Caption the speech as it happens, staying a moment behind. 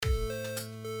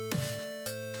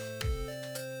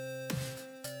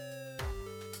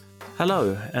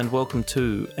Hello, and welcome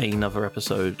to another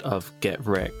episode of Get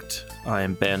Wrecked. I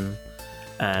am Ben,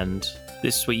 and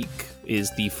this week is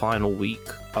the final week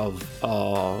of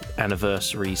our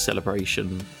anniversary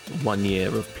celebration, 1 year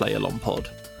of Play Along Pod.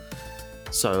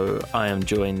 So I am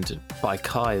joined by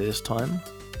Kai this time.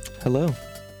 Hello.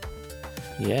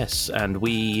 Yes, and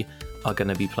we are going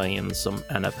to be playing some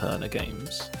Annapurna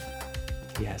games.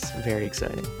 Yes, very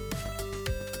exciting.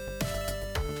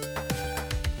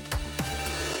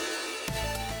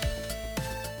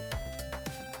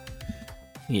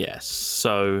 Yes,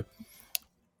 so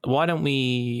why don't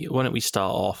we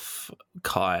start off,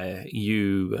 Kai?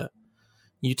 You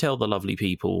tell the lovely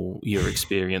people your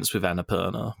experience with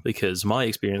Annapurna, because my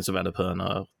experience of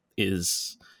Annapurna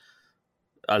is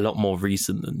a lot more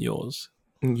recent than yours.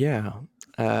 Yeah.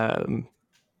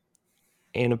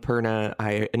 Annapurna,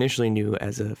 I initially knew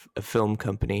as a film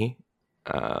company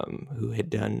who had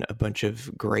done a bunch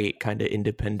of great kind of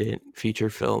independent feature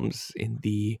films in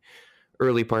the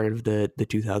early part of the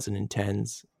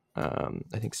 2010s.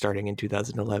 I think starting in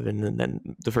 2011, and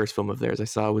then the first film of theirs I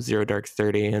saw was Zero Dark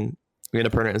 30, and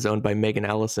Annapurna is owned by Megan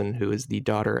Allison, who is the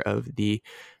daughter of the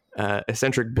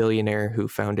eccentric billionaire who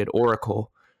founded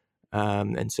Oracle.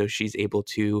 And so she's able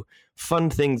to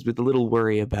fund things with a little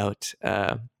worry about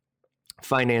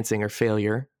financing or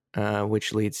failure,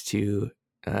 which leads to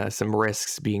some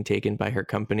risks being taken by her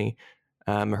company.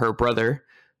 Her brother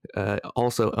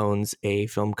also owns a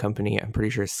film company, I'm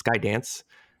pretty sure Skydance.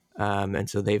 And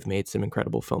so they've made some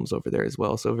incredible films over there as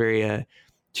well. So very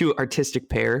two artistic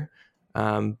pair.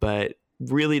 But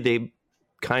really they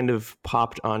kind of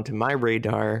popped onto my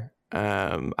radar.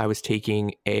 I was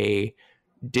taking a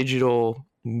digital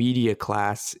media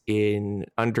class in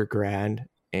undergrad,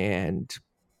 and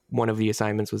one of the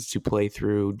assignments was to play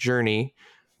through Journey.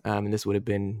 And this would have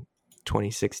been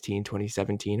 2016,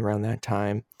 2017, around that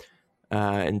time.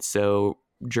 And so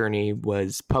Journey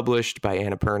was published by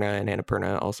Annapurna, and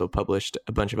Annapurna also published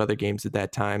a bunch of other games at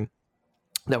that time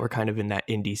that were kind of in that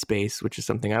indie space, which is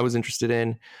something I was interested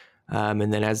in.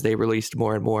 And then as they released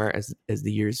more and more, as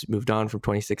the years moved on from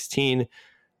 2016,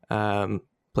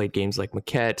 played games like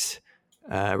Maquette,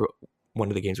 one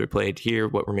of the games we played here,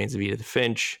 What Remains of Edith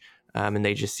Finch, and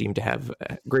they just seem to have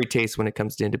great taste when it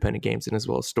comes to independent games and as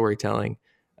well as storytelling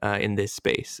in this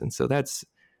space. And so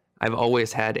I've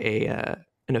always had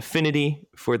an affinity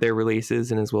for their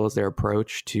releases and as well as their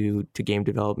approach to game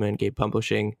development, game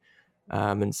publishing.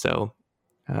 And so,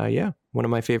 one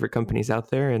of my favorite companies out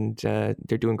there, and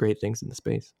they're doing great things in the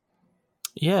space.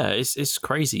 Yeah, it's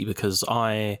crazy because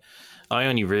I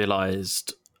only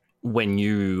realized when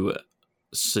you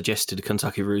suggested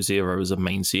Kentucky Route Zero as a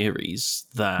main series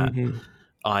that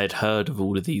I had heard of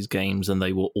all of these games and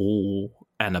they were all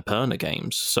Annapurna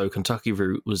games. So Kentucky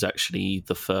Route was actually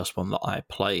the first one that I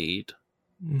played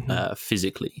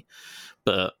physically.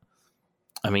 But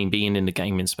I mean, being in the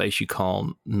gaming space, you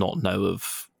can't not know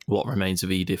of What Remains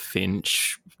of Edith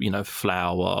Finch,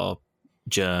 Flower,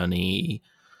 Journey.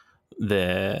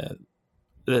 They're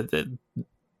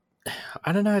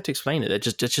I don't know how to explain it.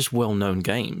 They're just well-known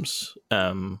games,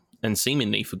 and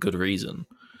seemingly for good reason.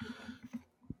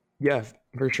 Yeah,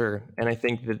 for sure. And I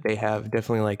think that they have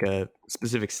definitely like a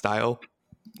specific style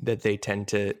that they tend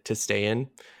to stay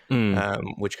in,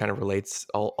 which kind of relates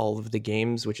all of the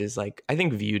games, which is like, I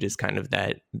think viewed as kind of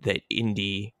that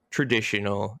indie,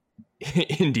 traditional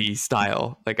indie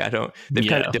style. Like they've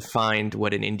kind of defined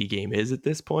what an indie game is at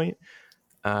this point.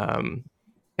 And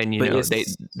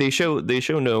they show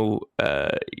no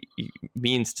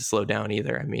means to slow down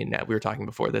either. I mean, we were talking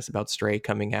before this about Stray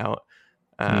coming out,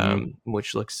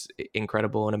 which looks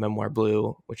incredible, and A Memoir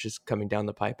Blue, which is coming down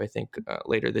the pipe, I think,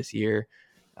 later this year.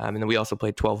 And then we also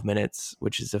played 12 Minutes,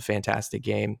 which is a fantastic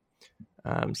game.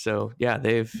 So yeah,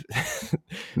 they've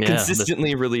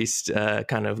consistently released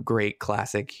kind of great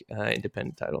classic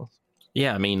independent titles.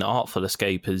 Yeah, I mean, Artful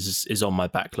Escape is on my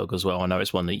backlog as well. I know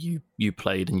it's one that you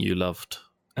played and you loved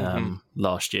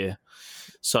last year.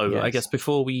 So yes. I guess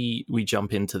before we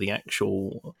jump into the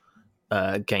actual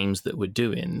games that we're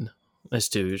doing, let's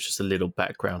do just a little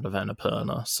background of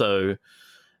Annapurna. So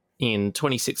in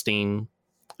 2016,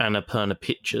 Annapurna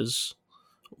Pictures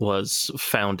was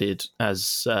founded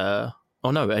as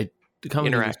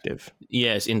Interactive.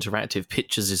 Yes, Interactive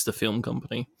Pictures is the film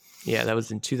company. Yeah, that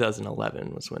was in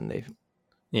 2011 was when they...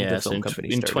 Yeah, so in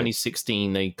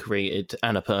 2016, they created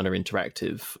Annapurna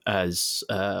Interactive as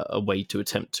a way to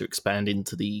attempt to expand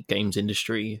into the games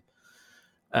industry.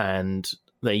 And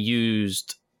they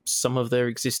used some of their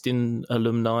existing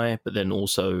alumni, but then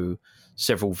also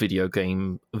several video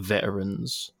game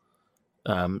veterans,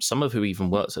 some of who even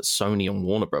worked at Sony and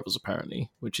Warner Brothers,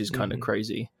 apparently, which is kind of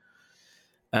crazy.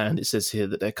 And it says here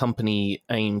that their company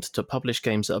aimed to publish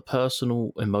games that are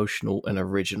personal, emotional, and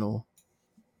original.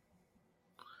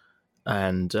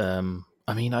 And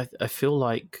I mean, I feel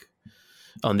like,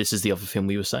 and this is the other thing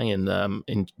we were saying,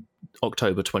 in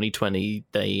October 2020,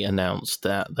 they announced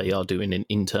that they are doing an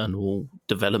internal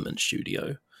development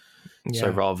studio. Yeah.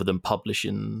 So rather than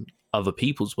publishing other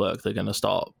people's work, they're going to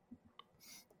start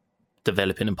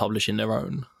developing and publishing their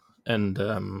own. And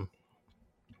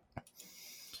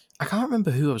I can't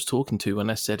remember who I was talking to when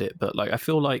I said it, but like I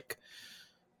feel like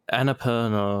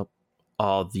Annapurna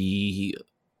are the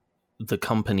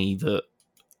company that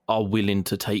are willing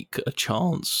to take a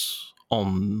chance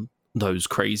on those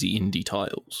crazy indie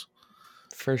titles.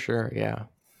 For sure, yeah.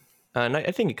 And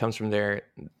I think it comes from there.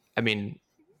 I mean,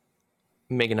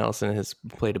 Megan Ellison has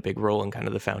played a big role in kind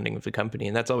of the founding of the company,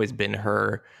 and that's always been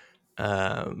her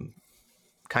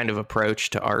kind of approach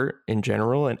to art in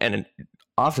general, and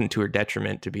often to her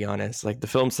detriment, to be honest. Like the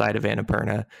film side of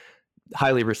Annapurna,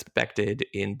 highly respected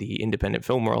in the independent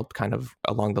film world, kind of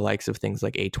along the likes of things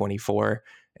like A24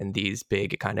 and these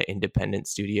big kind of independent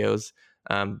studios.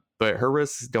 But her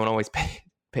risks don't always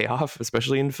pay off,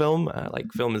 especially in film.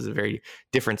 Like film is a very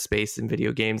different space than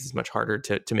video games. It's much harder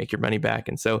to make your money back.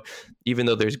 And so even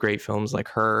though there's great films like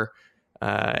her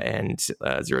and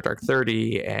Zero Dark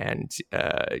 30 and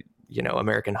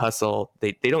American Hustle,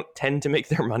 they don't tend to make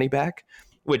their money back,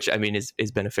 which I mean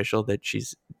is beneficial that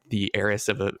she's the heiress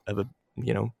of a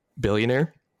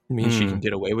billionaire. It means she can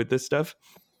get away with this stuff.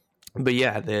 But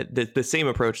yeah, the same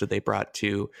approach that they brought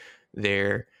to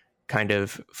their kind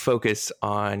of focus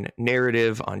on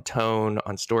narrative, on tone,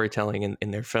 on storytelling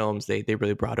in their films, they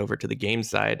really brought over to the game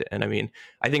side. And I mean,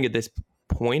 I think at this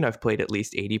point I've played at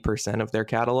least 80% of their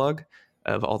catalog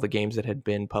of all the games that had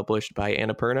been published by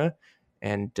Annapurna.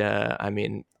 And I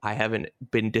mean, I haven't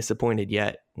been disappointed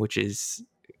yet, which is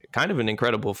kind of an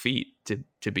incredible feat, to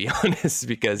be honest,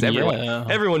 because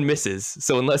everyone misses.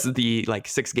 So unless the like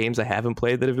 6 games I haven't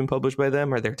played that have been published by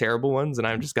them are their terrible ones, and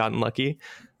I've just gotten lucky,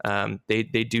 they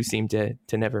do seem to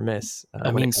never miss.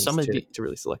 I mean, some of to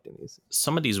really selecting these.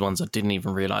 Some of these ones I didn't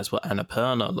even realize were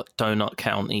Annapurna, like Donut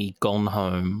County, Gone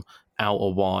Home,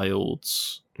 Outer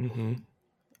Wilds, Due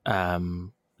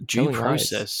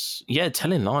Process. Yeah,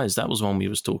 Telling Lies. That was one we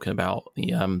was talking about, the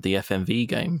FMV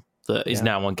game that is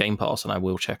now on Game Pass, and I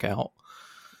will check out.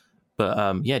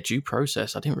 But Due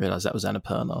Process. I didn't realize that was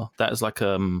Annapurna. That is like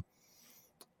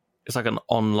it's like an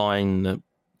online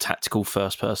tactical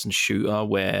first-person shooter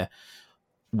where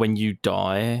when you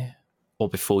die or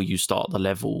before you start the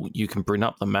level, you can bring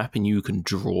up the map and you can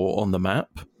draw on the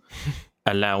map,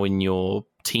 allowing your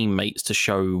teammates to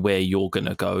show where you're going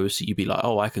to go. So you'd be like,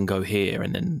 oh, I can go here,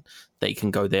 and then they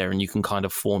can go there, and you can kind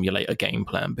of formulate a game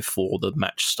plan before the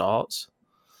match starts,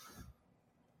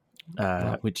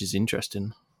 which is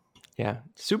interesting. Yeah,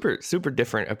 super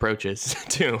different approaches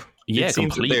too. Yeah,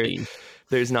 completely.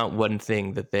 There's not one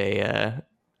thing that they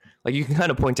like. You can kind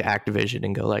of point to Activision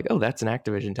and go like, "Oh, that's an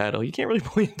Activision title." You can't really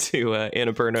point to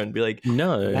Annapurna and be like,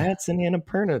 "No, that's an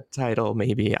Annapurna title."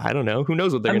 Maybe, I don't know. Who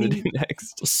knows what they're going to do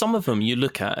next? Some of them you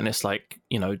look at and it's like,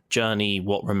 Journey,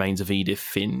 What Remains of Edith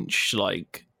Finch.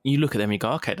 Like you look at them and you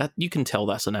go, "Okay, that you can tell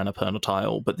that's an Annapurna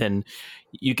title." But then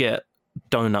you get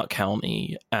Donut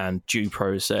County and Due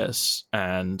Process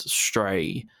and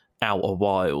Stray, Outer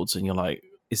Wilds, and you're like,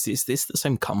 is this the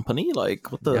same company? Like,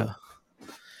 what the? Yeah.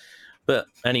 But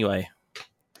anyway,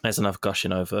 there's enough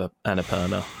gushing over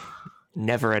Annapurna.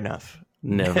 Never enough.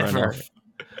 Never enough.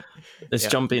 Let's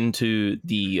jump into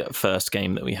the first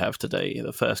game that we have today.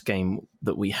 The first game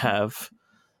that we have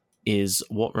is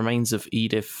What Remains of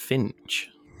Edith Finch.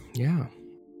 Yeah.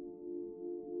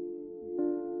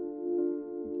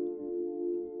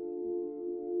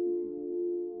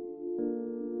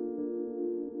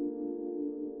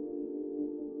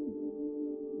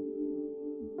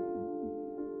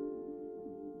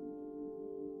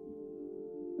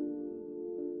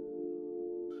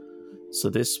 So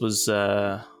this was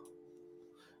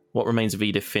What Remains of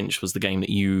Edith Finch was the game that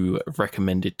you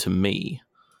recommended to me.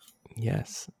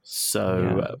 Yes.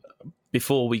 So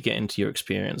before we get into your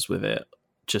experience with it,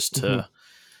 just to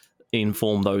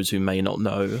inform those who may not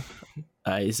know,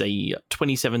 is a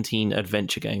 2017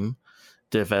 adventure game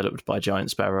developed by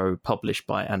Giant Sparrow, published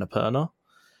by Annapurna.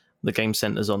 The game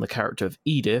centers on the character of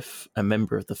Edith, a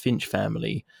member of the Finch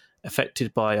family,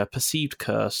 affected by a perceived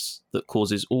curse that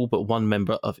causes all but one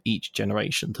member of each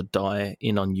generation to die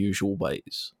in unusual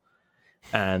ways.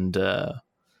 And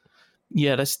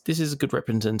this is a good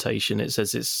representation. It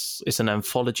says it's an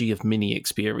anthology of mini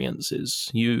experiences.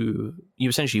 You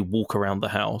essentially walk around the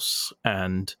house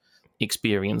and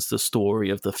experience the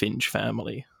story of the Finch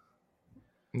family.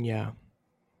 Yeah.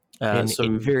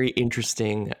 in very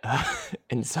interesting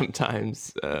and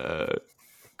sometimes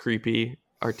creepy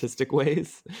artistic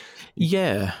ways.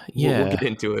 Yeah. We'll get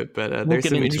into it, but there's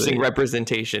some interesting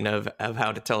representation of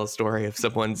how to tell a story of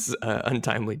someone's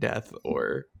untimely death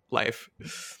or life.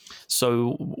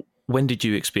 So when did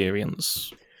you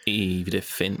experience Edith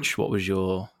Finch? What was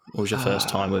your first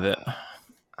time with it?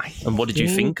 And what did you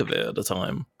think of it at the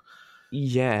time?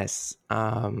 Yes.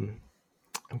 I'm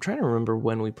trying to remember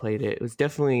when we played it. It was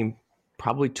definitely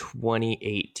probably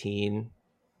 2018.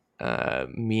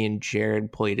 Me and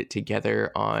Jared played it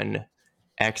together on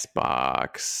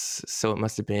Xbox. So it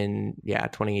must have been,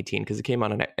 2018, because it came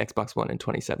out on Xbox One in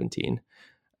 2017.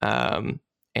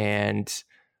 And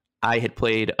I had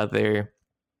played other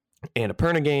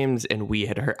Annapurna games, and we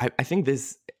had heard, I think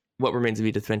this, What Remains of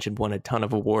Edith Finch, won a ton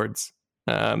of awards,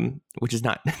 which is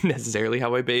not necessarily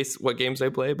how I base what games I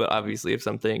play, but obviously if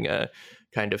something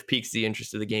kind of piques the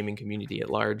interest of the gaming community at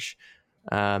large.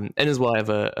 And as well, I have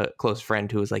a close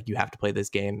friend who was like, you have to play this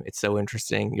game. It's so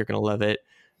interesting. You're going to love it.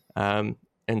 And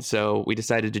so we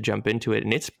decided to jump into it,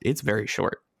 and it's very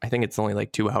short. I think it's only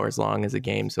like 2 hours long as a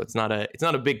game. So it's not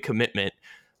a big commitment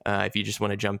if you just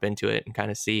want to jump into it and kind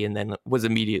of see, and then was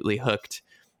immediately hooked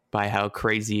by how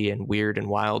crazy and weird and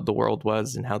wild the world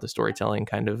was, and how the storytelling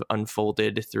kind of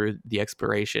unfolded through the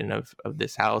exploration of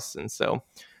this house. And so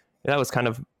that was kind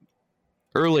of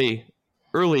early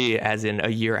as in a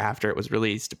year after it was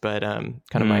released, but kind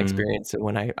of my experience and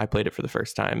when I played it for the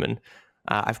first time. And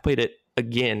I've played it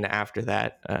again after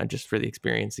that, just for the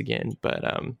experience again. But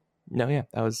that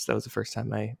was the first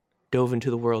time I dove into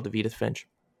the world of Edith Finch.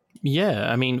 Yeah,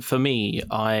 I mean, for me,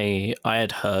 I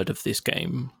had heard of this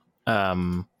game,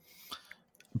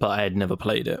 but I had never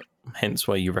played it, hence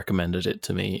why you recommended it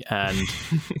to me. And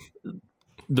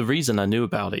the reason I knew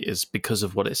about it is because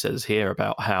of what it says here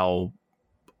about how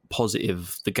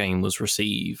positive the game was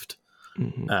received.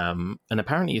 And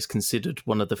apparently is considered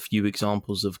one of the few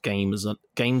examples of games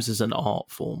as an art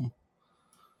form,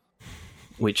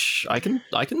 which I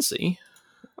can see.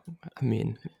 I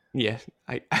mean, yeah,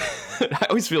 I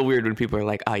always feel weird when people are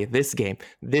like, "Oh, yeah, this game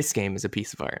is a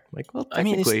piece of art." I'm like, well, I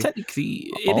mean, it is technically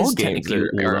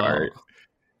all art.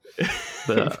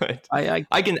 But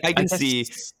I can see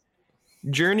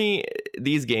Journey.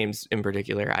 These games in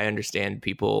particular, I understand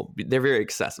people; they're very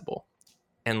accessible.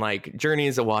 And like Journey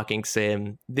is a walking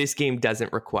sim. This game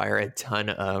doesn't require a ton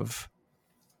of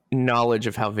knowledge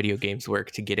of how video games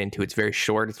work to get into. It's very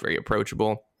short. It's very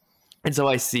approachable. And so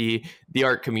I see the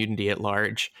art community at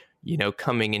large,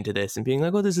 coming into this and being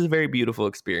like, oh, this is a very beautiful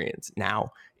experience.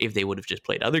 Now, if they would have just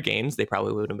played other games, they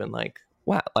probably would have been like,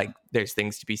 wow, like there's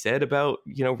things to be said about,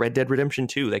 Red Dead Redemption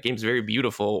 2. That game's very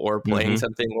beautiful. Or playing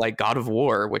something like God of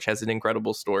War, which has an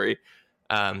incredible story.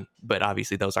 But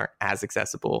obviously those aren't as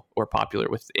accessible or popular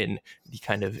within the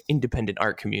kind of independent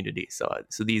art community. So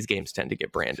these games tend to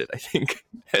get branded, I think,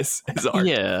 as art.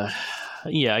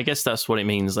 Yeah, I guess that's what it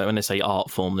means. Like when they say art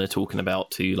form, they're talking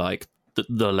about to like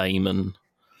the layman.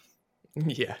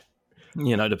 Yeah,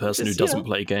 the person who doesn't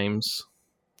play games.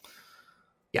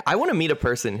 Yeah, I want to meet a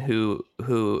person who,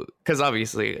 because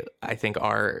obviously I think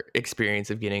our experience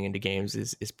of getting into games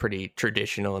is pretty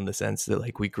traditional in the sense that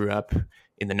like we grew up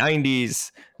in the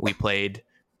 90s. We played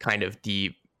kind of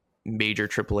the major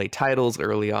AAA titles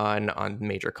early on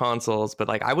major consoles. But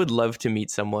like I would love to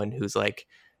meet someone who's like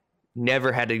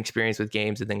never had an experience with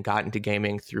games and then got into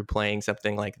gaming through playing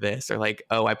something like this. Or like,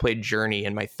 oh, I played Journey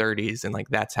in my 30s and like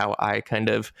that's how I kind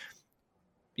of...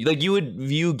 Like you would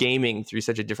view gaming through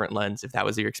such a different lens if that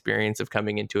was your experience of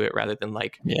coming into it, rather than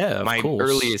like my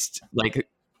earliest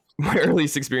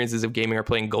experiences of gaming are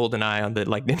playing GoldenEye on the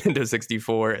like Nintendo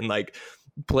 64 and like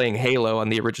playing Halo on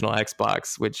the original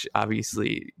Xbox, which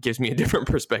obviously gives me a different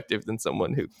perspective than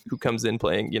someone who comes in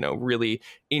playing, really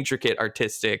intricate,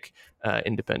 artistic,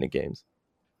 independent games.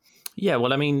 Yeah,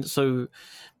 well, I mean, so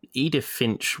Edith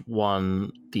Finch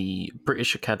won the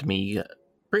British Academy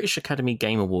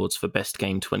Game Awards for Best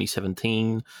Game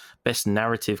 2017, Best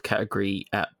Narrative category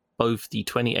at both the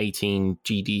 2018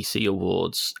 GDC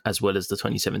Awards as well as the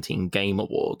 2017 Game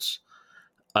Awards,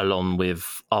 along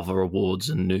with other awards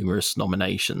and numerous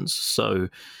nominations. So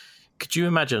could you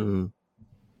imagine,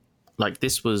 like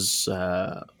this was,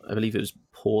 I believe it was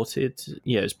ported.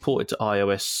 Yeah, it was ported to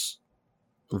iOS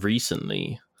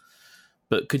recently.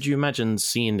 But could you imagine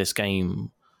seeing this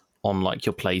game on like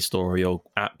your Play Store or your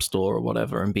App Store or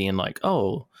whatever and being like,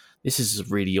 oh, this is a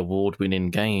really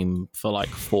award-winning game for like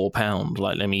 £4.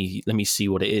 Like, let me see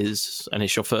what it is. And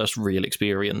it's your first real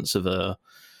experience of a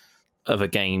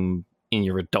game in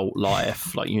your adult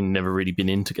life. Like, you've never really been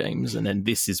into games, and then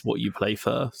this is what you play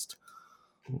first.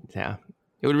 Yeah.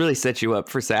 It would really set you up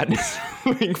for sadness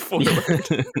moving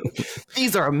forward.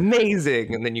 These are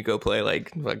amazing. And then you go play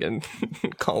like fucking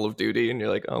Call of Duty and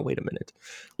you're like, oh, wait a minute.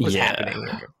 What's happening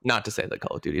here? Not to say that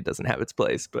Call of Duty doesn't have its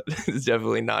place, but it's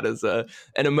definitely not as an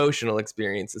emotional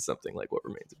experience as something like What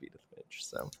Remains of Edith Finch.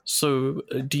 So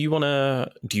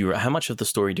how much of the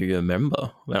story do you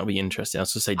remember? That'll be interesting. I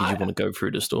was going to say, did you want to go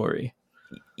through the story?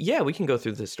 Yeah, we can go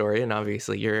through the story, and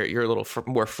obviously you're a little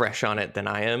more fresh on it than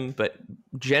I am. But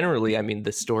generally, I mean,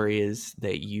 the story is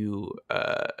that you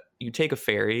take a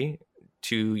ferry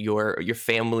to your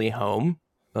family home,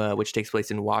 which takes place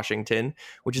in Washington,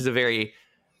 which is a very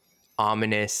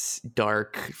ominous,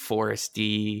 dark,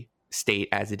 foresty state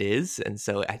as it is, and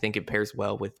so I think it pairs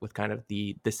well with kind of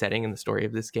the setting and the story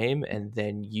of this game. And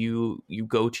then you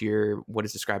go to your what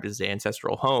is described as the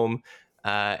ancestral home.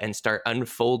 And start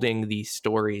unfolding these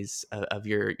stories of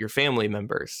your family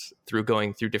members through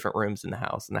going through different rooms in the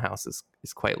house. And the house is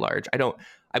quite large.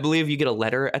 I believe you get a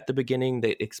letter at the beginning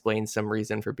that explains some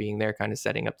reason for being there, kind of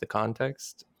setting up the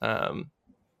context.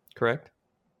 Correct?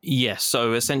 Yes.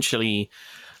 So essentially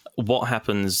what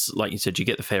happens, like you said, you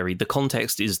get the fairy. The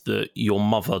context is that your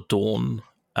mother, Dawn,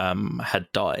 had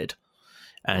died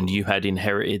and you had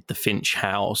inherited the Finch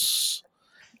house.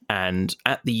 And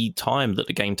at the time that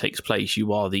the game takes place,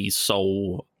 you are the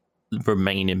sole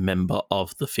remaining member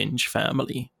of the Finch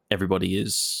family. Everybody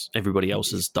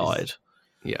else has died.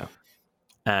 Yeah.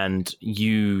 And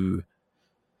you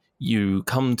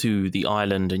come to the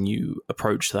island and you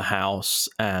approach the house,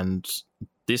 and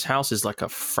this house is like a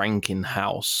Franken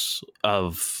house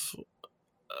of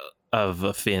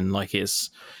a Finn. Like it's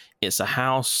a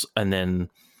house, and then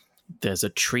there's a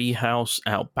tree house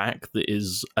out back that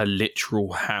is a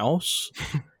literal house.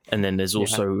 And then there's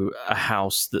also a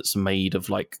house that's made of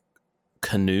like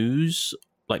canoes,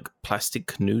 like plastic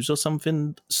canoes or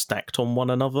something, stacked on one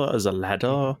another as a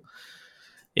ladder.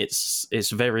 It's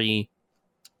very...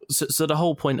 So the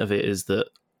whole point of it is that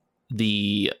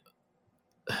the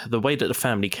way that the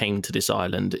family came to this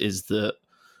island is that,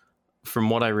 from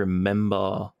what I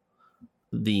remember,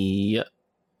 the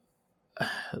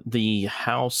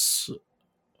house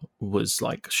was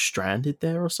like stranded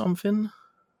there or something.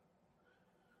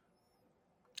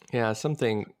 Yeah,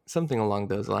 something along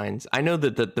those lines. I know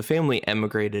that the family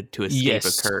emigrated to escape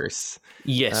a curse.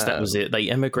 Yes, that was it. They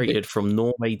emigrated from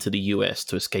Norway to the US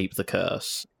to escape the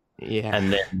curse. Yeah.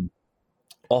 And then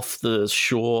off the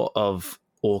shore of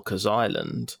Orcas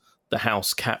Island, the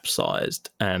house capsized,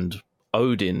 and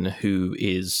Odin, who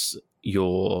is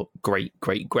your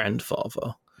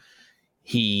great-great-grandfather,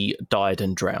 he died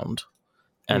and drowned.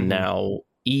 And now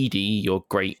Edie, your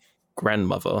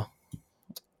great-grandmother,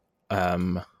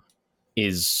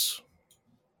 is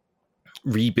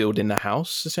rebuilding the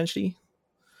house, essentially.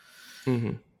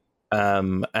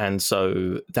 And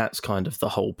so that's kind of the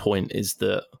whole point, is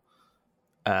that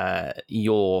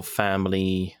your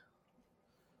family...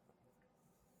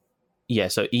 Yeah,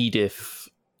 so Edith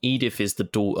is the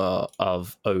daughter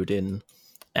of Odin,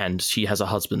 and she has a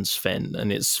husband, Sven,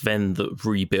 and it's Sven that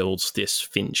rebuilds this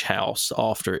Finch house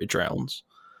after it drowns.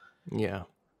 Yeah.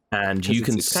 And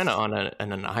it's kind of on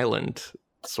an island,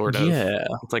 sort of. Yeah.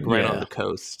 It's like right on the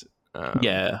coast.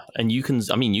 Yeah, and you can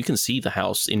see the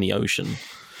house in the ocean.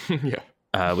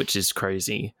 Yeah. Which is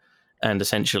crazy. And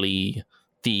essentially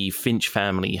the Finch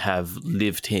family have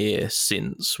lived here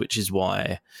since, which is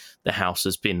why the house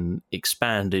has been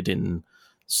expanded in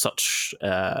such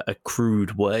a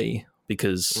crude way,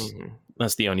 because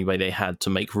that's the only way they had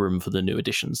to make room for the new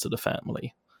additions to the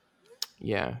family.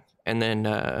 Yeah. And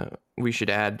then we should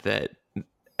add that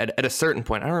at a certain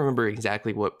point, I don't remember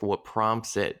exactly what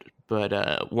prompts it,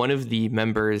 but one of the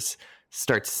members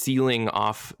starts sealing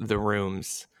off the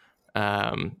rooms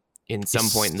in some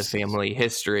point in the family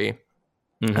history.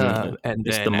 And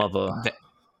it's then the mother.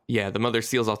 The mother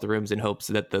seals off the rooms in hopes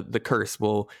that the curse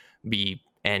will be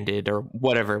ended, or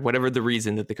whatever the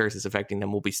reason that the curse is affecting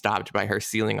them will be stopped by her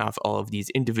sealing off all of these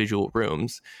individual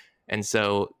rooms. And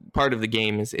so part of the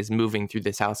game is moving through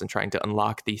this house and trying to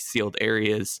unlock these sealed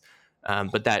areas.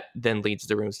 But that then leads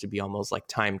the rooms to be almost like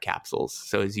time capsules.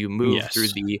 So as you move through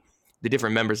the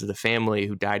different members of the family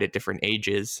who died at different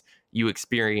ages, you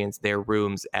experience their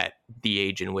rooms at the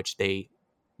age in which they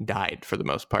died for the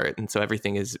most part. And so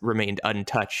everything has remained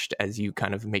untouched as you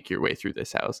kind of make your way through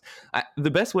this house. The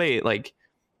best way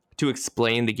to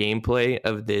explain the gameplay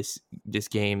of this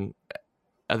game,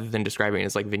 other than describing it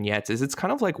as like vignettes, is it's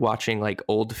kind of like watching like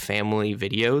old family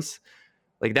videos.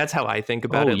 Like that's how I think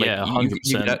about it. Like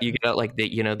 100%. You get out like the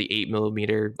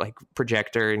 8mm like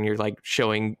projector, and you're like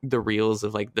showing the reels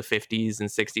of like the 50s and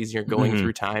 60s, and you're going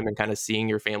through time and kind of seeing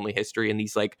your family history in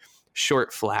these like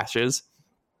short flashes.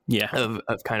 Yeah.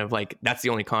 Of kind of like, that's the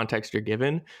only context you're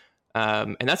given.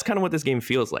 And that's kind of what this game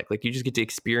feels like. Like, you just get to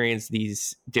experience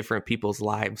these different people's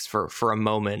lives for a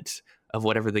moment of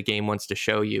whatever the game wants to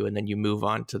show you, and then you move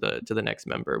on to the next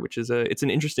member, which is it's an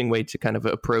interesting way to kind of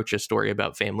approach a story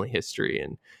about family history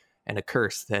and a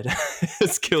curse that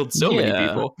has killed so many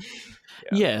people.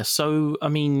 Yeah. So, I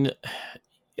mean,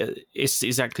 it's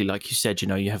exactly like you said,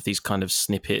 you have these kind of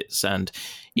snippets, and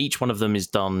each one of them is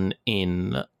done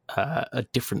in a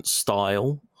different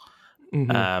style.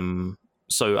 Mm-hmm.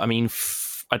 So, I mean,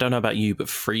 I don't know about you, but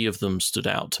 3 of them stood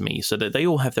out to me. So that they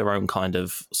all have their own kind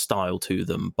of style to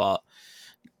them. But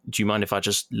do you mind if I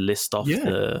just list off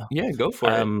Yeah, go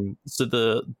for it. So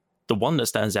the one that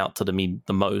stands out to me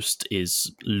the most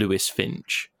is Lewis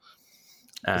Finch.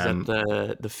 Is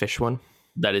that the fish one?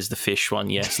 That is the fish one,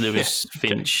 yes. Lewis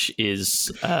Finch is,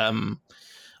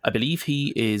 I believe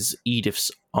he is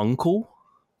Edith's uncle.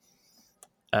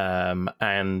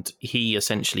 And he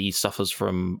essentially suffers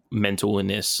from mental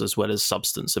illness as well as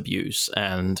substance abuse,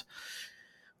 and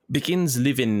begins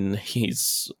living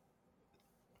his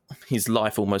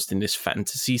life almost in this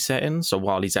fantasy setting. So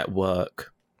while he's at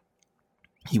work,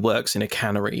 he works in a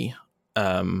cannery,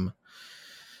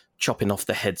 chopping off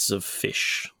the heads of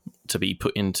fish to be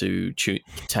put into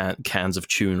cans of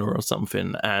tuna or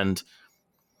something. And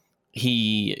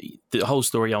the whole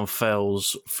story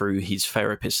unfurls through his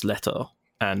therapist's letter.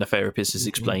 And the therapist is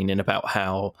explaining about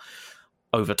how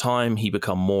over time he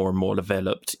become more and more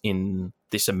developed in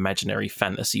this imaginary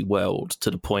fantasy world,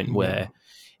 to the point where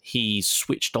he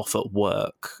switched off at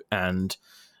work and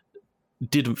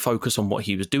didn't focus on what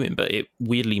he was doing, but it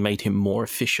weirdly made him more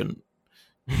efficient.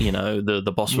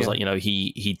 The boss was like,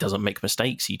 he doesn't make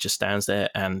mistakes. He just stands there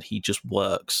and he just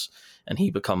works, and he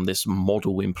become this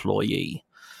model employee.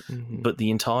 Mm-hmm. But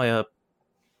the entire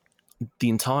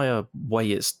way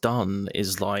it's done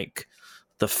is like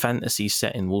the fantasy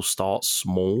setting will start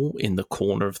small in the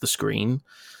corner of the screen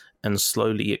and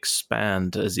slowly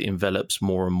expand as it envelops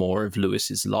more and more of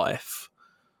Lewis's life,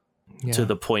 to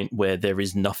the point where there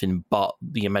is nothing but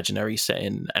the imaginary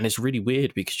setting. And it's really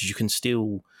weird because you can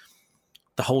still,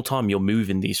 the whole time you're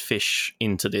moving these fish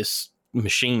into this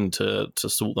machine to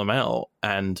sort them out,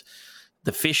 and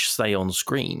the fish stay on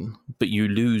screen, but you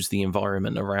lose the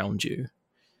environment around you.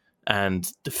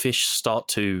 And the fish start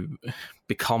to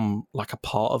become like a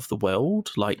part of the world.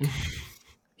 Like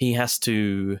he's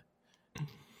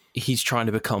trying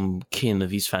to become king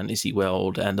of his fantasy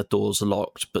world, and the door's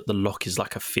locked, but the lock is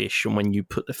like a fish. And when you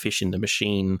put the fish in the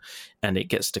machine and it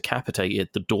gets decapitated,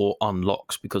 the door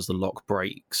unlocks because the lock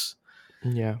breaks.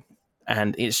 Yeah.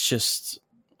 And it's just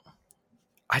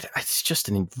a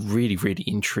really, really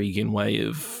intriguing way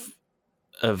of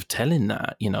telling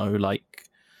that, like,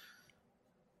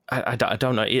 I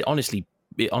don't know. It honestly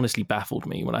baffled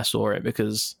me when I saw it,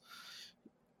 because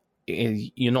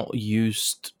you're not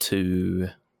used to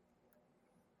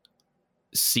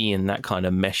seeing that kind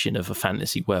of meshing of a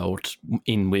fantasy world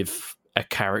in with a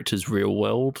character's real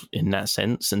world in that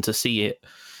sense, and to see it,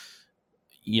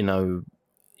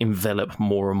 envelop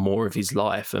more and more of his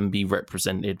life and be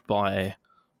represented by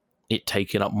it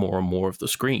taking up more and more of the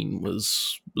screen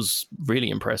was really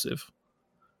impressive.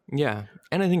 Yeah,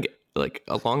 and I think, like,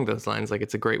 along those lines, like,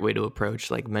 it's a great way to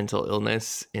approach like mental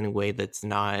illness in a way that's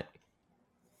not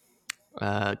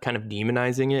kind of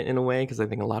demonizing it in a way, because I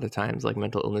think a lot of times like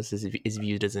mental illness is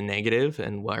viewed as a negative,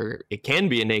 and where it can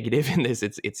be a negative in this,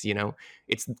 it's it's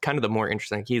kind of the more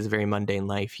interesting. He has a very mundane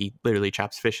life. He literally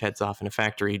chops fish heads off in a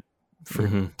factory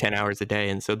for 10 hours a day,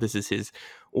 and so this is his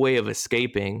way of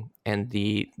escaping. And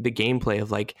the gameplay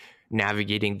of like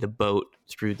navigating the boat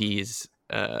through these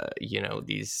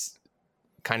these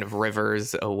kind of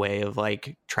rivers, a way of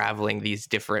like traveling these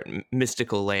different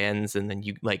mystical lands, and then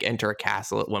you like enter a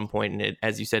castle at one point, and it,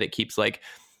 as you said, it keeps like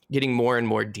getting more and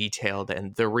more detailed,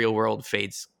 and the real world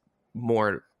fades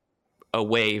more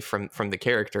away from the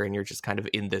character, and you're just kind of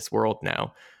in this world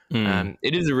now.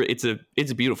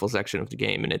 It's a beautiful section of the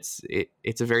game, and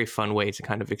it's a very fun way to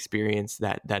kind of experience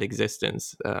that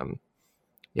existence. I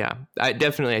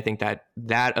think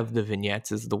that of the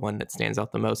vignettes is the one that stands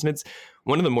out the most, and it's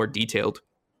one of the more detailed,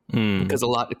 because a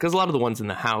lot of the ones in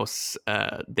the house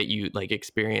that you like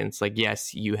experience, like,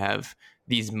 yes, you have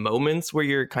these moments where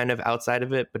you're kind of outside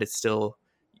of it, but it's still,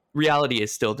 reality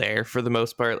is still there for the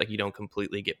most part. Like, you don't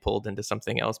completely get pulled into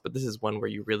something else, but this is one where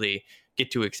you really get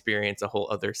to experience a whole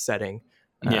other setting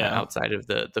outside of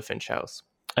the Finch house.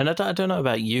 And I don't know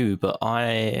about you, but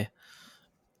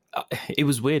it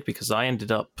was weird because I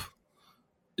ended up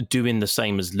doing the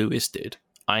same as Lewis did.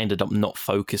 I ended up not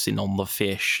focusing on the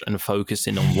fish and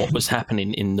focusing on what was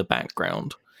happening in the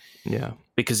background. Yeah.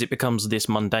 Because it becomes this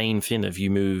mundane thing of you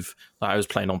move, like I was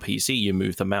playing on PC, you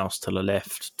move the mouse to the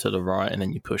left, to the right, and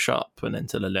then you push up, and then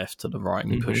to the left, to the right,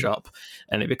 and you push up.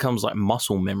 And it becomes like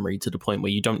muscle memory to the point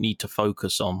where you don't need to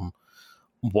focus on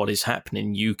what is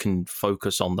happening. You can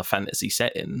focus on the fantasy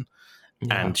setting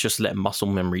and just let muscle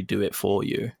memory do it for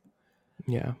you.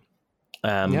 Yeah.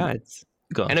 It's...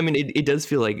 And I mean, it does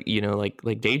feel like,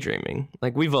 like daydreaming.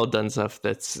 Like we've all done stuff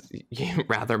that's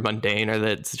rather mundane, or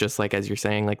that's just like, as you're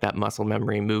saying, like that muscle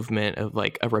memory movement of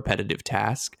like a repetitive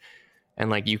task. And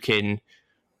like you can,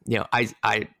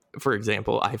 I for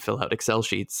example, I fill out Excel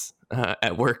sheets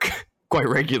at work quite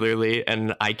regularly,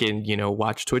 and I can,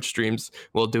 watch Twitch streams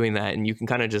while doing that. And you can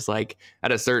kind of just like,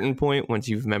 at a certain point, once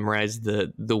you've memorized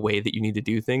the way that you need to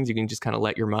do things, you can just kind of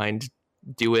let your mind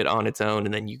do it on its own,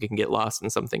 and then you can get lost in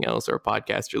something else, or a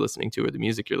podcast you're listening to, or the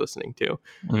music you're listening to.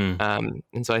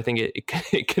 And so I think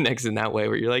it connects in that way,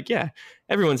 where you're like, yeah,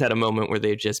 everyone's had a moment where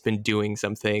they've just been doing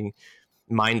something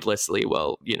mindlessly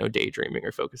while, daydreaming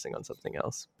or focusing on something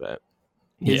else. But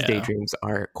his daydreams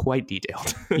are quite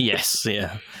detailed. Yes,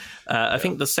 yeah. I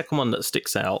think the second one that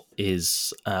sticks out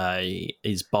is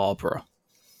Barbara.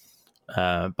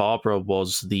 Barbara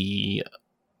was the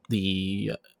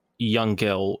young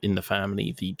girl in the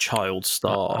family, the child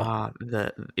star.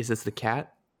 Is this the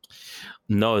cat?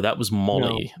 No, that was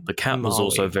Molly. No, the cat was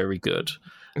also very good.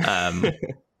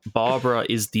 Barbara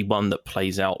is the one that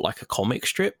plays out like a comic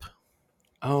strip.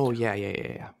 Oh,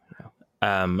 yeah.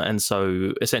 And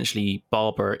so essentially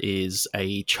Barbara is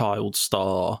a child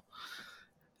star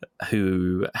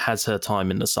who has her time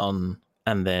in the sun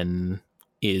and then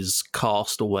is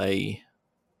cast away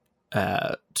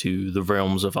to the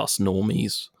realms of us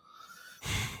normies.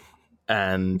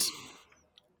 And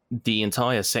the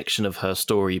entire section of her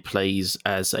story plays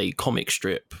as a comic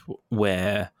strip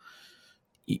where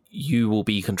you will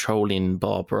be controlling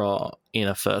Barbara in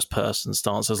a first-person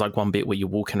stance. There's like one bit where you're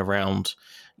walking around,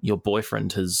 your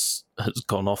boyfriend has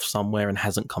gone off somewhere and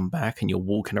hasn't come back, and you're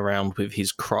walking around with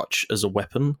his crutch as a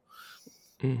weapon.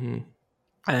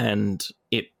 And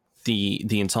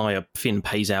the entire thing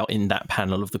pays out in that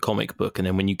panel of the comic book, and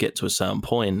then when you get to a certain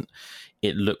point,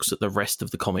 it looks at the rest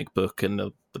of the comic book, and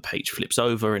the page flips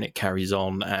over and it carries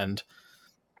on. And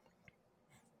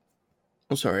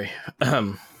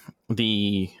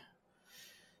the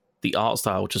art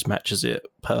style just matches it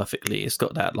perfectly. It's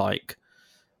got that like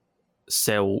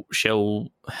cell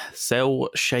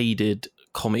shaded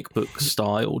comic book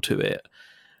style to it.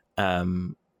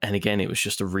 And again, it was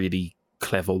just a really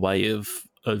clever way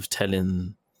of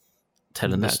telling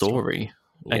the story.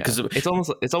 Yeah.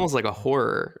 It's almost like a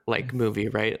horror like movie,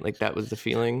 right? Like that was the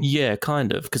feeling. Yeah,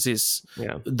 kind of, because it's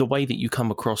the way that you come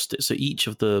across it. So each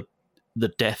of the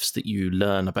deaths that you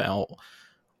learn about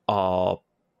are,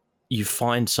 you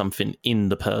find something in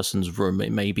the person's room.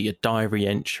 It may be a diary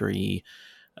entry.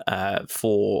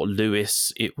 For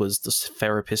Lewis, it was the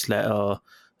therapist letter.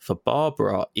 For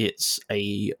Barbara, it's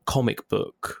a comic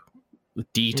book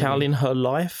detailing her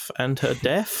life and her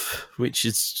death, which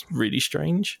is really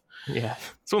strange. Yeah,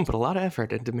 someone put a lot of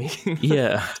effort into me.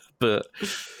 Yeah, but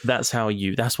that's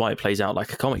why it plays out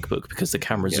like a comic book, because the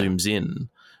camera zooms in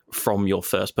from your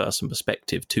first person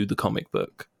perspective to the comic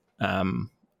book. And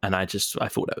I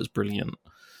thought that was brilliant.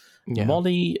 Yeah.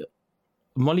 Molly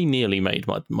nearly made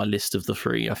my list of the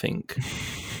three, I think.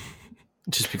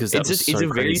 Just because it's a crazy.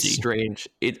 Very strange.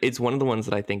 It's one of the ones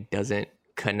that I think doesn't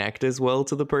connect as well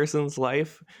to the person's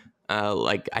life.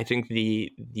 Like I think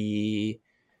the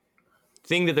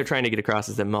thing that they're trying to get across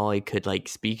is that Molly could like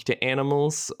speak to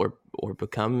animals or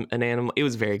become an animal. It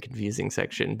was a very confusing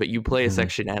section, but you play a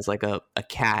section as like a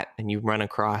cat, and you run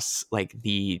across like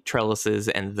the trellises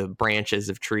and the branches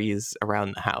of trees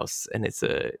around the house, and it's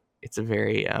a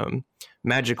very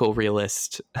magical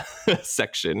realist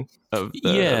section of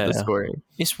the story.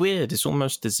 It's weird. It's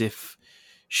almost as if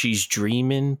she's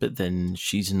dreaming, but then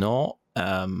she's not.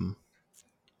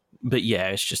 But yeah,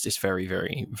 it's very,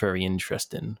 very, very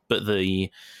interesting. But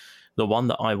the one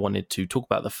that I wanted to talk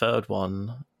about, the third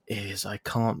one, is, I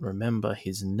can't remember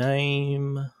his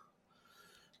name.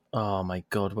 Oh my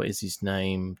god, what is his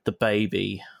name? The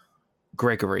baby,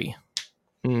 Gregory.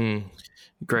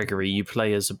 Gregory, you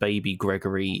play as a baby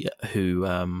Gregory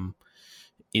who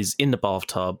is in the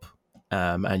bathtub,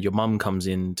 and your mum comes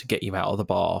in to get you out of the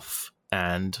bath,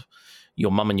 and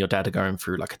your mum and your dad are going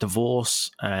through like a divorce,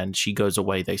 and she goes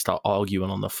away. They start arguing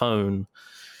on the phone,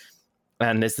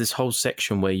 and there's this whole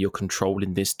section where you're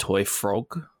controlling this toy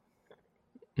frog,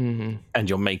 and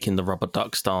you're making the rubber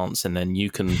duck stance, and then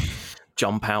you can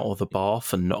jump out of the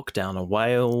bath and knock down a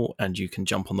whale, and you can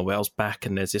jump on the whale's back,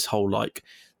 and there's this whole like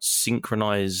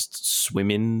synchronized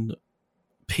swimming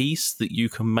peace that you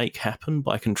can make happen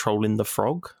by controlling the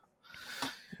frog.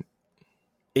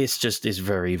 It's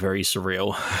very, very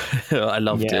surreal. I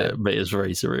loved it, but it's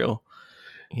very surreal.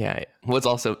 Yeah. What's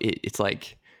also, it's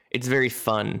like, it's very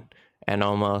fun and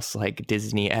almost like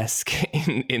Disney-esque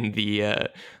in the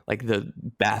like the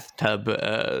bathtub,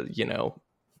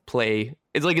 play.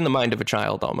 It's like in the mind of a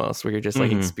child almost, where you're just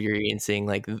like experiencing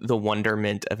like the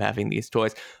wonderment of having these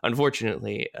toys.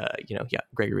 Unfortunately,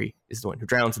 Gregory is the one who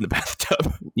drowns in the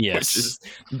bathtub. Yes, which is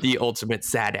the ultimate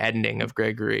sad ending of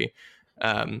Gregory.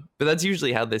 But that's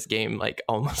usually how this game like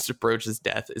almost approaches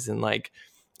death, is in like,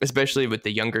 especially with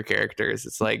the younger characters,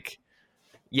 it's like,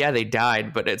 yeah, they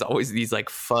died, but it's always these like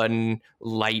fun,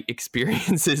 light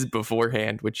experiences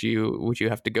beforehand, which you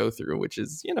have to go through, which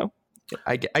is,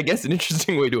 I guess an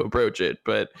interesting way to approach it.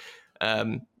 But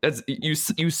that's you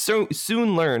so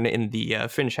soon learn in the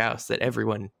Finch house that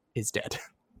everyone is dead.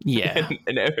 Yeah,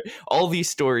 and all these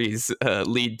stories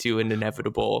lead to an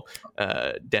inevitable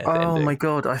death. Oh ending. my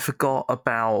god, I forgot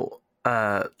about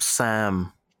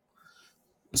Sam.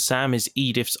 Sam is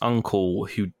Edith's uncle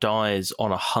who dies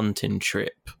on a hunting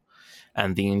trip,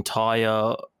 and the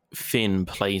entire Finn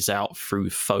plays out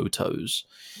through photos.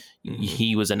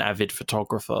 He was an avid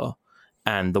photographer,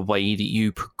 and the way that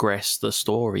you progress the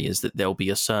story is that there'll be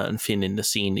a certain Finn in the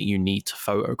scene that you need to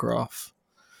photograph.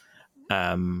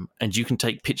 And you can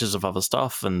take pictures of other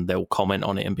stuff, and they'll comment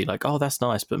on it and be like, "Oh, that's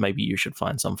nice, but maybe you should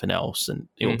find something else." And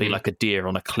it will be like a deer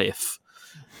on a cliff.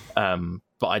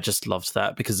 But I just loved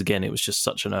that because, again, it was just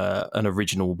such an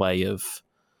original way of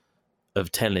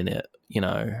telling it.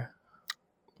 Yeah,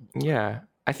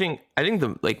 I think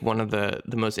the like one of the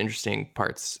most interesting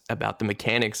parts about the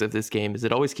mechanics of this game is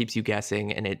it always keeps you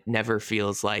guessing, and it never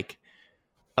feels like,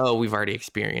 oh, we've already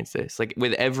experienced this. Like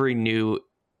with every new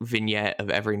vignette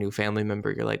of every new family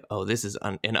member, you're like, oh, this is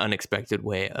an unexpected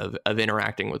way of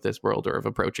interacting with this world or of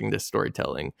approaching this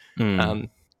storytelling.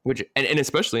 Which and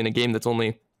especially in a game that's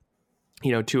only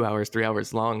 2 hours, 3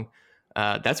 hours long,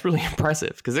 that's really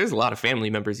impressive, because there's a lot of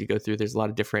family members you go through. There's a lot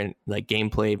of different like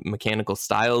gameplay mechanical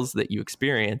styles that you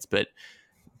experience, but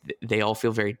they all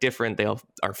feel very different. They all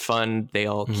are fun. They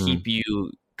all keep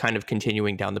you kind of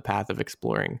continuing down the path of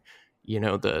exploring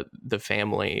the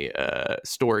family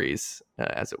stories,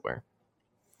 as it were.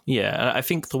 Yeah, I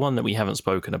think the one that we haven't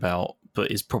spoken about,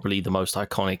 but is probably the most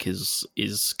iconic,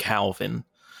 is Calvin.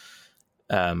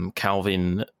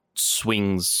 Calvin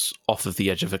swings off of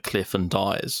the edge of a cliff and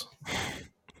dies.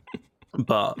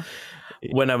 But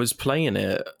when I was playing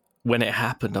it, when it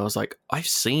happened, I was like, I've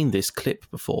seen this clip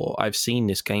before. I've seen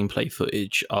this gameplay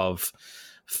footage of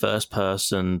first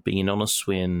person being on a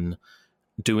swing,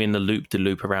 doing the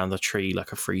loop-de-loop around the tree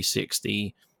like a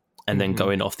 360, and then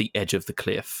going off the edge of the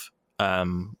cliff. I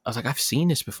was like, I've seen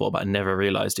this before, but I never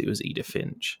realized it was Edith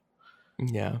Finch.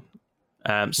 Yeah.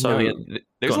 There's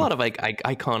a lot of like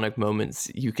iconic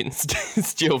moments you can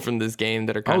steal from this game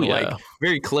that are kind of like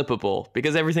very clippable,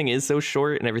 because everything is so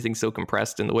short and everything's so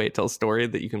compressed in the way it tells story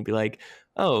that you can be like,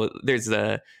 oh, there's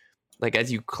like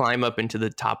as you climb up into the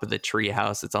top of the tree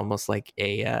house, it's almost like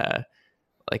a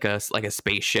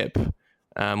spaceship,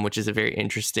 which is a very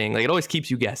interesting, like, it always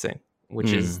keeps you guessing,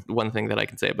 which is one thing that I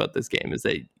can say about this game, is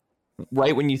that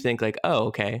right when you think like, oh,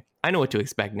 okay, I know what to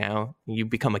expect now, you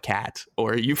become a cat,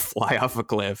 or you fly off a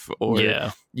cliff, or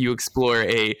you explore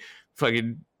a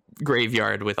fucking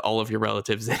graveyard with all of your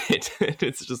relatives in it.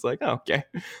 It's just like, oh, okay,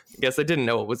 I guess I didn't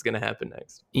know what was going to happen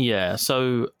next. Yeah,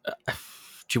 so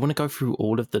do you want to go through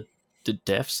all of the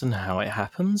deaths and how it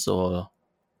happens, or?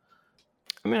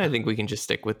 I mean, I think we can just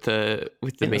stick with the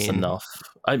main. That's enough.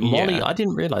 Molly, I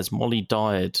didn't realize Molly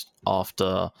died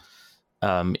after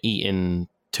eating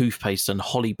toothpaste and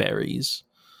holly berries,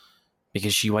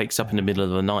 because she wakes up in the middle of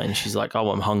the night and she's like,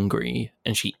 oh, I'm hungry,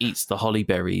 and she eats the holly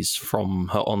berries from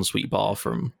her ensuite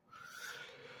bathroom.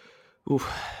 Ooh,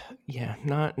 yeah,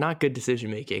 not good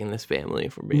decision making in this family,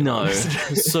 for me. No.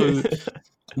 So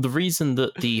the reason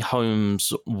that the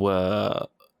homes were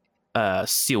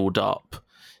sealed up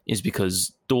is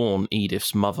because Dawn,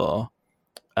 Edith's mother,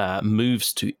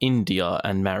 moves to India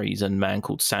and marries a man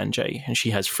called Sanjay, and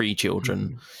she has 3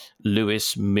 children,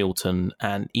 Lewis, Milton,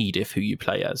 and Edith, who you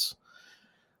play as.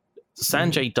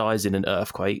 Sanjay dies in an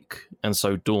earthquake, and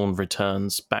so Dawn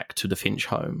returns back to the Finch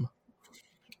home.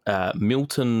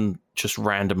 Milton just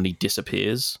randomly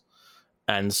disappears,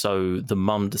 and so the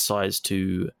mum decides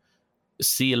to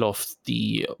seal off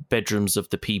the bedrooms of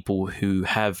the people who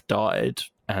have died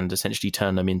and essentially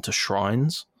turn them into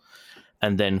shrines,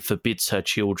 and then forbids her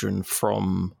children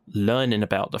from learning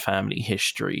about the family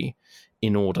history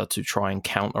in order to try and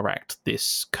counteract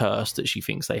this curse that she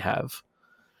thinks they have.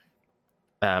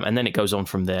 And then it goes on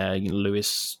from there.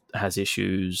 Lewis has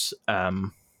issues,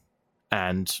 and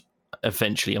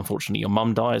eventually, unfortunately, your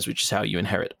mum dies, which is how you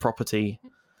inherit the property.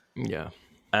 Yeah.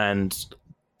 And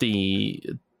the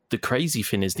crazy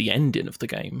thing is the ending of the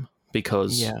game,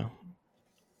 because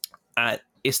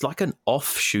it's like an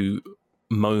offshoot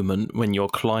moment when you're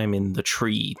climbing the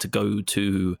tree to go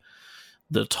to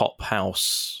the top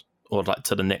house, or like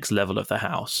to the next level of the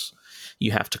house.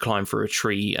 You have to climb through a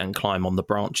tree and climb on the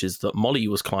branches that Molly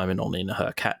was climbing on in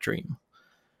her cat dream.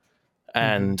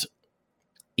 And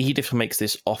Edith makes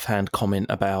this offhand comment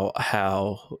about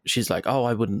how she's like, oh,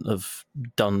 I wouldn't have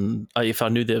done, if I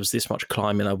knew there was this much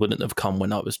climbing, I wouldn't have come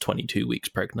when I was 22 weeks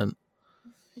pregnant.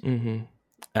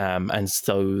 And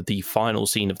so the final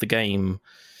scene of the game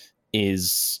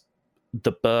is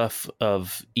the birth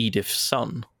of Edith's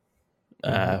son,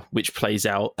 which plays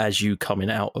out as you coming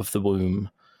out of the womb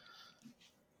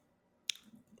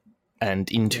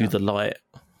and into the light.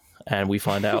 And we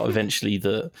find out eventually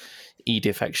that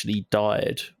Edith actually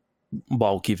died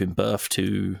while giving birth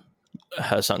to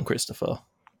her son Christopher,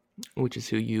 which is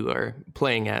who you are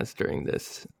playing as during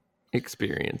this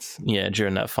experience. Yeah,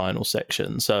 during that final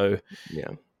section. So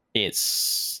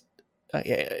it's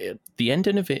the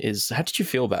ending of it is. How did you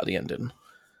feel about the ending?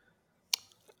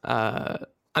 I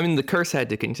mean, the curse had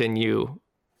to continue,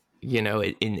 you know,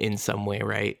 in some way,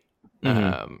 right?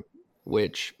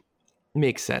 Which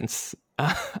makes sense.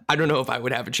 I don't know if I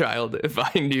would have a child if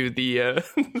I knew the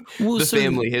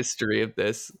family history of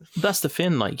this. That's the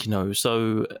thing, like, you know,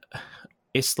 so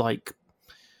it's like,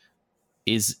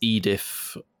 is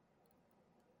Edith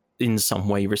in some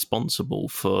way responsible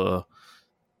for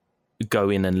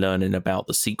going and learning about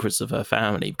the secrets of her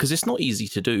family? Because it's not easy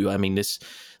to do. I mean, this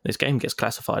game gets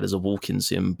classified as a walk-in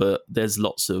sim, but there's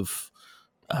lots of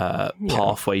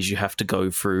pathways you have to go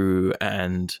through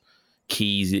and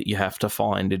keys that you have to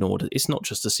find in order. It's not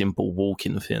just a simple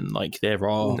walk-in thing. Like, there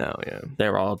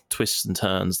are twists and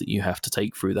turns that you have to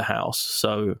take through the house.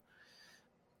 So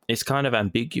it's kind of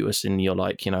ambiguous, and you're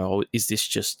like, you know, is this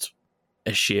just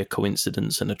a sheer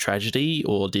coincidence and a tragedy,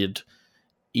 or did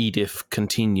Edith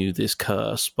continue this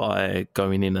curse by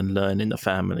going in and learning the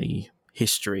family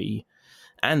history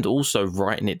and also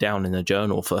writing it down in a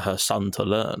journal for her son to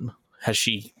learn? Has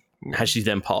she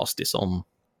then passed this on?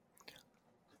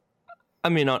 I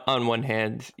mean, on one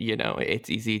hand, you know, it's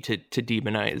easy to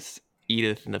demonize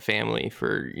Edith and the family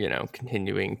for, you know,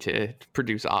 continuing to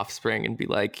produce offspring and be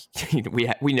like, you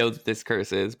know, we know that this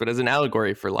curse is, but as an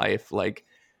allegory for life, like,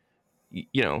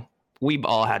 you know, we've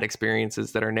all had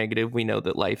experiences that are negative. We know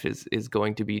that life is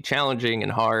going to be challenging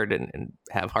and hard and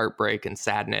have heartbreak and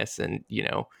sadness. And, you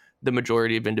know, the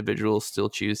majority of individuals still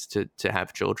choose to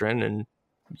have children and,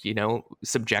 you know,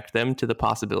 subject them to the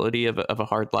possibility of a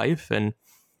hard life. And,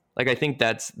 like, I think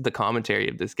that's the commentary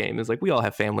of this game, is like, we all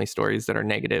have family stories that are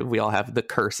negative. We all have the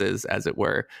curses, as it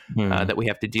were, that we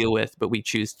have to deal with, but we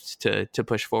choose to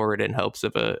push forward in hopes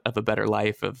of a better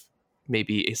life, of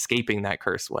maybe escaping that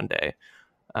curse one day.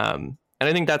 And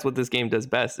I think that's what this game does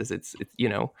best, is it's you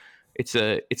know, it's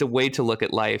a way to look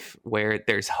at life where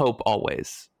there's hope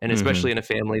always. And especially in a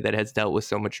family that has dealt with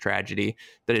so much tragedy,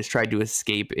 that has tried to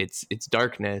escape its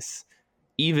darkness,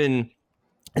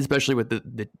 especially with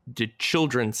the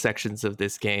children's sections of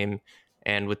this game,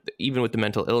 and even with the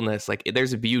mental illness. Like,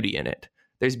 there's a beauty in it.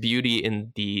 There's beauty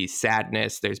in the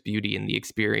sadness. There's beauty in the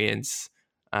experience.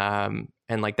 And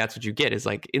like, that's what you get, is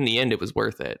like, in the end, it was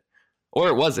worth it, or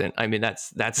it wasn't. I mean,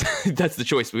 that's that's the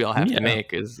choice we all have to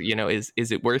make, is, you know, is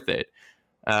it worth it?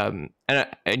 And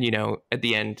you know, at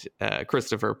the end,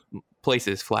 Christopher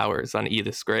places flowers on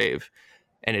Edith's grave,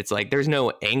 and it's like, there's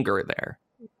no anger there.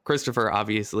 Christopher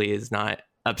obviously is not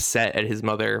upset at his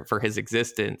mother for his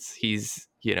existence. He's,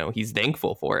 you know, he's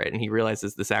thankful for it, and he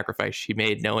realizes the sacrifice she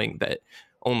made, knowing that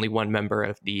only one member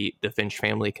of the Finch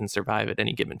family can survive at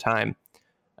any given time,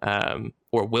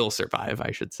 or will survive,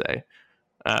 I should say.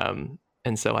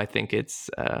 And so I think it's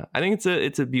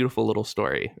a beautiful little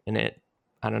story, and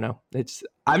I don't know,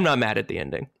 I'm not mad at the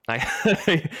ending.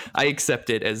 I accept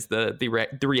it as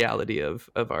the reality of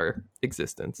our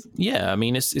existence. Yeah, I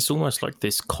mean, it's almost like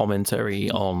this commentary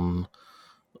on,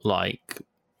 like,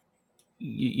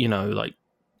 you know, like,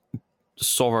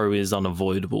 sorrow is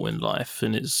unavoidable in life,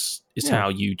 and it's how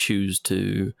you choose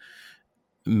to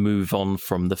move on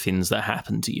from the things that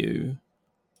happen to you,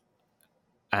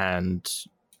 and,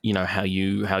 you know, how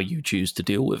you choose to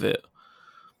deal with it.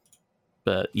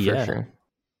 But yeah, for sure.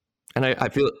 And I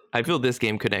feel this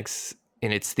game connects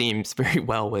in its themes very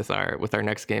well with our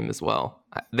next game as well.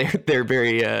 They're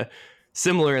very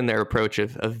similar in their approach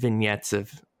of vignettes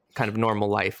of kind of normal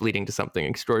life leading to something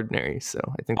extraordinary. So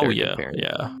I think they're a good pairing.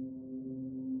 Yeah.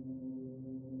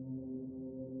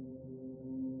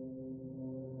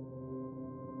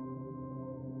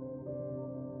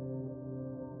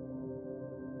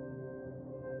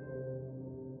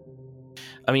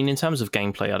 I mean, in terms of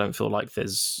gameplay, I don't feel like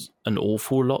there's an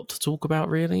awful lot to talk about,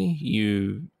 really.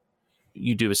 You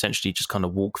do essentially just kind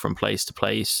of walk from place to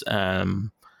place.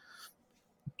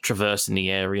 Traversing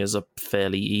the areas are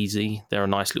fairly easy. There are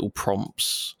nice little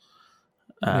prompts,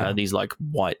 these like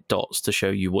white dots to show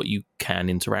you what you can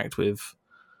interact with.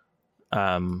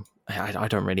 I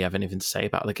don't really have anything to say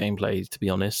about the gameplay, to be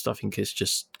honest. I think it's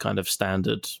just kind of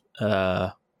standard,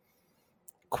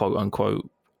 quote unquote,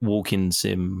 walk-in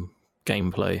sim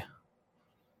gameplay.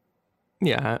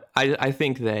 Yeah, I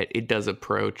think that it does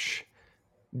approach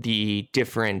the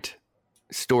different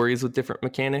stories with different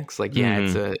mechanics. Like, yeah,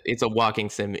 it's a walking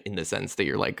sim in the sense that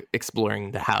you're like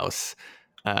exploring the house.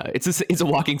 It's a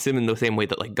walking sim in the same way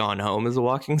that like Gone Home is a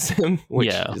walking sim,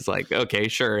 which is like, okay,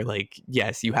 sure, like,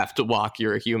 yes, you have to walk,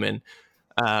 you're a human.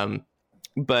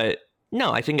 But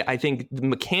no, I think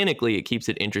mechanically it keeps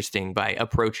it interesting by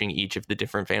approaching each of the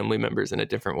different family members in a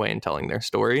different way and telling their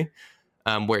story.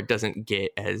 Where it doesn't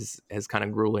get as kind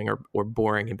of grueling or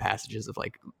boring in passages of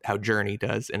like how Journey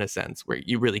does, in a sense, where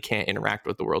you really can't interact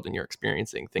with the world and you're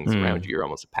experiencing things around you. You're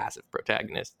almost a passive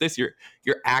protagonist. This, you're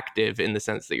active in the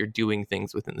sense that you're doing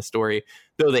things within the story,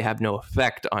 though they have no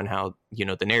effect on how, you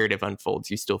know, the narrative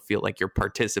unfolds. You still feel like you're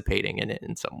participating in it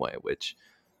in some way, which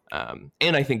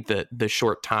and I think the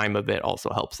short time of it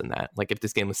also helps in that. Like, if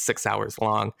this game was 6 hours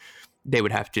long, they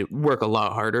would have to work a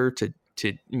lot harder to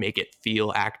make it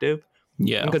feel active.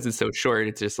 Yeah, because it's so short,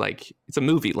 it's just like it's a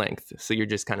movie length. So you're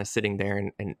just kind of sitting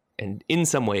there and in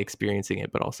some way experiencing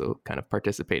it, but also kind of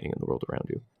participating in the world around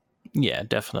you. Yeah,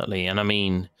 definitely. And I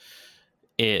mean,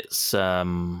 it's I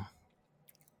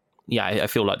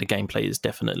feel like the gameplay is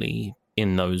definitely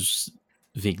in those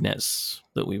vignettes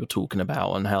that we were talking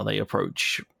about and how they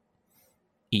approach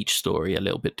each story a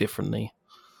little bit differently.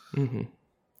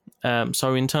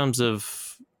 So in terms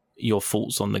of your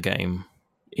thoughts on the game,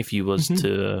 if you was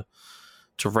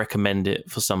to recommend it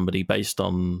for somebody based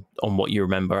on what you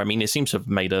remember, I mean, it seems to have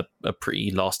made a pretty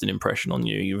lasting impression on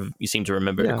you. You seem to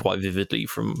remember it quite vividly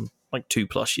from like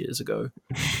 2+ years ago.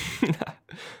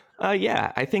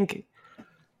 Yeah, I think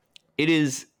it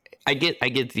is. I get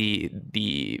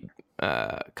the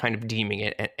kind of deeming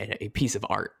it a piece of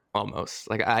art almost.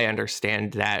 Like, I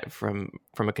understand that from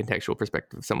a contextual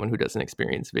perspective of someone who doesn't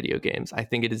experience video games. I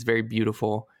think it is very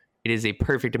beautiful. It is a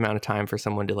perfect amount of time for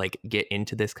someone to like get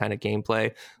into this kind of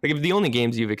gameplay. Like, if the only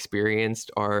games you've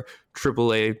experienced are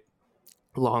AAA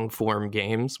long form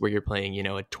games where you're playing, you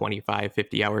know, a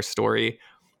 25-50 hour story,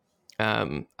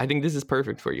 I think this is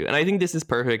perfect for you. And I think this is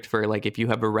perfect for like if you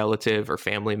have a relative or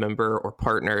family member or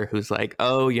partner who's like,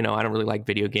 oh, you know, I don't really like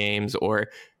video games, or,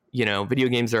 you know, video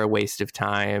games are a waste of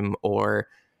time, or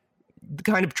the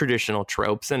kind of traditional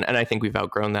tropes. And I think we've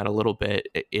outgrown that a little bit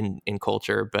in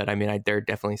culture. But I mean, there are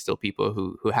definitely still people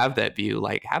who have that view.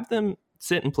 Like, have them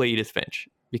sit and play Edith Finch,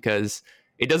 because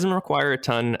it doesn't require a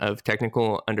ton of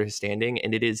technical understanding.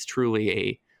 And it is truly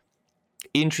a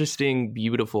interesting,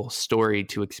 beautiful story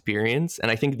to experience.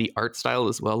 And I think the art style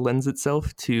as well lends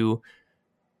itself to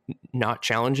not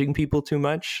challenging people too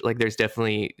much. Like, there's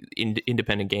definitely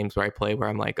independent games where I play where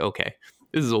I'm like, okay,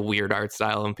 this is a weird art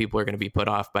style and people are going to be put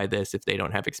off by this if they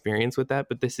don't have experience with that.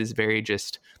 But this is very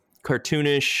just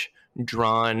cartoonish,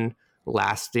 drawn,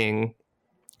 lasting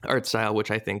art style,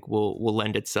 which I think will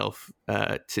lend itself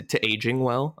to aging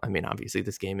well. I mean, obviously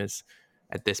this game is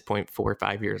at this point 4 or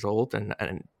 5 years old, and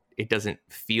it doesn't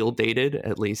feel dated,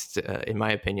 at least in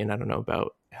my opinion. I don't know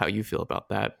about how you feel about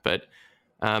that, but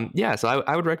so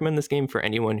I would recommend this game for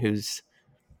anyone who's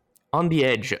on the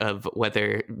edge of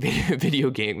whether video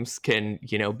games can,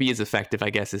 you know, be as effective, I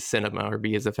guess, as cinema, or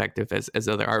be as effective as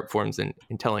other art forms in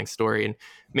telling story and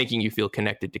making you feel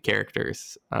connected to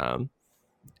characters.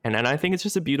 And I think it's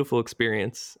just a beautiful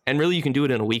experience. And really, you can do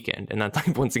it in a weekend. And that's,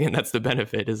 once again, that's the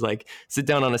benefit, is like, sit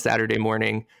down on a Saturday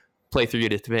morning, play through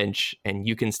Edith Finch, and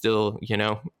you can still, you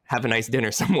know, have a nice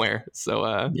dinner somewhere.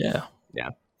 So,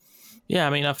 yeah. I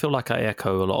mean, I feel like I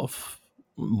echo a lot of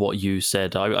what you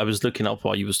said. I was looking up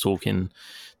while you was talking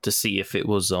to see if it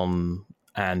was on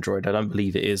Android. I don't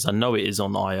believe it is. I know it is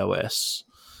on iOS.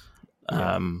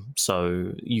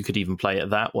 So you could even play it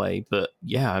that way. But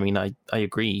yeah, I mean, I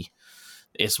agree.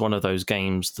 It's one of those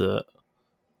games that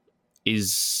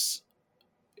is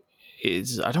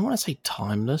I don't want to say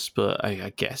timeless, but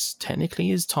I guess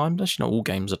technically is timeless. You know, all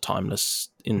games are timeless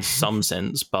in some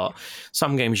sense, but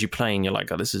some games you play and you're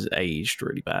like, oh, this is aged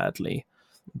really badly.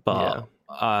 But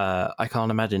I can't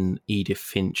imagine Edith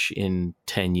Finch in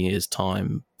 10 years'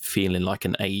 time feeling like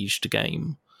an aged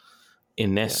game.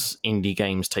 Unless indie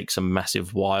games take some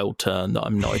massive wild turn that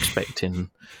I'm not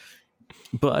expecting.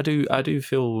 But I do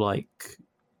feel like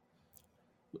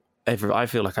I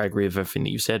feel like I agree with everything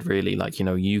that you said, really. Like, you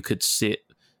know, you could sit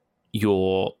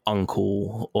your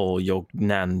uncle or your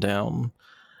nan down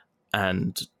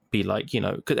and be like, you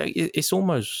know, 'cause it's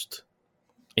almost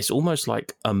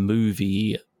like a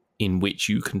movie in which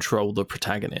you control the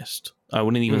protagonist. I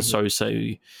wouldn't even say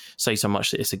so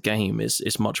much that it's a game.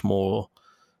 It's much more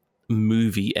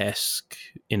movie-esque,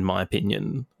 in my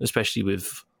opinion, especially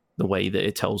with the way that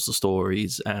it tells the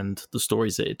stories and the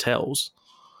stories that it tells.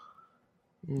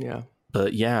 Yeah.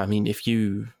 But yeah, I mean,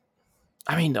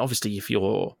 obviously, if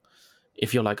you're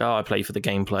like, oh, I play for the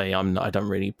gameplay, I don't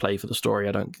really play for the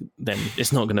story, then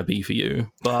it's not going to be for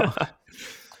you. But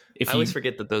I always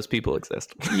forget that those people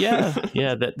exist. yeah,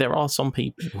 there are some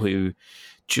people who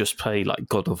just play like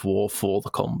God of War for the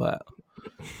combat.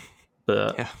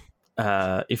 But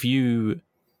if you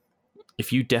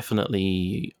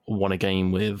definitely want a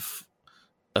game with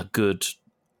a good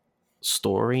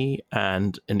story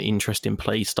and an interesting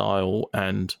play style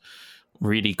and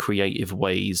really creative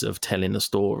ways of telling a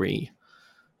story,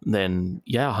 then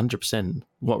yeah, 100%.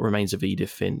 What Remains of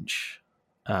Edith Finch.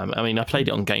 I mean, I played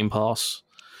it on Game Pass.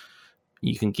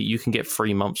 You can get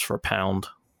 3 months for £1,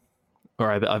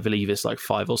 or I believe it's like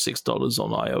 $5 or $6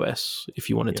 on iOS if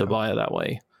you wanted to buy it that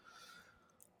way.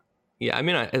 Yeah, I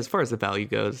mean, as far as the value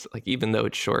goes, like, even though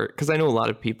it's short, because I know a lot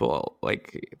of people,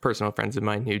 like personal friends of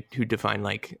mine, who define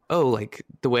like, oh, like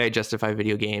the way I justify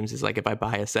video games is like, if I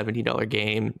buy a $70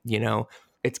 game, you know,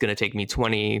 it's going to take me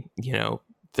 20,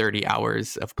 30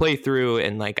 hours of playthrough,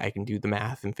 and like I can do the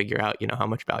math and figure out, how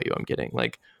much value I'm getting.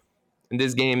 Like,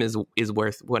 this game is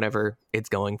worth whatever it's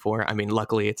going for. I mean,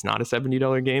 luckily it's not a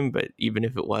 $70 game, but even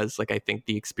if it was, like, I think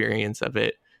the experience of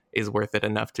it is worth it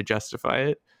enough to justify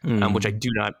it, which I do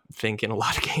not think in a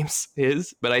lot of games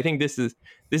is. But I think this is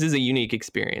a unique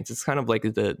experience. It's kind of like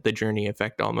the Journey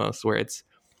effect almost, where it's,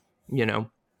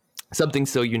 something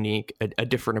so unique, a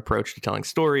different approach to telling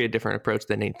story, a different approach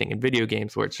than anything in video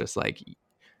games, where it's just like,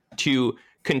 to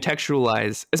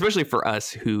contextualize, especially for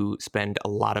us who spend a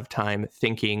lot of time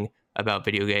thinking about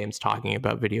video games, talking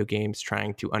about video games,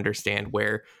 trying to understand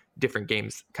where different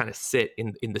games kind of sit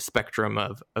in the spectrum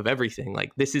of everything.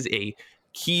 Like, this is a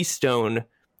keystone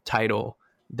title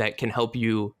that can help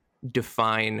you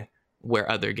define where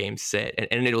other games sit,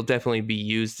 and it'll definitely be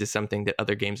used as something that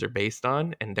other games are based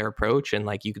on and their approach. And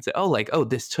like, you could say, oh,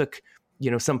 this took,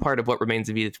 some part of What Remains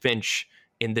of Edith Finch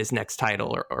in this next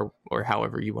title, or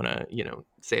however you want to,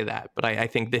 say that. But I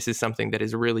think this is something that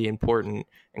is really important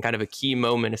and kind of a key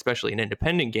moment, especially in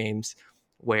independent games,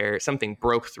 where something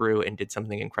broke through and did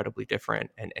something incredibly different,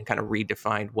 and kind of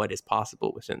redefined what is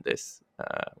possible within this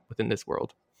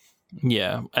world.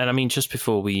 Yeah, and I mean, just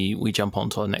before we jump on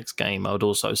to the next game, I would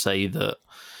also say that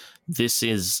this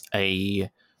is a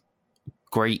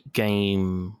great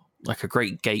game, like a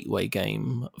great gateway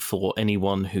game for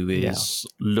anyone who is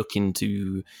looking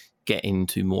to get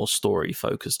into more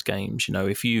story-focused games.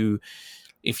 If you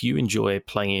enjoy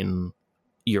playing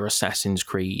your Assassin's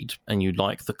Creed and you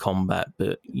like the combat,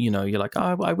 but you're like,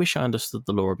 oh, I wish I understood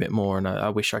the lore a bit more, and I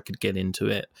wish I could get into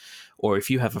it. Or if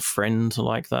you have a friend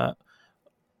like that,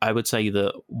 I would say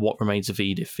that What Remains of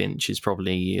Edith Finch is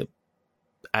probably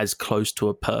as close to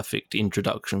a perfect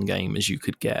introduction game as you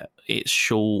could get. It's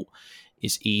short,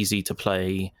 it's easy to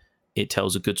play, it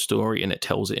tells a good story, and it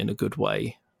tells it in a good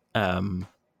way. And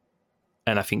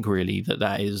I think really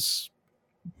that is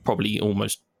probably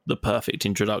almost the perfect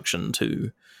introduction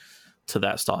to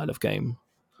that style of game.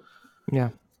 Yeah.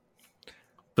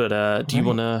 But do you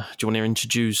want to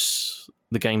introduce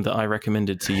the game that I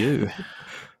recommended to you?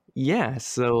 Yeah,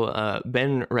 so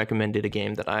Ben recommended a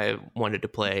game that I wanted to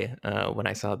play when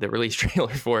I saw the release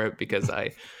trailer for it, because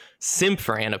I simp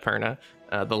for Annapurna.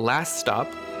 The Last Stop.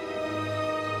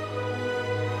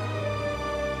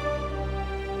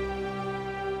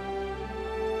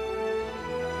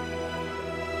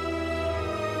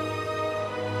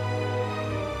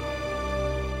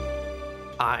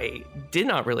 I did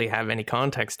not really have any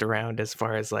context around as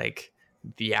far as like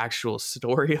the actual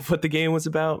story of what the game was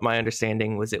about. My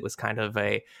understanding was it was kind of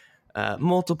a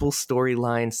multiple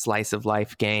storyline slice of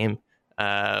life game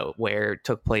where it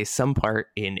took place some part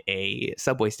in a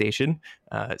subway station,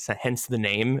 so hence the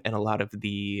name and a lot of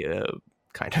the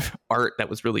kind of art that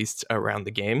was released around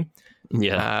the game.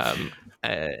 Yeah.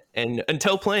 And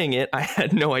until playing it, I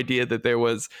had no idea that there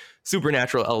was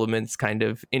supernatural elements kind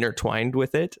of intertwined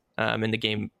with it. And the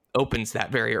game opens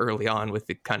that very early on with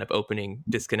the kind of opening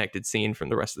disconnected scene from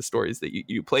the rest of the stories that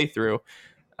you play through.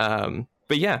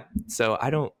 But yeah, so I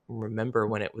don't remember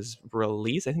when it was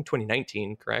released. I think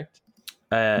 2019, correct?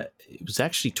 It was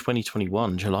actually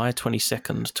 2021, July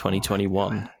 22nd,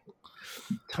 2021.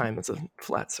 Time is a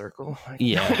flat circle.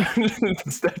 Yeah.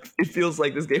 It feels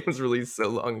like this game was released so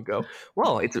long ago.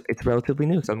 Well, it's relatively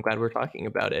new, so I'm glad we're talking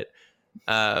about it.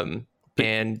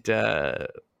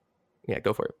 Yeah,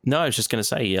 go for it. No, I was just going to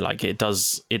say, yeah, like it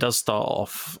does start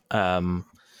off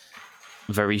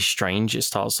very strange. It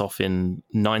starts off in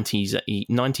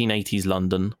 1980s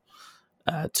London.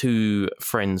 Two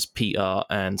friends, Peter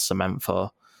and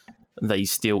Samantha, they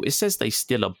steal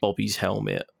a Bobby's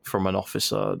helmet from an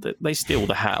officer. They steal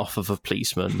the hat off of a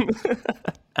policeman,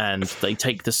 and they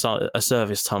take a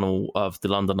service tunnel of the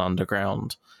London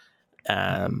Underground.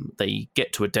 They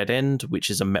get to a dead end, which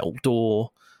is a metal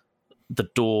door.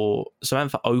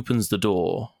 Samantha opens the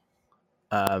door.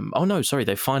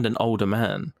 They find an older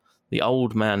man. The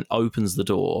old man opens the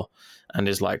door and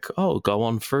is like, "Oh, go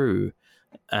on through."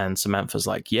 And Samantha's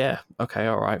like, "Yeah, okay,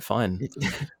 all right, fine."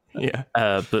 Yeah.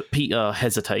 But Peter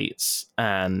hesitates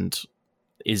and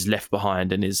is left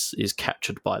behind and is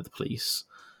captured by the police.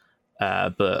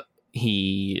 But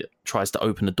he tries to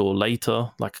open the door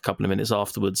later, like a couple of minutes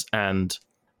afterwards, and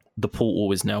the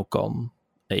portal is now gone.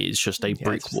 It's just a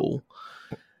brick wall.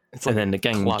 And then the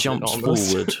game jumps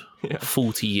forward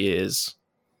 40 years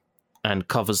and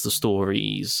covers the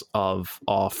stories of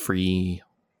our three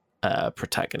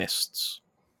protagonists.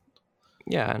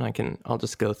 Yeah, and I'll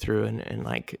just go through and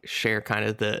like share kind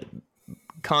of the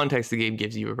context the game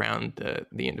gives you around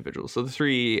the individuals. So the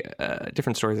three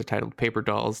different stories are titled Paper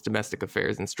Dolls, Domestic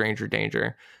Affairs, and Stranger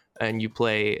Danger. And you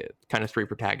play kind of three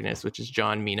protagonists, which is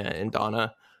John, Mina, and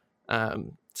Donna.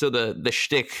 So the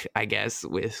shtick, I guess,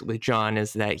 with John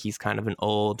is that he's kind of an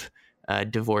old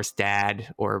divorced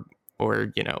dad or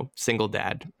single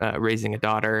dad raising a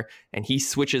daughter, and he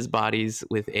switches bodies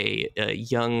with a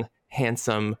young,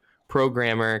 handsome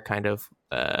programmer, kind of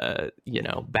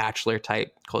bachelor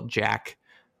type called Jack,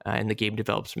 and the game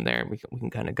develops from there. And we can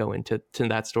kind of go into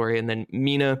that story. And then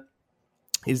Mina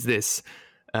is this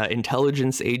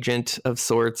intelligence agent of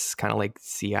sorts, kind of like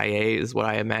CIA is what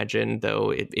I imagine,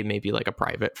 though it may be like a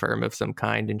private firm of some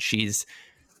kind. And she's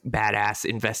badass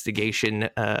investigation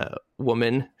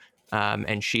woman,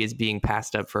 and she is being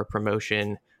passed up for a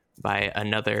promotion by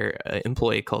another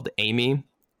employee called Amy.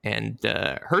 And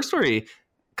her story,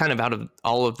 kind of out of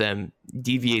all of them,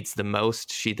 deviates the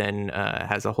most. She then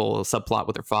has a whole subplot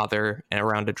with her father and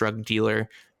around a drug dealer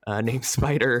named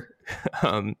Spider.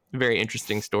 Very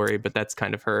interesting story, but that's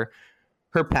kind of her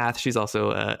path. She's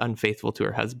also unfaithful to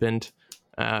her husband,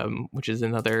 which is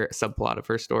another subplot of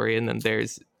her story. And then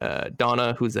there's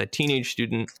Donna, who's a teenage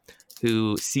student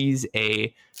who sees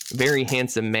a very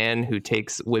handsome man who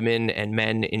takes women and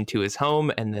men into his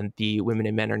home, and then the women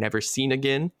and men are never seen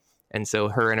again. And so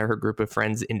her and her group of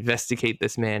friends investigate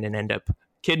this man and end up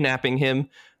kidnapping him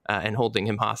and holding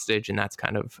him hostage. And that's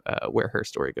kind of where her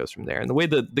story goes from there. And the way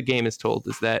the game is told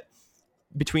is that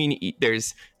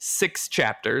there's 6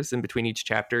 chapters, and between each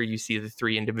chapter, you see the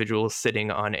 3 individuals sitting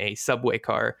on a subway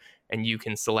car, and you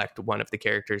can select one of the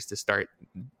characters to start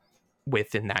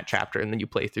with in that chapter, and then you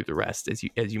play through the rest as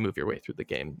you move your way through the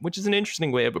game, which is an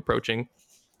interesting way of approaching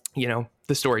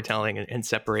the storytelling and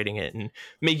separating it and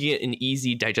making it in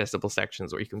easy digestible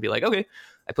sections where you can be like, okay,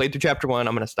 I played through chapter 1,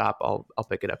 I'm going to stop, I'll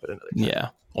pick it up at another time. Yeah.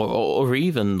 Or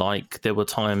even like there were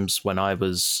times when I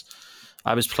was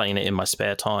playing it in my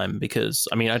spare time, because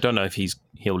I mean, I don't know if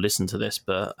he'll listen to this,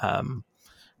 but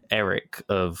Eric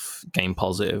of Game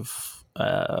Positive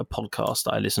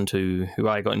podcast I listened to, who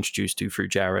I got introduced to through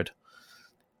Jared,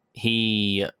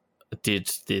 he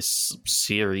did this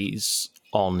series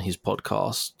on his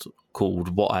podcast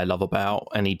called What I Love About,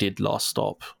 and he did Last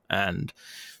Stop, and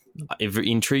it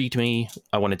intrigued me.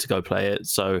 I wanted to go play it,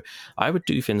 so I would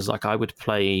do things like I would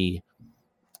play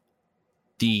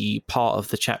the part of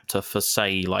the chapter for,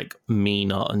 say, like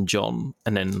Mina and John,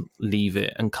 and then leave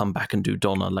it and come back and do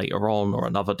Donna later on or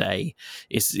another day.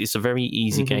 It's a very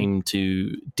easy game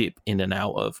to dip in and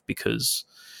out of, because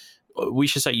we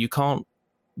should say you can't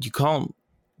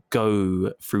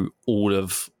go through all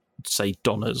of, say,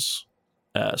 Donna's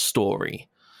story,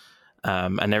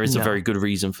 and there is a very good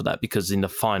reason for that, because in the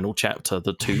final chapter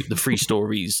the 3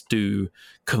 stories do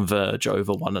converge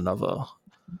over one another.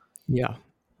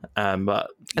 But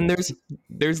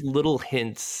there's little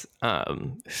hints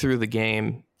through the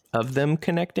game of them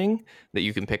connecting that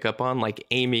you can pick up on, like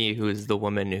Amy, who is the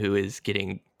woman who is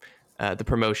getting the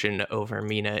promotion over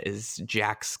Mina, is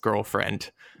Jack's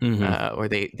girlfriend, or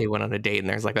they went on a date, and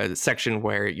there's like a section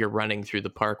where you're running through the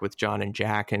park with John and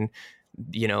Jack, and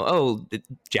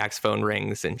Jack's phone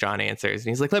rings and John answers, and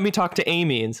he's like, let me talk to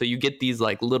Amy. And so you get these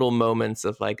like little moments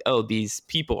of like, oh, these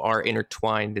people are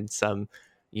intertwined in some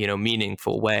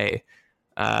meaningful way,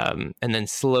 and then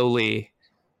slowly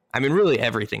I mean, really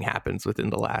everything happens within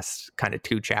the last kind of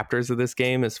 2 chapters of this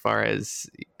game, as far as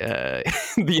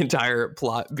the entire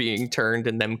plot being turned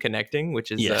and them connecting,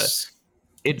 which is yes.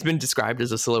 It's been described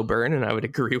as a slow burn, and I would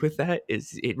agree with that.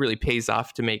 It really pays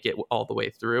off to make it all the way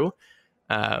through.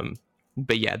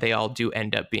 But yeah, they all do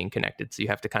end up being connected. So you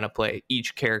have to kind of play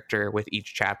each character with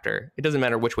each chapter. It doesn't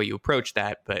matter which way you approach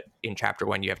that, but in chapter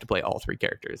 1, you have to play all 3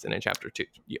 characters. And in chapter 2,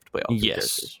 you have to play all 3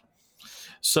 characters.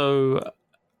 So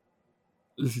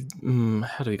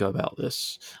how do we go about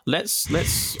this?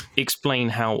 Let's explain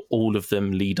how all of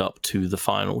them lead up to the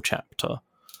final chapter.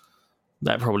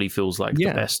 That probably feels like the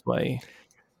best way.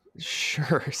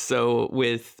 Sure. So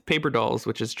with Paper Dolls,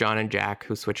 which is John and Jack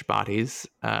who switch bodies,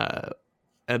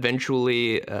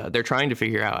 eventually they're trying to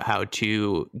figure out how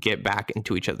to get back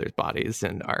into each other's bodies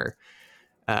and are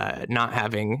not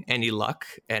having any luck.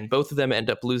 And both of them end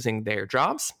up losing their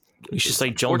jobs. We should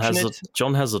say John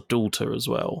has a daughter as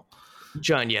well.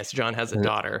 John has a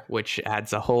daughter, which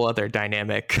adds a whole other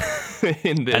dynamic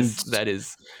in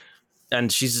this. And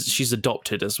she's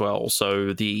adopted as well.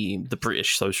 So the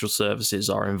British social services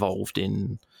are involved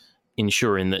in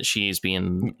ensuring that she is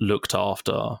being looked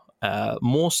after,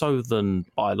 more so than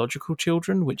biological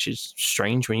children, which is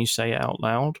strange when you say it out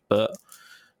loud. But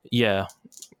yeah,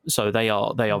 so they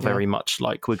are very much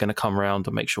like, we're going to come around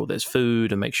and make sure there's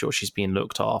food and make sure she's being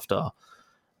looked after.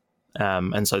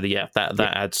 And so that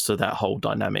adds to that whole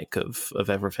dynamic of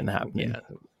everything happening.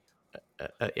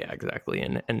 Yeah, exactly.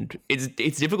 And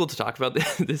it's difficult to talk about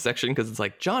this section because it's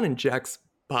like John and Jack's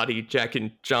body, Jack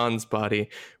and John's body.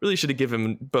 Really should have given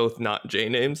them both not J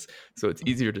names, so it's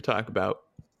easier to talk about.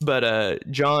 But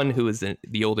John, who is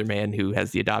the older man who has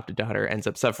the adopted daughter, ends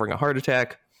up suffering a heart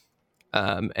attack.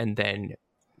 And then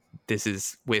this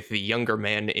is with the younger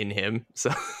man in him,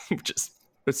 so just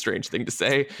a strange thing to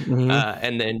say. Mm-hmm.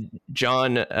 And then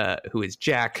John, who is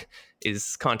Jack,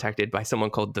 is contacted by someone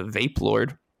called the Vape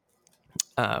Lord.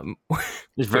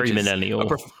 It's very millennial.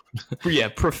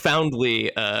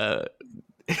 Profoundly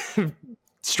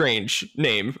strange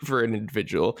name for an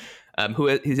individual who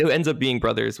ends up being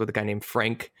brothers with a guy named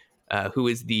Frank, who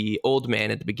is the old man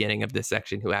at the beginning of this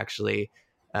section who actually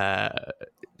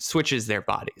switches their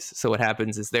bodies. So what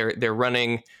happens is they're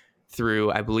running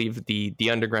through, I believe, the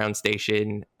underground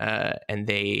station, and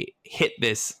they hit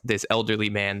this elderly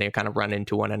man. They kind of run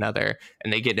into one another,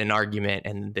 and they get in an argument,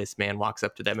 and this man walks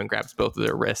up to them and grabs both of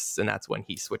their wrists, and that's when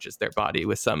he switches their body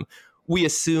with some, we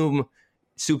assume,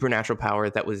 supernatural power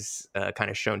that was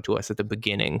kind of shown to us at the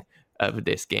beginning of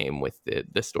this game with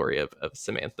the story of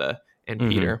Samantha and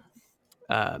Peter.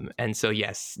 And so,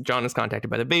 yes, John is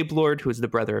contacted by the Vape Lord, who is the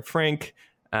brother of Frank.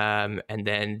 And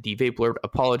then the Vape Lord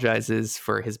apologizes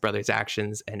for his brother's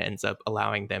actions and ends up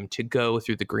allowing them to go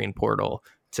through the green portal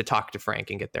to talk to Frank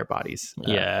and get their bodies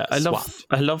swapped.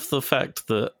 I love the fact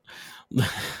that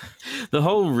the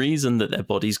whole reason that their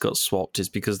bodies got swapped is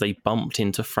because they bumped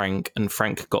into Frank, and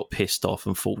Frank got pissed off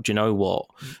and thought, you know what,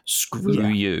 screw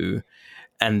you,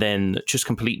 and then just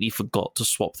completely forgot to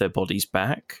swap their bodies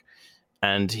back.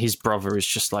 And his brother is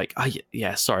just like, oh,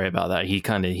 yeah, sorry about that. He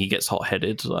gets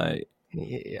hot-headed, like.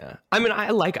 Yeah, I mean, I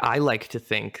like to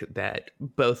think that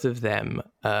both of them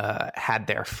had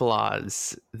their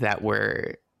flaws that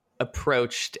were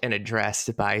approached and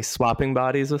addressed by swapping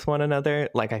bodies with one another.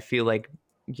 Like, I feel like,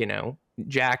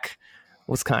 Jack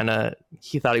was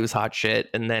he thought he was hot shit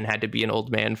and then had to be an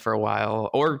old man for a while,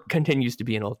 or continues to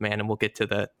be an old man, and we'll get to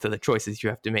the choices you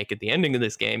have to make at the ending of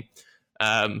this game.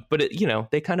 But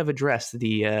they kind of address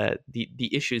the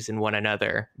issues in one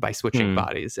another by switching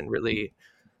bodies and really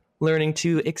learning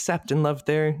to accept and love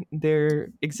their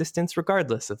existence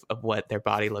regardless of what their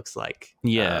body looks like.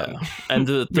 Yeah. And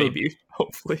maybe,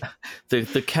 hopefully.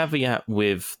 The caveat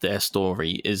with their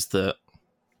story is that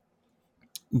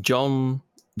John,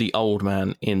 the old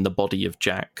man in the body of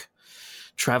Jack,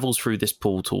 travels through this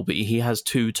portal, but he has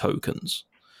 2 tokens.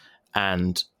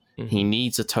 And he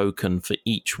needs a token for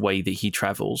each way that he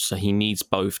travels. So he needs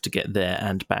both to get there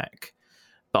and back.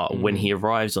 But when he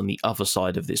arrives on the other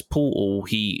side of this portal,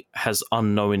 he has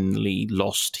unknowingly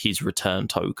lost his return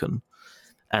token.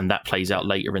 And that plays out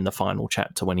later in the final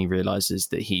chapter when he realizes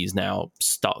that he's now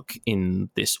stuck in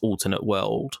this alternate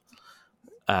world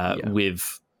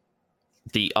with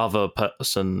the other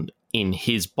person in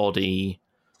his body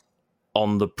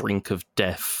on the brink of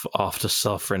death after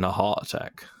suffering a heart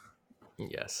attack.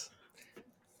 Yes.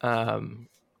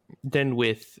 Then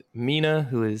with Mina,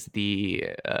 who is the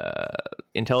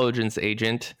intelligence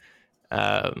agent,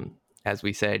 as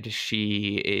we said,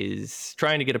 she is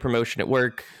trying to get a promotion at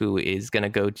work, who is going to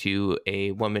go to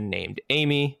a woman named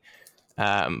Amy.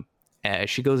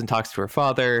 She goes and talks to her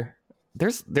father,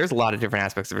 there's a lot of different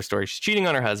aspects of her story. She's cheating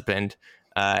on her husband,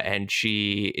 and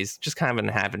she is just kind of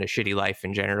having a shitty life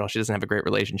in general. She doesn't have a great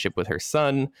relationship with her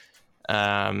son,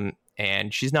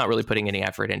 and she's not really putting any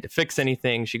effort in to fix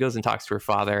anything. She goes and talks to her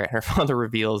father, and her father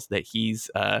reveals that he's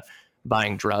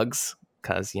buying drugs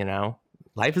because, you know,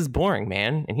 life is boring,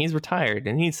 man, and he's retired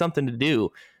and he needs something to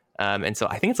do. And so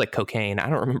I think it's like cocaine. I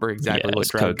don't remember exactly what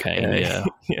drug. Cocaine, yeah.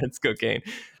 Yeah, it's cocaine.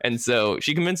 And so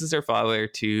she convinces her father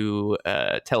to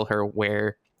tell her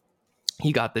where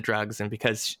he got the drugs. And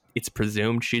because it's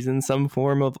presumed she's in some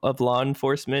form of law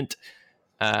enforcement,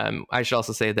 I should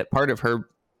also say that part of her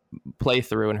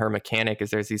playthrough and her mechanic is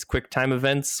there's these quick time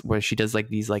events where she does like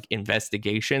these like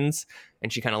investigations,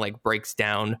 and she kind of like breaks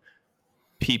down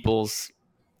people's,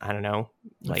 I don't know,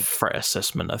 like threat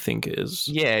assessment, I think it is.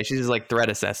 Yeah, she does like threat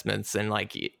assessments, and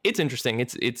like it's interesting.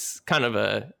 It's kind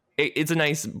of it's a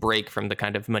nice break from the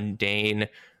kind of mundane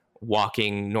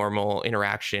walking normal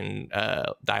interaction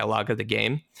dialogue of the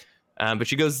game. But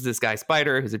she goes to this guy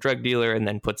Spider, who's a drug dealer, and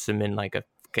then puts him in like a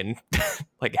fucking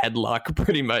like headlock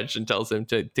pretty much, and tells him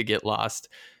to get lost.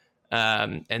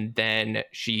 And then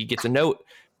she gets a note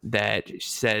that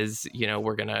says, you know,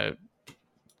 we're gonna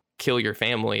kill your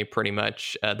family, pretty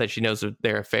much, that she knows of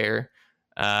their affair.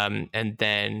 And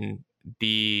then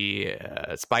the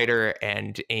Spider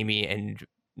and Amy and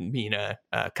Mina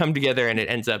come together, and it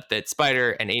ends up that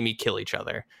Spider and Amy kill each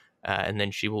other, and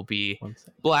then she will be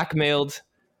blackmailed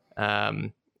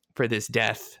for this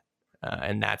death,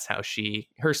 and that's how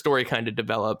her story kind of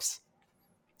develops.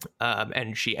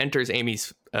 And she enters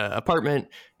Amy's apartment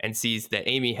and sees that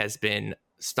Amy has been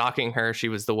stalking her. She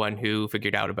was the one who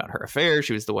figured out about her affair.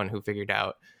 She was the one who figured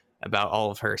out about all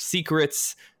of her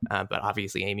secrets. But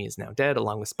obviously Amy is now dead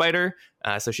along with Spider.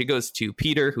 So she goes to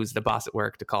Peter, who's the boss at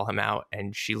work, to call him out.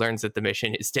 And she learns that the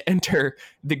mission is to enter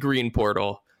the green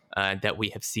portal that we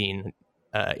have seen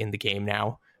in the game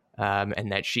now.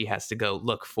 And that she has to go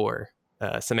look for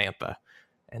Samantha.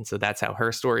 And so that's how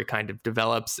her story kind of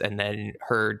develops. And then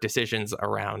her decisions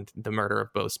around the murder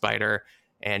of both Spider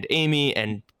and Amy,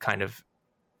 and kind of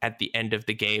at the end of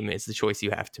the game is the choice you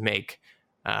have to make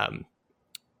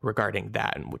regarding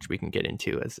that, and which we can get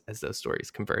into as those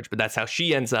stories converge. But that's how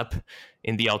she ends up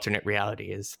in the alternate reality,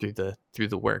 is through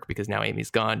the work, because now Amy's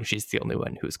gone. She's the only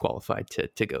one who's qualified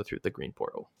to go through the green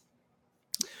portal.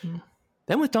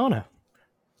 Then with Donna.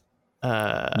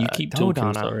 You keep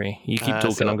talking, sorry. You keep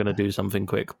talking, I'm going to do something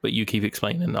quick, but you keep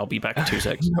explaining, and I'll be back in 2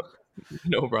 seconds.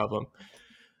 No problem.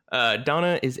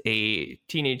 Donna is a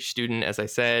teenage student, as I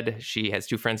said. She has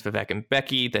two friends, Vivek and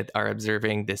Becky, that are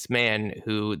observing this man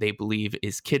who they believe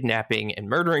is kidnapping and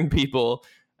murdering people.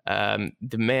 The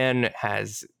man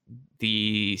has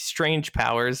the strange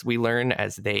powers, we learn,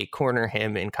 as they corner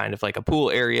him in kind of like a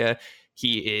pool area.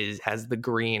 He has the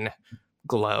green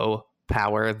glow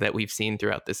power that we've seen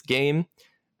throughout this game.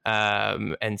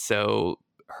 And so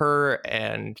her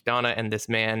and Donna and this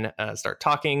man start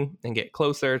talking and get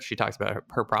closer. She talks about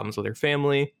her problems with her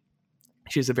family.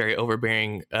 She's a very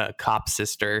overbearing cop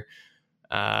sister.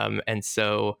 And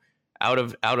so out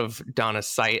of Donna's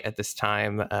sight at this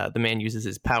time, the man uses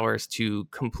his powers to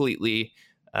completely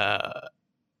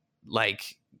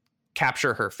like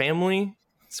capture her family,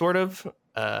 sort of.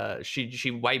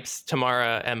 She wipes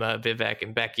Tamara, Emma, Vivek,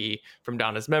 and Becky from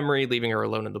Donna's memory, leaving her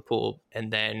alone in the pool.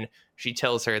 And then she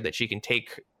tells her that she can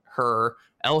take her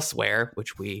elsewhere,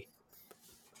 which we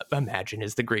imagine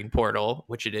is the green portal,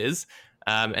 which it is.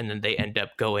 And then they end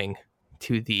up going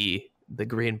to the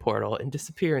green portal and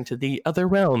disappear into the other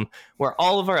realm where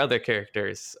all of our other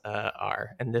characters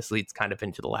are. And this leads kind of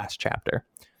into the last chapter.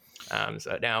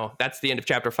 So now that's the end of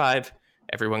chapter 5.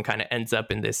 Everyone kind of ends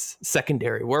up in this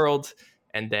secondary world.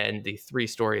 And then the three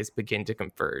stories begin to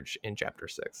converge in chapter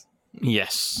 6.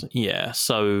 Yes. Yeah.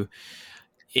 So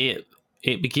it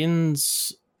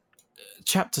begins.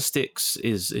 Chapter 6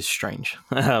 is strange.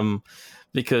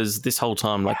 Because this whole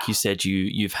time, like you said,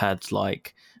 you've had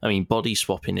like, I mean, body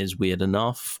swapping is weird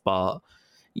enough, but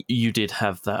you did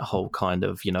have that whole kind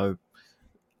of, you know,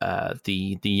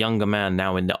 the younger man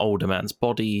now in the older man's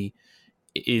body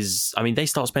is, I mean, they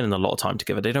start spending a lot of time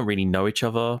together. They don't really know each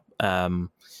other.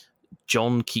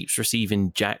 John keeps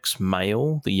receiving Jack's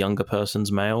mail, the younger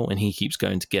person's mail, and he keeps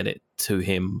going to get it to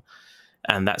him.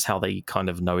 And that's how they kind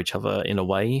of know each other in a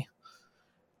way.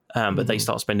 But they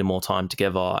start spending more time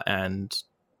together, and,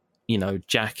 you know,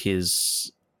 Jack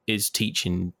is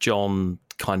teaching John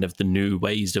kind of the new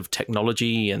ways of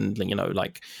technology and, you know,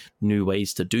 like new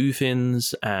ways to do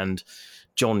things. And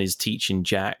John is teaching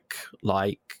Jack,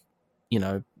 like, you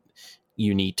know,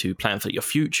 you need to plan for your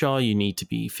future. You need to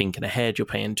be thinking ahead. You're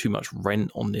paying too much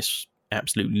rent on this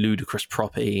absolute ludicrous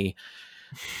property.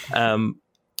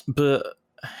 But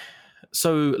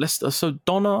so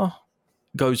Donna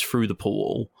goes through the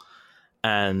portal,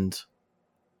 and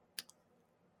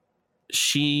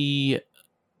she's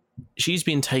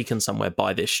been taken somewhere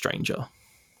by this stranger,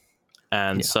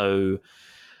 and so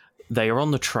they are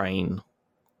on the train,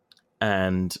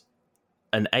 and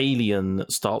an alien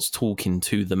starts talking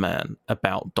to the man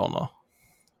about Donna,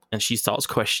 and she starts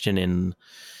questioning,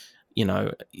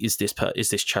 is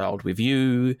this child with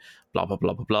you? Blah blah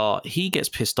blah blah blah. He gets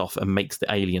pissed off and makes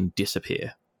the alien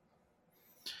disappear.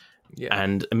 Yeah.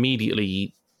 And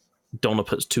immediately Donna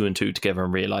puts two and two together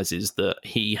and realizes that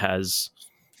he has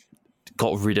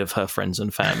got rid of her friends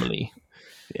and family.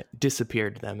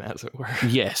 Disappeared them, as it were.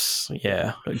 Yes,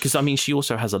 yeah. Because, I mean, she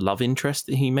also has a love interest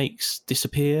that he makes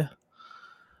disappear.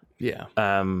 Yeah.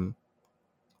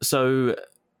 So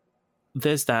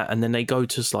there's that, and then they go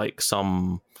to, like,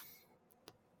 some...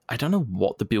 I don't know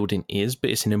what the building is, but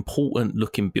it's an important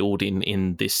looking building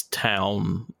in this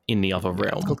town in the other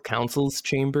realm. It's called Council's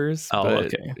Chambers. Oh,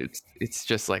 okay. It's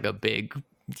just like a big,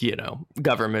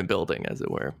 government building, as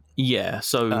it were. Yeah.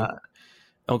 So,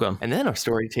 go on. And then our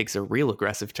story takes a real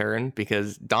aggressive turn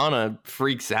because Donna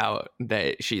freaks out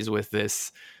that she's with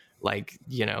this,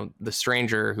 the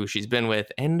stranger who she's been with,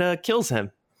 and kills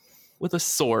him with a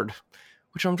sword,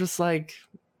 which I'm just like,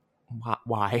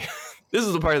 why? This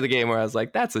is the part of the game where I was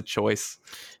like, that's a choice.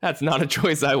 That's not a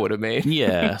choice I would have made.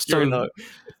 Yeah. So in a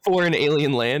foreign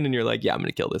alien land, and you're like, yeah, I'm going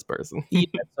to kill this person. Yeah.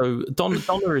 So Donna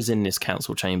is in this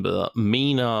council chamber.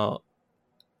 Mina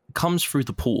comes through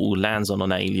the portal, lands on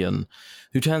an alien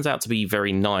who turns out to be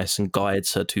very nice and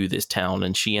guides her to this town.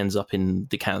 And she ends up in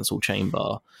the council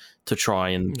chamber to try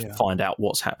and find out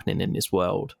what's happening in this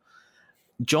world.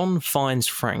 John finds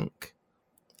Frank,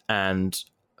 and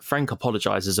Frank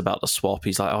apologizes about the swap.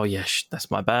 He's like, oh, yeah,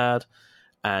 that's my bad.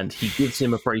 And he gives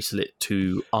him a bracelet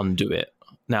to undo it.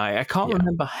 Now, I can't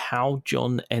remember how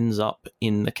John ends up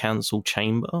in the council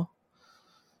chamber,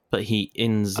 but he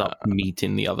ends up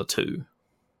meeting the other two.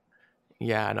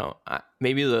 Yeah, I know.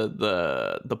 Maybe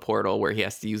the portal where he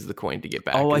has to use the coin to get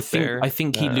back. Oh, I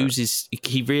think he loses.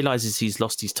 He realizes he's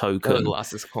lost his token. He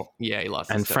lost his coin. Yeah, he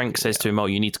lost. And Frank says to him, "Oh,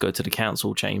 you need to go to the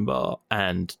council chamber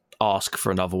and ask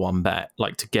for another one back,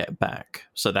 like to get back."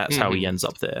 So that's how he ends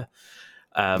up there.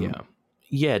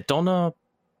 Donna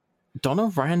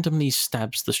randomly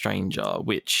stabs the stranger,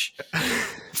 which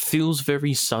feels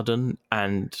very sudden.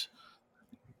 And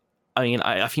I mean,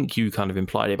 I think you kind of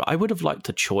implied it, but I would have liked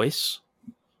a choice.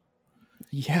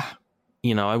 Yeah.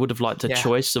 I would have liked a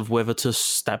choice of whether to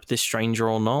stab this stranger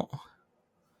or not.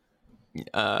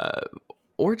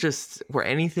 Or just or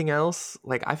anything else.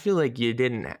 Like, I feel like you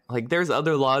didn't, like, there's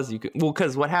other laws you could, well,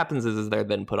 because what happens is they're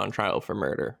then put on trial for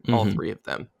murder, all three of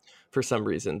them. For some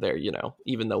reason, they're,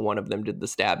 even though one of them did the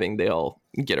stabbing, they all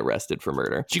get arrested for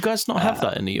murder. Do you guys not have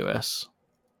that in the US?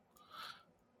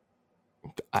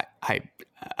 I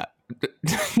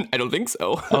don't think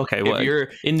so. Okay, well, you're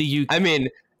in the UK, I mean,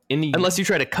 unless you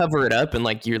try to cover it up and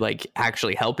like you're like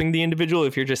actually helping the individual.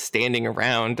 If you're just standing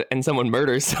around and someone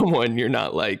murders someone, you're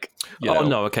not like,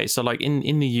 no, okay. So like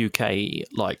in the UK,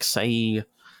 like say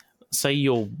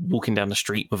you're walking down the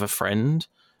street with a friend,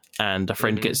 and a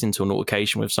friend gets into an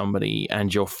altercation with somebody,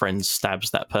 and your friend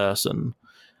stabs that person,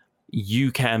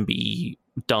 you can be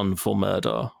done for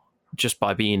murder just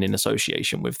by being in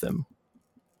association with them.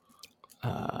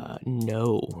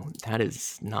 No, that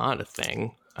is not a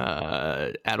thing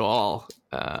at all,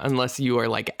 unless you are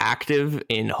like active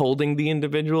in holding the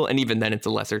individual, and even then it's a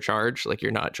lesser charge. Like,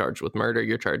 you're not charged with murder,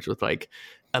 you're charged with like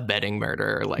abetting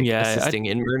murder or like assisting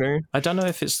in murder. I don't know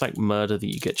if it's like murder that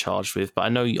you get charged with, but I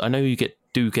know you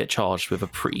get charged with a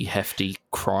pretty hefty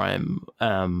crime.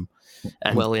 And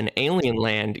well, in Alien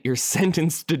Land, you're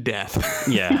sentenced to death.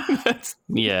 Yeah.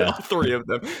 All three of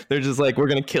them. They're just like, we're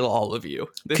going to kill all of you.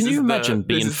 Can you imagine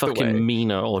being fucking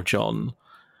Mina or John?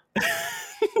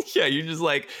 Yeah, you're just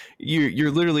like,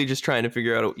 you're literally just trying to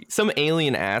figure out, some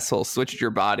alien asshole switched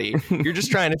your body. You're just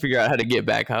trying to figure out how to get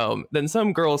back home. Then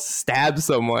some girl stabs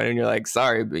someone, and you're like,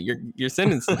 sorry, but you're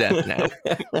sentenced to death now.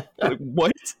 Like,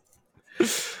 what?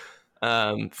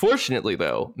 Fortunately,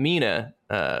 though, Mina,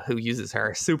 who uses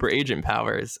her super agent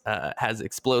powers, has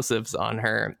explosives on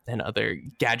her and other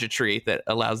gadgetry that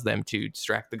allows them to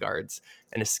distract the guards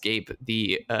and escape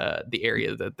the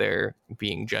area that they're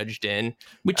being judged in.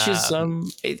 Which is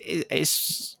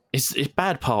it's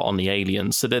bad part on the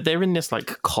aliens. So they're in this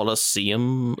like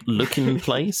Colosseum looking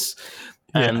place,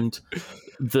 and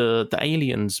the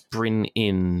aliens bring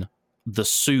in the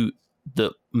suit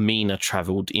that Mina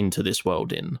traveled into this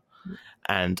world in.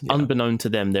 And unbeknown to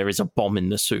them, there is a bomb in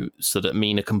the suit so that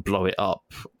Mina can blow it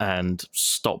up and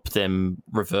stop them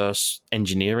reverse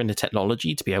engineering the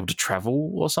technology to be able to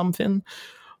travel or something.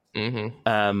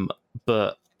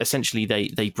 But essentially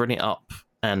they bring it up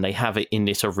and they have it in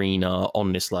this arena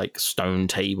on this like stone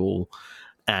table,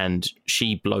 and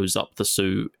she blows up the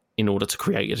suit in order to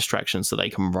create a distraction so they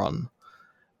can run.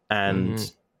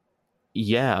 And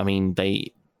I mean,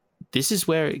 this is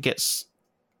where it gets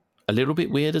a little bit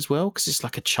weird as well, because it's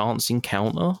like a chance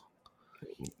encounter.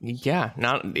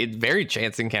 Very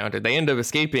chance encounter. They end up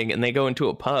escaping and they go into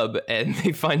a pub and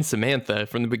they find Samantha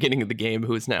from the beginning of the game,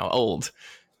 who is now old.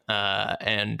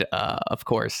 And of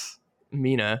course,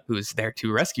 Mina, who's there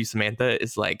to rescue Samantha,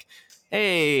 is like,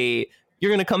 hey,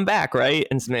 you're gonna come back, right?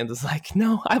 And Samantha's like,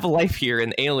 no, I have a life here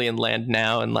in alien land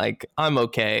now, and like, I'm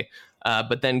okay.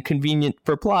 But then, convenient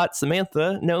for plot,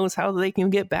 Samantha knows how they can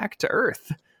get back to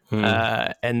Earth.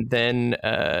 And then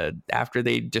after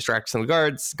they distract some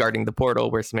guards guarding the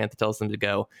portal where Samantha tells them to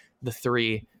go, the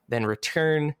three then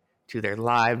return to their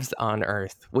lives on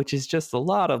Earth, which is just a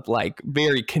lot of like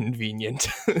very convenient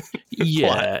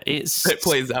it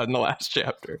plays out in the last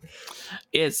chapter.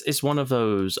 It's one of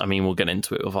those, I mean, we'll get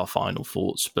into it with our final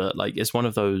thoughts, but like it's one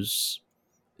of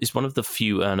the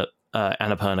few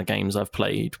Annapurna games I've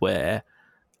played where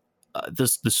the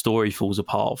story falls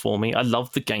apart for me. I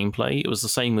love the gameplay. It was the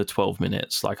same with 12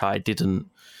 minutes. Like I didn't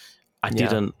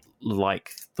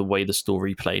like the way the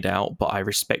story played out, but I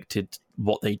respected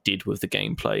what they did with the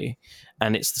gameplay.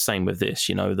 And it's the same with this,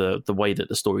 you know, the way that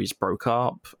the stories broke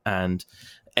up and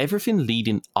everything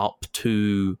leading up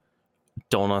to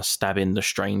Donna stabbing the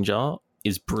stranger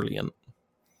is brilliant.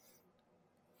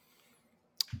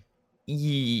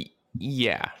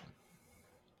 Yeah.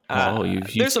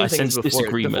 I sense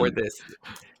disagreement. Before this.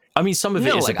 I mean, some of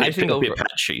it is a bit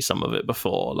patchy, some of it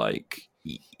before, like...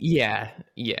 Yeah,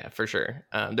 for sure.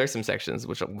 There's some sections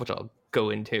which I'll go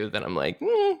into that I'm like,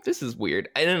 this is weird.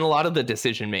 And then a lot of the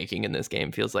decision making in this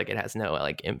game feels like it has no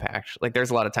like impact. Like there's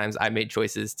a lot of times I made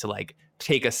choices to like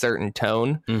take a certain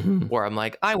tone where I'm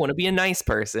like, I want to be a nice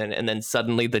person, and then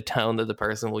suddenly the tone that the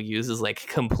person will use is like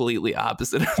completely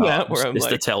opposite of that. Where I'm like,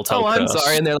 the telltale I'm curse.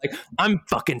 sorry, and they're like, I'm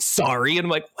fucking sorry, and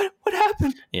I'm like, what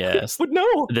happened? Yes, but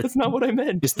no, that's not what I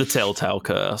meant. It's the telltale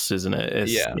curse, isn't it?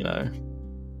 It's, you know.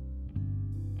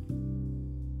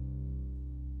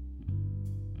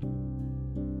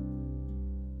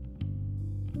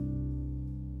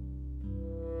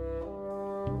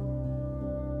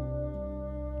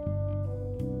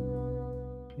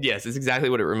 Yes, it's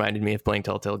exactly what it reminded me of playing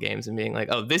Telltale games and being like,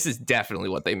 oh, this is definitely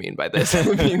what they mean by this.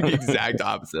 Being the exact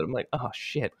opposite. I'm like, oh,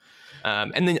 shit.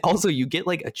 And then also you get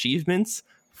like achievements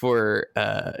for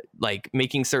like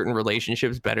making certain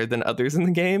relationships better than others in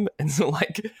the game. And so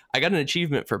like I got an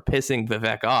achievement for pissing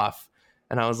Vivek off.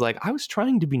 And I was like, I was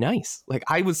trying to be nice. Like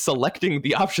I was selecting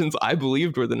the options I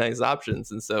believed were the nice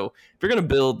options. And so if you're going to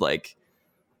build like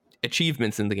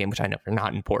achievements in the game, which I know are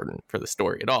not important for the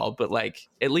story at all, but like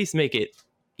at least make it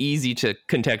easy to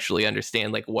contextually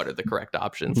understand like what are the correct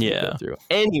options to go through.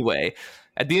 Anyway,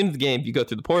 at the end of the game, you go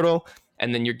through the portal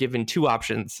and then you're given two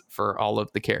options for all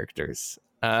of the characters.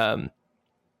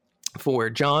 For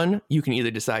John, you can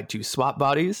either decide to swap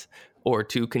bodies or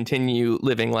to continue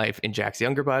living life in Jack's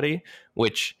younger body,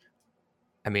 which,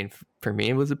 I mean, for me,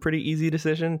 it was a pretty easy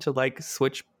decision to like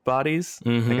switch bodies.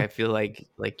 Like I feel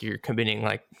like you're committing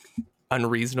like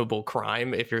unreasonable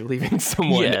crime if you're leaving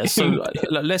someone. Yeah, so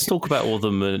let's talk about all of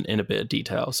them in a bit of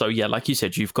detail. So yeah, like you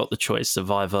said, you've got the choice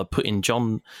of either putting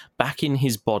John back in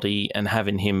his body and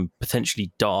having him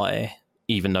potentially die,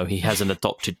 even though he has an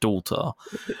adopted daughter,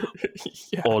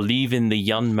 or leaving the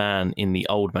young man in the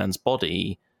old man's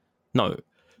body. No.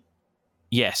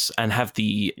 Yes, and have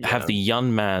the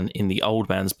young man in the old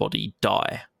man's body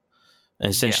die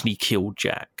and essentially kill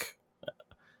Jack.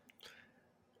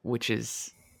 Which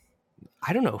is,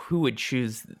 I don't know who would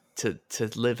choose to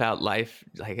live out life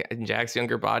like in Jack's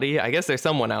younger body. I guess there's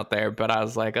someone out there, but I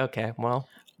was like, okay, well,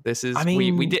 this is, I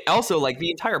mean, we did also like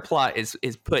the entire plot is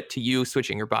put to you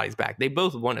switching your bodies back. They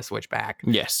both want to switch back.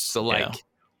 Yes. So like,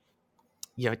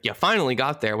 you finally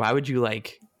got there. Why would you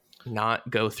like not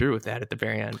go through with that at the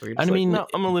very end? Where you're just no,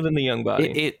 I'm gonna live in the young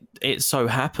body. It so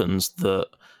happens that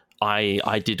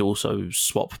I did also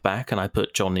swap back, and I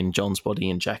put John in John's body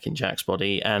and Jack in Jack's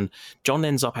body, and John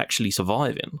ends up actually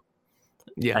surviving.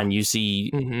 Yeah, and you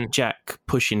see Jack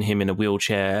pushing him in a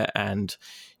wheelchair, and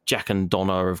Jack and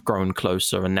Donna have grown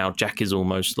closer, and now Jack is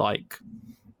almost like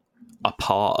a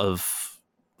part of.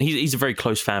 He's a very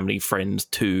close family friend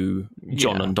to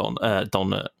John and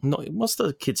Donna. What's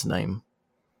the kid's name?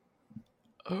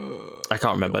 I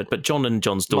can't remember, but John and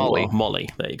John's daughter, Molly.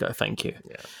 There you go. Thank you.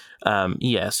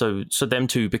 Yeah. So them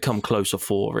two become closer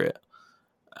for it.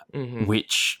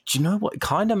 Which, do you know what? It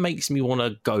kind of makes me want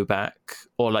to go back,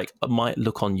 or like I might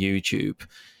look on YouTube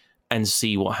and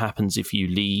see what happens if you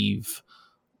leave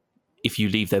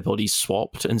their bodies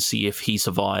swapped, and see if he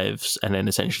survives and then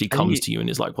essentially comes to you and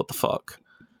is like, what the fuck?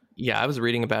 Yeah, I was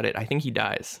reading about it. I think he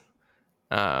dies.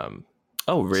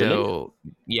 Oh, really? So,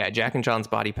 yeah, Jack and John's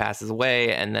body passes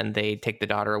away, and then they take the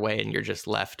daughter away, and you're just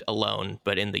left alone,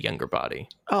 but in the younger body.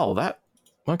 Oh,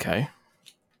 okay.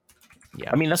 Yeah.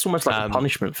 I mean, that's almost like a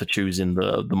punishment for choosing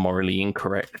the morally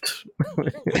incorrect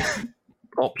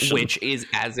option. Which is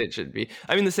as it should be.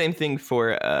 I mean, the same thing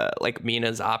for like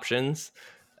Mina's options.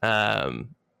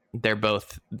 They're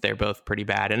both pretty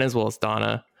bad, and as well as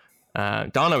Donna.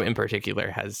 Donna in particular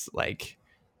has like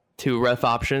two rough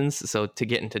options. So to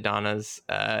get into Donna's,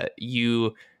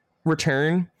 you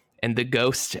return, and the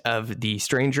ghost of the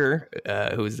stranger,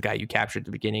 who is the guy you captured at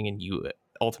the beginning and you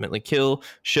ultimately kill,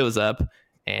 shows up,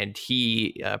 and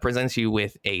he presents you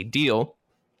with a deal.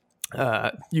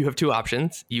 You have two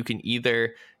options. You can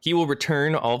he will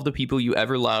return all of the people you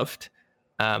ever loved,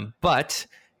 but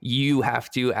you have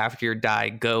to, after you die,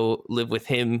 go live with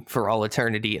him for all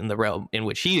eternity in the realm in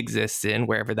which he exists in,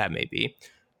 wherever that may be.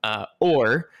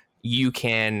 Or you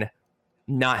can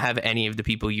not have any of the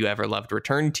people you ever loved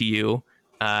return to you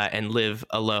and live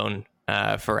alone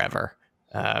forever,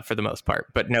 for the most part.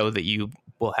 But know that you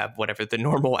will have whatever the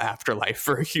normal afterlife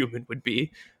for a human would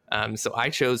be. So I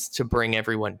chose to bring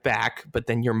everyone back, but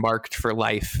then you're marked for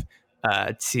life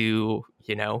to,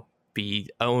 be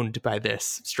owned by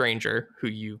this stranger who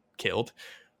you killed.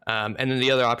 And then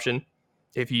the other option,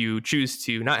 if you choose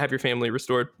to not have your family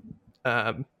restored,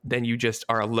 then you just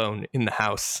are alone in the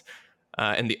house.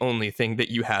 And the only thing that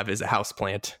you have is a house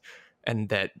plant, and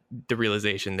that the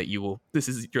realization that this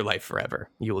is your life forever.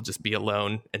 You will just be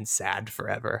alone and sad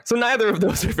forever. So neither of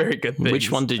those are very good things.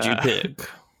 Which one did you pick?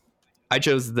 I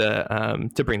chose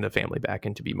to bring the family back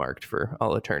and to be marked for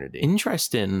all eternity.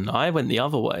 Interesting. I went the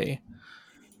other way.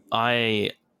 So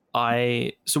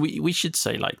we should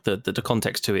say, like, the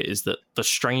context to it is that the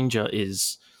stranger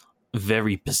is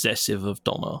very possessive of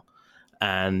Donna,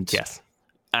 and yes,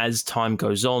 as time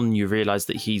goes on, you realize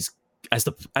that he's, as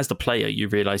the player, you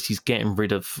realize he's getting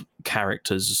rid of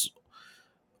characters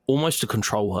almost to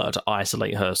control her, to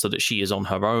isolate her, so that she is on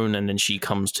her own, and then she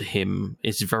comes to him.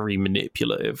 It's very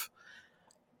manipulative.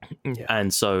 Yeah.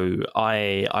 And so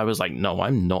I was like, no,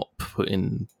 I'm not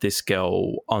putting this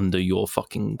girl under your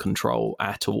fucking control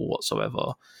at all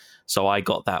whatsoever. So I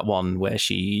got that one where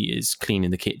she is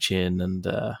cleaning the kitchen and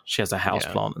she has a house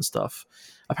plant and stuff.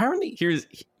 Apparently,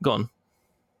 gone.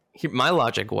 My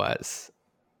logic was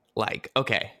like,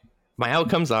 okay, my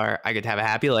outcomes are I could have a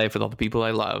happy life with all the people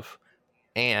I love,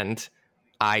 and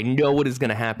I know what is going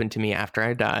to happen to me after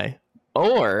I die,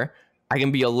 or I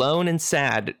can be alone and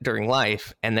sad during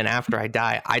life, and then after I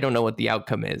die, I don't know what the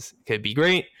outcome is. It could be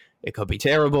great, it could be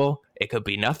terrible, it could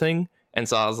be nothing. And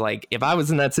so I was like, if I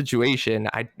was in that situation,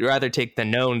 I'd rather take the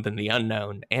known than the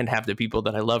unknown and have the people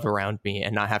that I love around me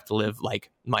and not have to live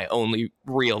like my only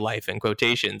real life, in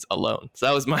quotations, alone. So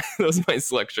that was my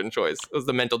selection choice. It was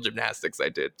the mental gymnastics I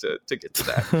did to get to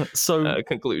that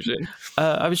conclusion.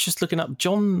 I was just looking up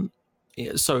John.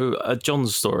 So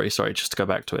John's story, sorry, just to go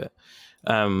back to it.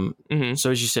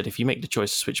 So as you said, if you make the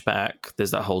choice to switch back,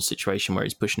 there's that whole situation where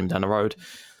he's pushing him down the road.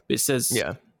 But it says,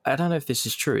 I don't know if this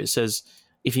is true. It says,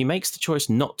 if he makes the choice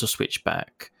not to switch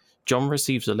back, John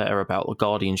receives a letter about the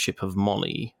guardianship of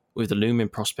Molly, with the looming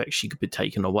prospect she could be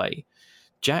taken away.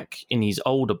 Jack, in his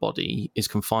older body, is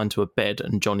confined to a bed,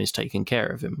 and John is taking care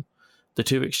of him. The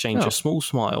two exchange a small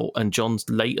smile, and John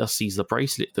later sees the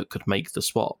bracelet that could make the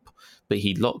swap, but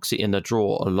he locks it in a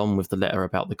drawer along with the letter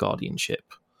about the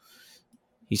guardianship.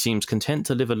 He seems content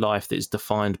to live a life that is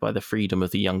defined by the freedom of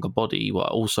the younger body, while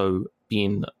also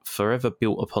being forever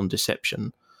built upon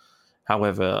deception.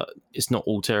 However, it's not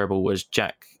all terrible, as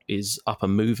Jack is up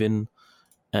and moving.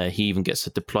 He even gets a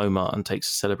diploma and takes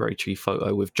a celebratory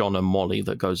photo with John and Molly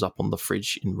that goes up on the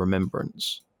fridge in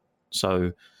remembrance.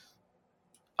 So,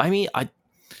 I mean, I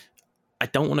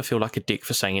don't want to feel like a dick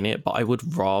for saying it, but I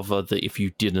would rather that if you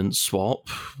didn't swap,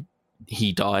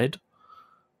 he died.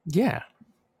 Yeah.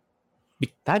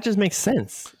 That just makes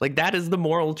sense. Like, that is the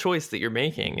moral choice that you're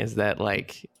making, is that,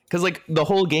 like, because, like, the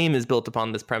whole game is built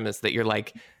upon this premise that you're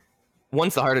like,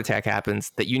 once the heart attack happens,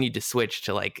 that you need to switch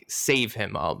to, like, save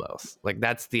him almost. Like,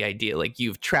 that's the idea. Like,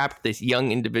 you've trapped this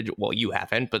young individual. Well, you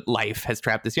haven't, but life has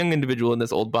trapped this young individual in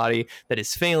this old body that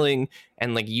is failing.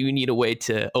 And, like, you need a way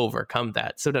to overcome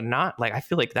that. So to not, like, I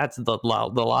feel like that's the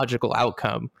logical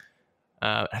outcome.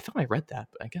 I thought I read that,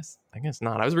 but I guess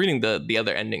not. I was reading the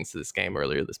other endings to this game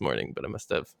earlier this morning, but I must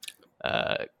have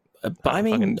but I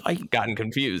mean, I gotten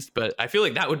confused. But I feel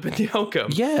like that would be the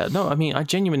outcome. Yeah, no, I mean, I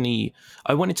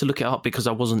wanted to look it up because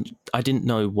I didn't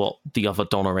know what the other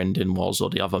Donna ending was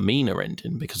or the other Mina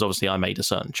ending, because obviously I made a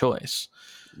certain choice.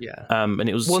 Yeah. And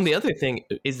it was... Well, and the other thing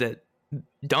is that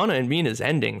Donna and Mina's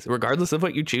endings, regardless of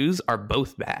what you choose, are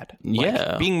both bad.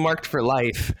 Yeah. Being marked for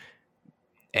life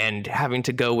and having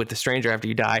to go with the stranger after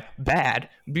you die, bad.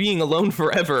 Being alone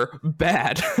forever,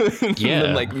 bad. Yeah. And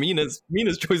then, like, Mina's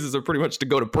choices are pretty much to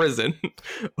go to prison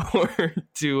or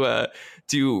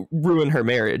to ruin her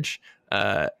marriage,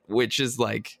 which is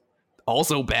like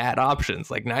also bad options.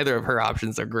 Like, neither of her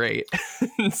options are great.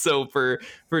 So for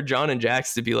John and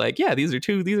Jax to be like, yeah, these are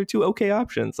two okay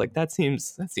options, like that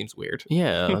seems weird.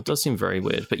 Yeah, it does seem very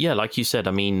weird. But yeah, like you said,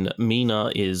 I mean,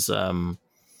 Mina is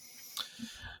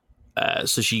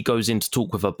so she goes in to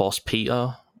talk with her boss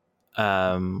Peter,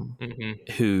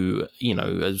 who, you know,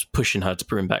 is pushing her to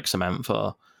bring back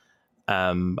Samantha,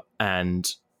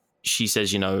 and she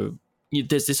says, you know,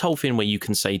 there's this whole thing where you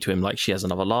can say to him, like, she has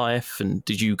another life, and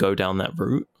did you go down that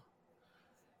route?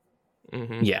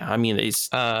 Yeah, I mean, it's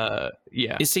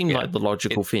it seemed like the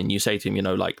logical thing. You say to him, you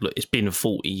know, like, look, it's been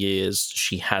 40 years,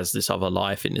 she has this other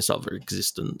life in this other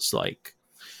existence, like,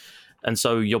 and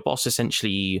so your boss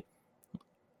essentially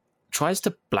tries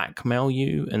to blackmail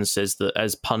you and says that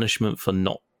as punishment for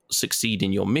not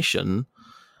succeeding your mission,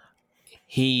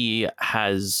 he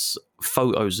has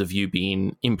photos of you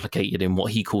being implicated in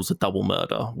what he calls a double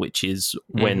murder, which is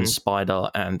when Spider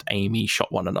and Amy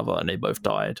shot one another and they both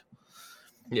died.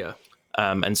 Yeah.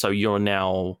 And so you're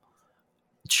now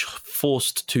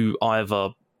forced to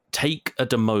either take a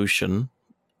demotion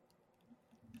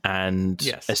and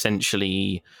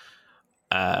essentially...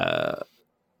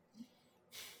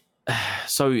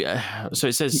 So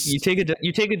it says you take a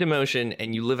demotion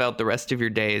and you live out the rest of your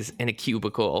days in a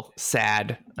cubicle,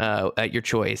 sad at your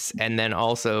choice, and then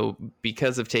also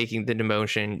because of taking the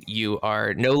demotion, you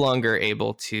are no longer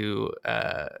able to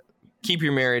keep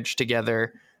your marriage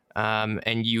together,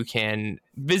 and you can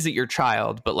visit your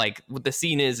child. But like what the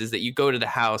scene is that you go to the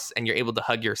house and you're able to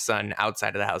hug your son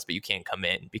outside of the house, but you can't come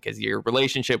in because your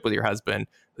relationship with your husband,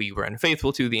 who you were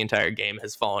unfaithful to the entire game,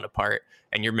 has fallen apart,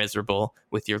 and you're miserable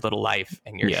with your little life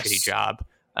and your shitty job.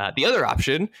 The other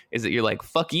option is that you're like,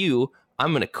 fuck you,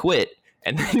 I'm gonna quit,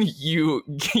 and then you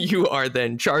are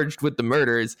then charged with the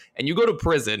murders and you go to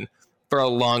prison for a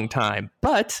long time,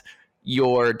 but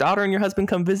your daughter and your husband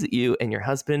come visit you, and your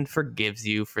husband forgives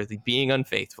you for being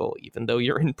unfaithful, even though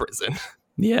you're in prison.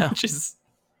 Yeah. Which is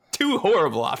two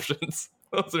horrible options.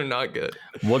 Those are not good.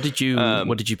 What did you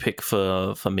pick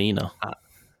for Mina?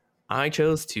 I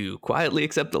chose to quietly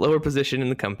accept the lower position in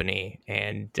the company,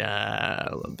 and I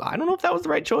don't know if that was the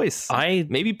right choice.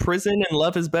 Maybe prison and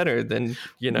love is better than,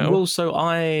 you know. Well, so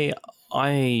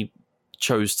I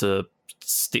chose to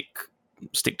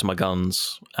stick to my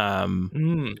guns,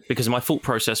 because my thought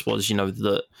process was, you know,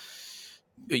 that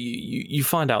you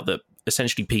find out that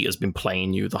essentially Peter's been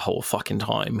playing you the whole fucking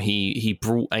time. He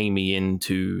brought Amy in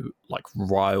to like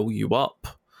rile you up,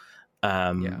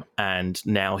 and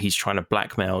now he's trying to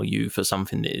blackmail you for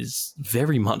something that is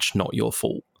very much not your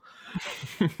fault.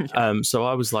 So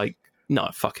I was like, no,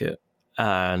 fuck it.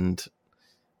 And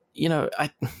you know,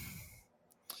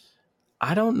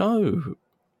 I don't know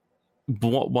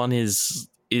what one is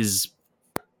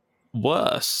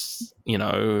worse, you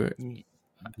know.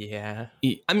 Yeah,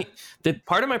 I mean, the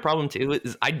part of my problem too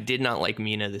is I did not like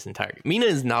Mina this entire game. Mina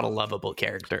is not a lovable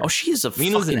character. Oh, she is a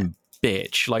fucking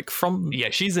bitch. Like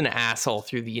she's an asshole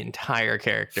through the entire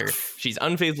character. She's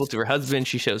unfaithful to her husband.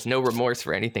 She shows no remorse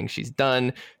for anything she's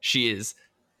done. She is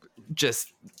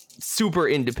just super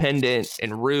independent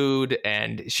and rude,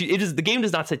 and the game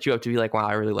does not set you up to be like, wow,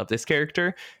 I really love this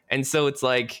character. And so it's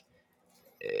like,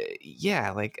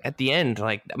 like at the end,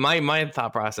 like my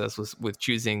thought process was with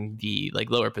choosing the like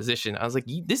lower position. I was like,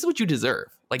 this is what you deserve.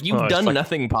 Like you've done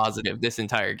nothing positive this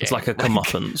entire game. It's like a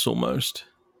comeuppance almost.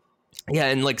 Yeah,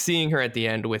 and like seeing her at the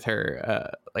end with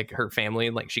her like her family,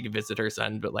 like she could visit her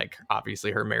son, but like obviously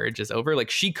her marriage is over.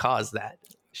 Like she caused that.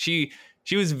 She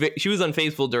was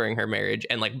unfaithful during her marriage,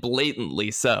 and like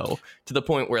blatantly so, to the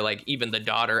point where like even the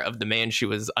daughter of the man she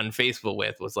was unfaithful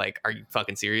with was like, are you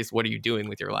fucking serious? What are you doing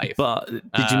with your life? But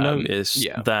did you notice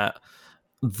that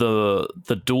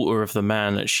the daughter of the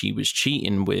man that she was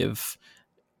cheating with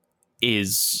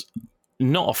is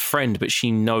not a friend, but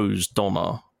she knows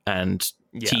Donna and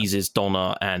teases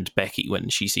Donna and Becky when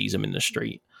she sees them in the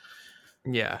street.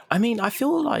 Yeah. I mean, I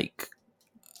feel like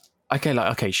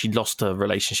okay, she lost her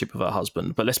relationship with her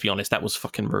husband, but let's be honest, that was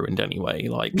fucking ruined anyway.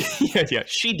 Like, yeah,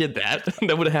 she did that.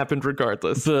 That would have happened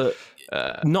regardless. But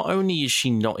not only is she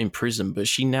not in prison, but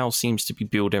she now seems to be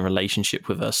building a relationship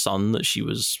with her son that she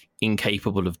was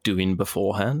incapable of doing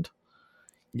beforehand.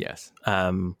 Yes.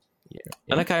 And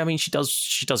okay, I mean, she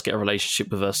does get a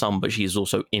relationship with her son, but she's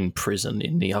also in prison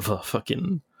in the other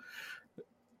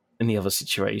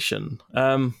situation.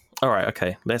 All right,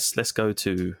 okay, let's go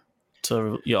to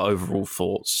your overall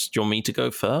thoughts. Do you want me to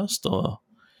go first, or?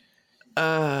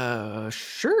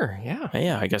 Sure, yeah.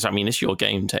 Yeah, I guess, I mean, it's your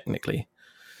game, technically.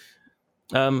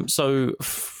 So,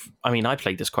 I mean, I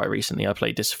played this quite recently. I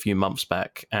played this a few months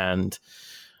back, and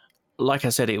like I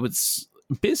said, it was...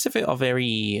 bits of it are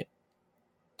very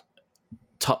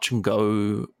touch and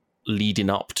go leading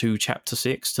up to Chapter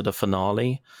 6, to the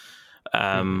finale.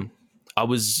 I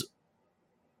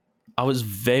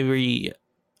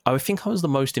think I was the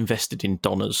most invested in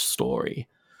Donna's story,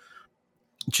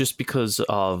 just because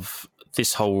of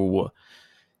this whole,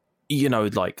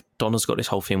 like, Donna's got this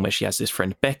whole thing where she has this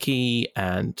friend Becky,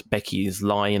 and Becky is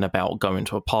lying about going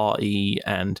to a party,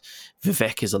 and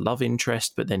Vivek is a love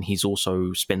interest, but then he's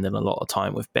also spending a lot of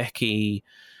time with Becky,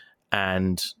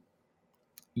 and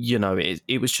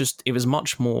it was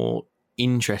much more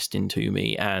interesting to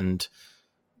me, and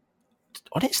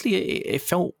honestly, it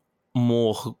felt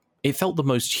the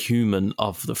most human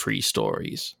of the three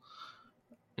stories.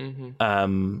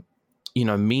 Mina,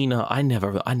 I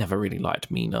never really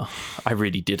liked Mina. I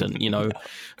really didn't.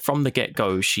 From the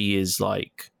get-go, she's the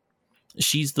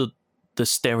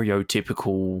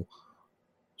stereotypical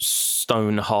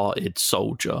stone-hearted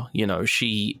soldier.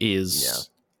 She is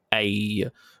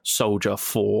a soldier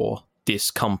for this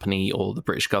company or the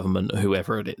British government or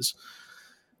whoever it is.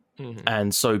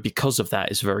 And so because of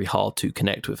that, it's very hard to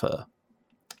connect with her.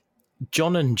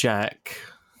 John and Jack,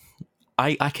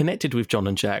 I connected with John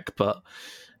and Jack, but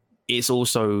it's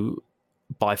also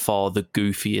by far the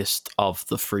goofiest of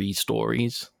the three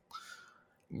stories.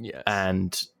 Yes.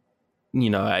 And,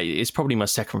 it's probably my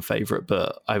second favourite,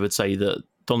 but I would say that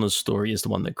Donna's story is the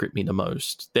one that gripped me the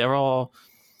most. There are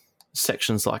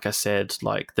sections, like I said,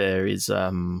 like there's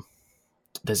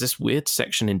this weird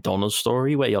section in Donna's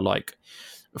story where you're like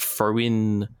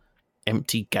throwing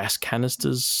empty gas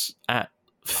canisters at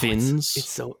Finn's.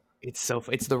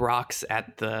 It's the rocks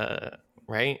at the...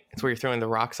 right? It's where you're throwing the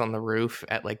rocks on the roof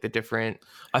at like the different...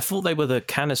 I thought they were the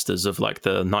canisters of like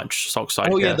the nitrous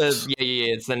oxide gas.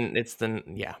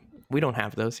 Yeah. We don't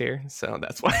have those here, so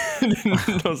that's why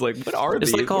I was like, what are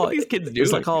these? What are these kids doing?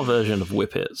 It's like our version of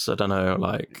Whippets. I don't know,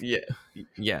 like... Yeah.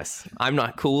 Yes. I'm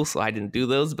not cool, so I didn't do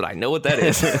those, but I know what that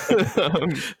is.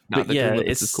 But yeah,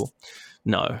 it's cool.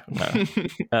 No.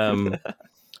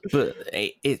 But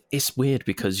it's weird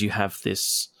because you have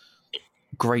this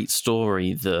great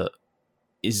story that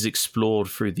is explored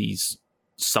through these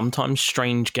sometimes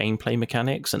strange gameplay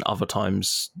mechanics and other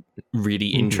times really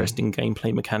interesting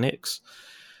gameplay mechanics.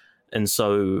 And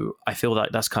so I feel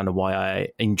like that's kind of why I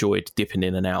enjoyed dipping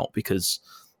in and out, because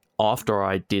after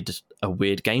I did a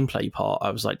weird gameplay part, I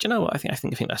was like, do you know what? I think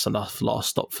that's enough last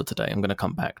stop for today. I'm going to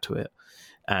come back to it.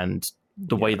 And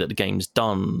the way that the game's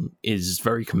done is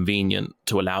very convenient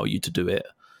to allow you to do it.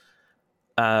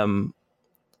 The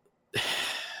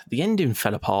ending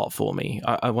fell apart for me.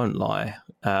 I won't lie.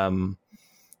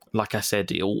 Like I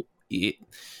said, it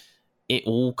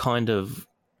all kind of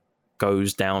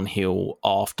goes downhill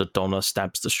after Donna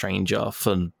stabs the stranger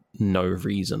for no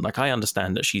reason. Like, I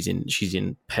understand that she's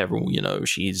in peril.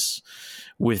 She's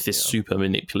with this super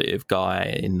manipulative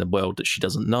guy in the world that she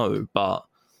doesn't know, but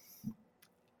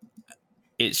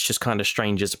it's just kind of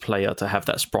strange as a player to have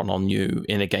that sprung on you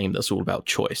in a game that's all about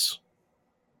choice.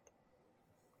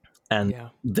 And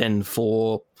then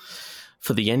for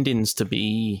the endings to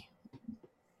be,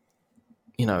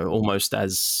 almost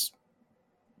as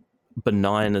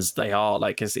benign as they are,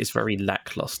 like it's very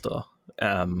lackluster.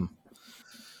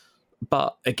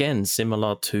 But again,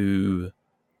 similar to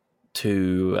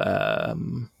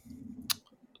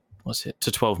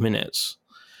 12 Minutes.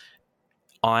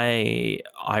 I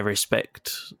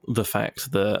respect the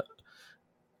fact that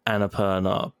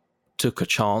Annapurna took a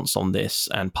chance on this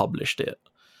and published it.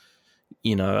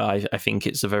 I think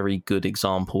it's a very good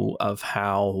example of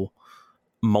how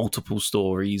multiple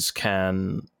stories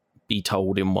can be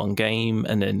told in one game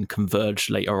and then converge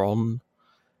later on.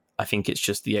 I think it's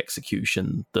just the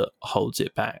execution that holds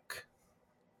it back.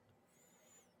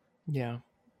 Yeah.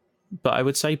 But I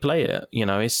would say play it.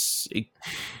 It's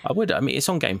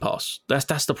on Game Pass.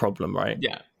 That's the problem, right?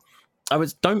 Yeah.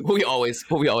 We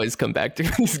always come back to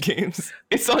these games.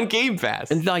 It's on Game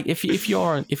Pass. And like if you're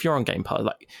on Game Pass,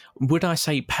 like, would I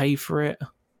say pay for it?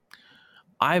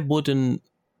 I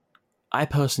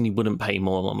personally wouldn't pay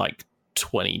more than like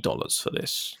 $20 for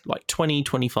this. Like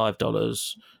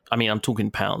 $25. I mean, I'm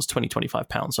talking pounds. 25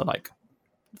 pounds are like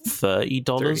 $30.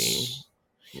 30.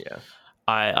 Yeah.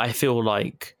 I feel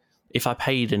like if I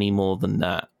paid any more than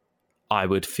that, I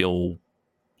would feel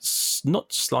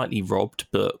not slightly robbed,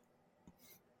 but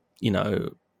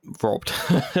robbed.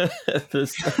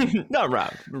 Not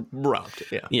robbed.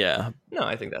 Yeah. Yeah. No,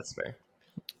 I think that's fair.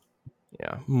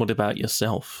 Yeah. What about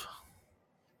yourself?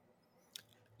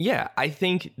 Yeah, I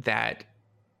think that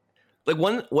like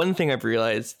one thing I've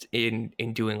realized in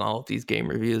doing all of these game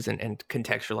reviews and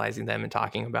contextualizing them and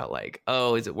talking about like,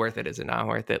 oh, is it worth it? Is it not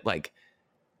worth it? Like,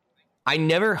 I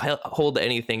never hold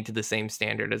anything to the same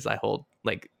standard as I hold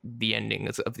like the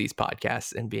endings of these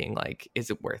podcasts and being like, is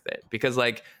it worth it? Because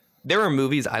like there are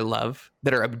movies I love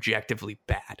that are objectively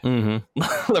bad,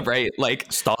 right?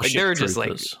 Like Starship they're Troopers. just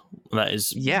like that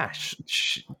is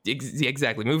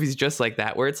exactly movies just like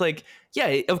that where it's like,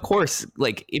 yeah, of course,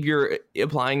 like if you're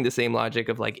applying the same logic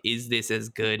of like, is this as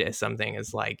good as something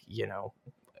as like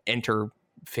enter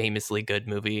famously good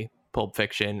movie Pulp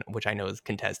Fiction, which I know is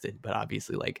contested, but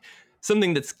obviously like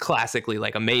something that's classically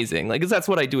like amazing, like, because that's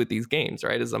what I do with these games,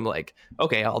 right? Is I'm like,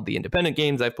 okay, all the independent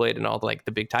games I've played and all the, like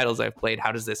the big titles I've played,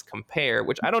 how does this compare?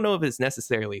 Which I don't know if it's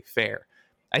necessarily fair.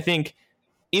 I think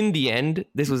in the end,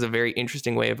 this was a very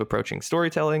interesting way of approaching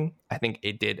storytelling. I think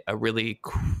it did a really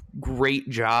great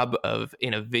job of,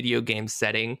 in a video game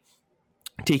setting,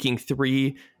 taking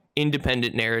 3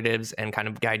 independent narratives and kind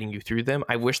of guiding you through them.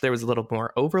 I wish there was a little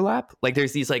more overlap. Like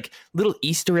there's these like little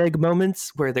Easter egg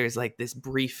moments where there's like this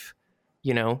brief,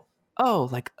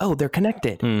 they're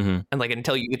connected. And like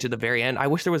until you get to the very end, I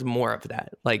wish there was more of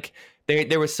that. Like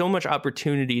there was so much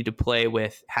opportunity to play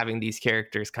with having these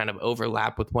characters kind of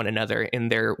overlap with one another in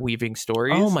their weaving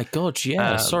stories. Oh my god,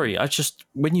 yeah. Sorry,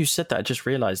 when you said that, I just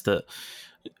realized that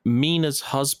Mina's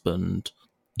husband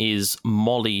is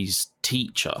Molly's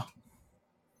teacher.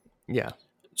 Yeah.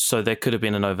 So there could have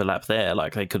been an overlap there.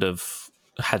 Like they could have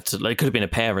been a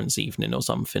parents' evening or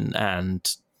something, and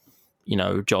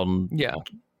John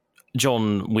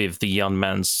with the young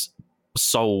man's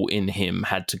soul in him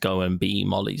had to go and be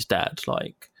Molly's dad.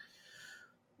 Like,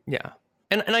 yeah,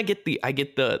 and I get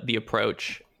the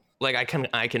approach. Like I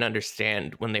can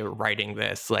understand when they were writing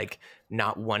this, like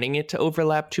not wanting it to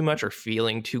overlap too much or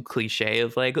feeling too cliche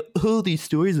of like, oh, these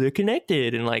stories are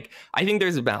connected. And like, I think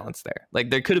there's a balance there. Like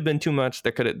there could have been too much.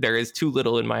 There is too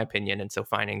little in my opinion. And so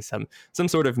finding some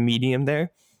sort of medium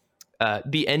there.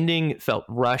 The ending felt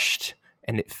rushed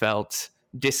and it felt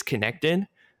disconnected,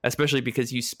 especially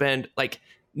because you spend like,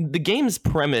 the game's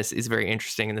premise is very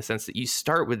interesting in the sense that you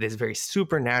start with this very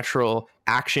supernatural,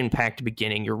 action-packed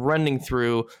beginning. You're running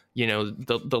through,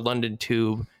 the London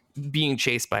Tube, being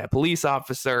chased by a police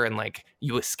officer, and like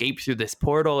you escape through this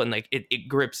portal, and like it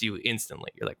grips you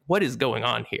instantly. You're like, what is going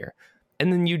on here?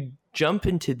 And then you jump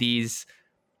into these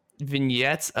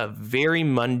vignettes of very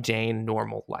mundane,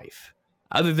 normal life,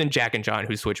 other than Jack and John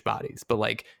who switch bodies. But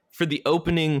like for the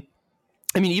opening,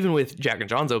 I mean, even with Jack and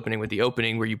John's opening, with the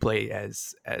opening where you play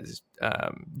as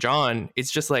John, it's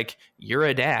just like you're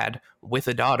a dad with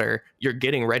a daughter. You're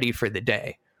getting ready for the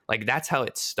day. Like that's how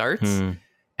it starts.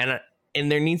 And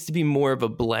there needs to be more of a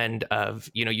blend of,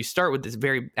 you start with this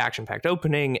very action-packed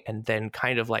opening and then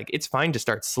kind of like, it's fine to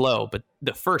start slow, but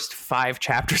the first 5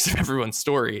 chapters of everyone's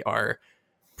story are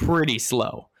pretty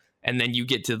slow. And then you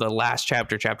get to the last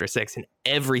chapter, chapter 6, and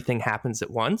everything happens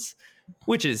at once,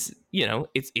 which is,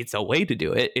 it's a way to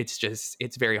do it. It's just,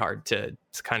 it's very hard to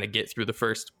kind of get through the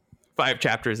first 5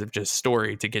 chapters of just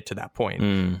story to get to that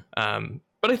point.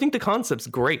 But I think the concept's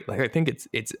great. Like, I think it's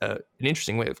an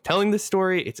interesting way of telling this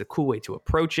story. It's a cool way to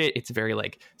approach it. It's very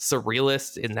like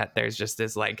surrealist in that there's just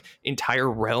this like entire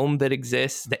realm that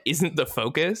exists that isn't the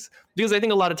focus. Because I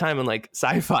think a lot of time in like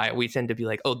sci-fi, we tend to be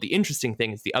like, oh, the interesting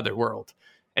thing is the other world.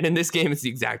 And in this game, it's the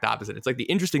exact opposite. It's like the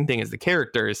interesting thing is the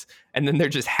characters, and then there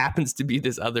just happens to be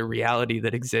this other reality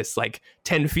that exists like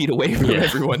 10 feet away from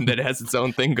everyone that has its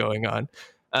own thing going on.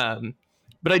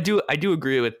 But I do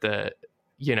agree with the,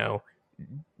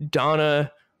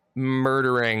 Donna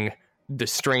murdering the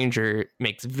stranger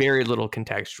makes very little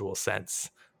contextual sense.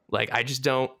 Like, I just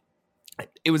don't.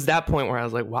 It was that point where I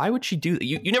was like, why would she do that?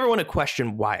 You never want to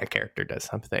question why a character does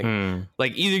something.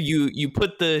 Like either you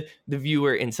put the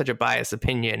viewer in such a biased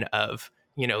opinion of,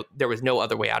 there was no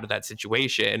other way out of that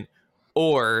situation,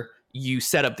 or you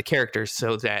set up the characters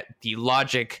so that the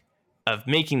logic of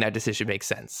making that decision makes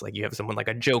sense. Like you have someone like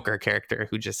a Joker character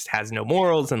who just has no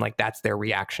morals and like that's their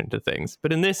reaction to things.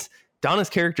 But in this, Donna's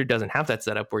character doesn't have that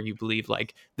setup where you believe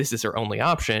like this is her only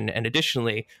option. And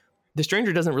additionally, the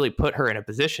stranger doesn't really put her in a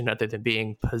position other than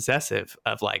being possessive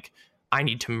of like, I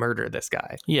need to murder this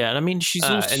guy. Yeah, and I mean, she's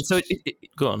also... and so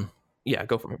go on. Yeah,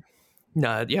 go for it.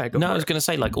 No, yeah, go. No, for I was it. going to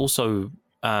say, like, also,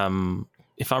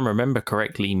 if I remember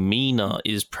correctly, Mina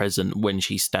is present when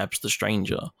she stabs the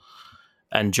stranger,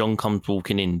 and John comes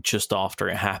walking in just after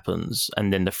it happens,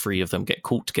 and then the three of them get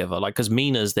caught together. Like, because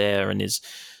Mina's there and is,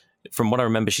 from what I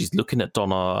remember, she's looking at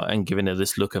Donna and giving her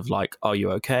this look of like, "Are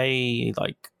you okay?"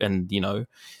 Like, and you know,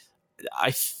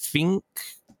 I think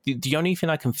the only thing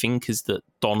I can think is that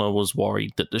Donna was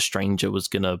worried that the stranger was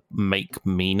going to make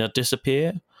Mina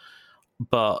disappear,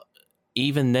 but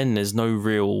even then, there's no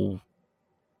real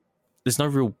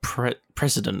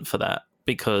precedent for that,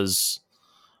 because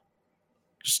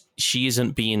she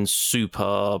isn't being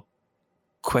super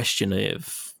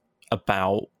questionative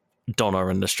about Donna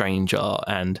and the stranger,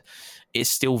 and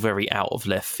it's still very out of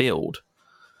left field.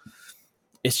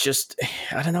 It's just,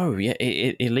 I don't know,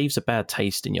 it leaves a bad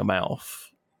taste in your mouth.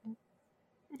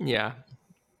 Yeah,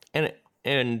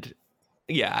 and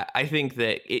yeah, I think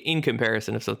that in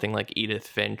comparison of something like Edith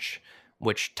Finch,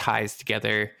 which ties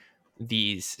together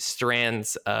these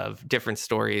strands of different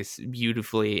stories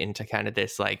beautifully into kind of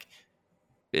this like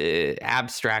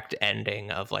abstract ending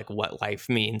of like what life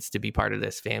means to be part of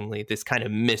this family, this kind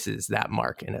of misses that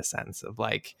mark in a sense of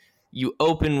like, you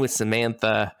open with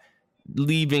Samantha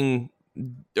leaving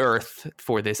Earth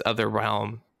for this other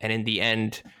realm, and in the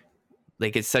end,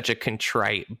 like, it's such a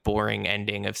contrite, boring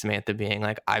ending of Samantha being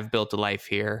like, I've built a life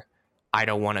here, I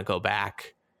don't want to go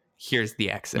back, here's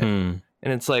the exit.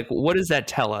 And it's like, what does that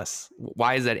tell us?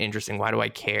 Why is that interesting? Why do I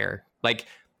care? Like,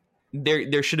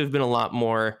 there should have been a lot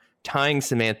more tying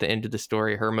Samantha into the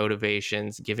story, her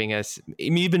motivations, giving us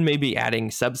even maybe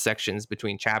adding subsections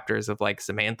between chapters of like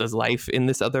Samantha's life in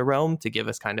this other realm to give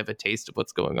us kind of a taste of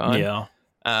what's going on. Yeah.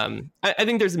 I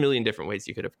think there's a million different ways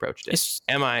you could have approached it.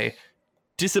 Am I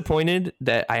disappointed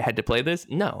that I had to play this?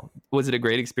 No. Was it a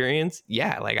great experience?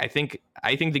 Yeah. Like, I think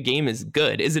the game is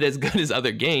good. Is it as good as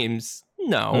other games?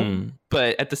 No.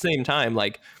 But at the same time,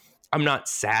 like, I'm not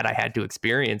sad I had to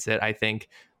experience it. I think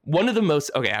one of the most,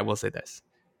 okay, I will say this.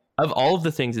 Of all of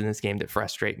the things in this game that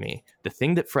frustrate me, the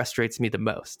thing that frustrates me the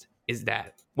most is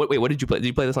that, what did you play? Did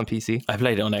you play this on PC? I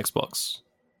played it on Xbox.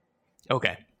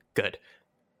 Okay, good.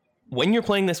 When you're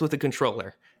playing this with a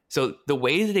controller, so the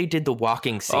way that they did the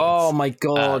walking scenes. Oh my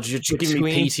God, you're giving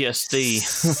me PTSD.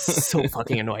 So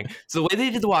fucking annoying. So the way they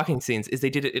did the walking scenes is they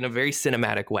did it in a very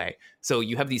cinematic way. So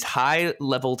you have these high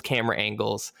leveled camera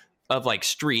angles of like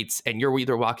streets, and you're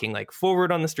either walking like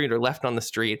forward on the street or left on the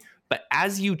street. But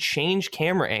as you change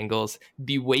camera angles,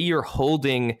 the way you're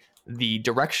holding the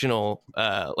directional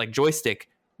like joystick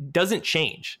doesn't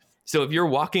change. So if you're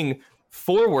walking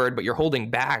forward, but you're holding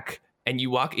back, and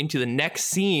you walk into the next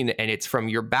scene and it's from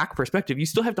your back perspective, you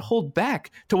still have to hold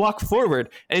back to walk forward.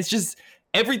 And it's just,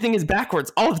 everything is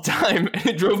backwards all the time. And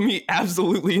it drove me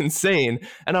absolutely insane.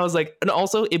 And I was like, and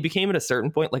also it became at a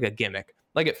certain point like a gimmick.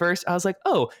 Like at first I was like,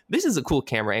 oh, this is a cool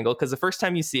camera angle. Because the first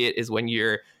time you see it is when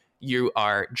you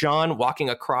are John walking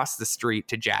across the street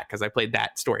to Jack, because I played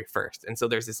that story first. And so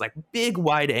there's this like big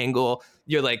wide angle,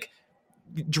 you're like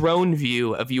drone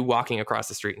view of you walking across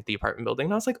the street in the apartment building.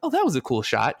 And I was like, oh, that was a cool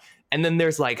shot. And then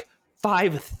there's like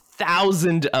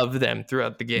 5,000 of them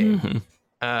throughout the game.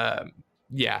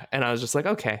 Yeah. And I was just like,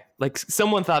 okay, like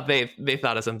someone thought they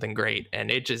thought of something great.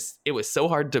 And it was so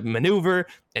hard to maneuver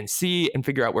and see and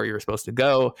figure out where you were supposed to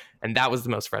go. And that was the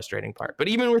most frustrating part. But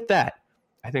even with that,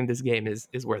 I think this game is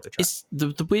worth a try. It's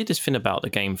the weirdest thing about the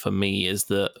game for me is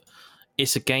that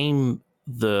it's a game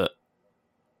that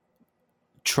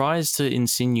tries to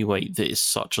insinuate that it's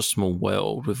such a small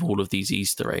world with all of these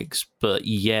Easter eggs, but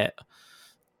yet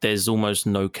there's almost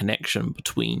no connection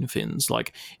between things.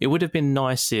 Like, it would have been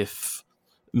nice if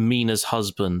Mina's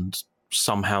husband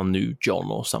somehow knew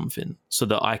John or something, so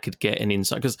that I could get an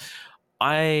insight, because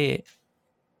I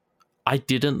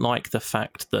didn't like the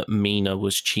fact that Mina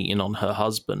was cheating on her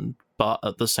husband, but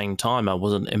at the same time I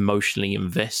wasn't emotionally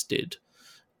invested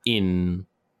in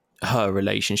her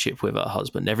relationship with her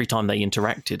husband. Every time they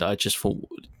interacted, I just thought,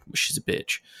 she's a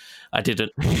bitch. I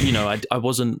didn't, I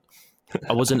wasn't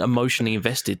emotionally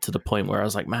invested to the point where I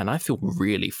was like, man, I feel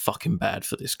really fucking bad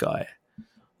for this guy.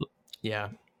 Yeah.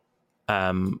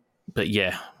 But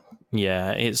yeah,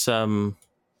 it's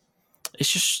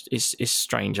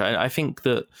strange. I think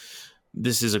that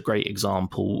this is a great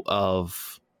example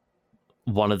of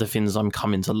one of the things I'm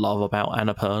coming to love about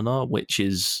Annapurna, which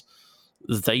is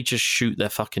they just shoot their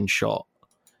fucking shot.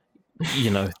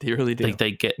 They really do.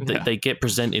 They get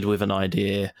presented with an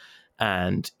idea,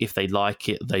 and if they like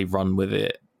it, they run with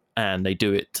it, and they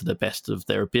do it to the best of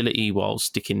their ability while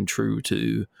sticking true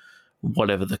to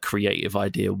whatever the creative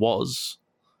idea was.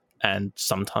 And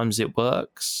sometimes it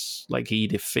works, like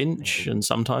Edith Finch, and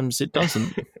sometimes it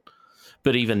doesn't.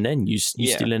 But even then, you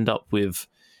still end up with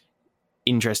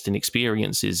interesting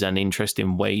experiences and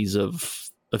interesting ways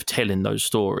of telling those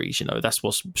stories. You know, that's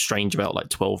what's strange about like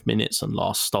 12 Minutes and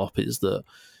Last Stop, is that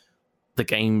the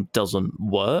game doesn't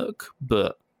work,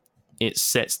 but it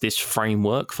sets this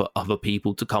framework for other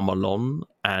people to come along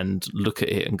and look at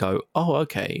it and go, oh,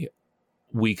 okay,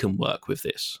 we can work with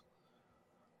this.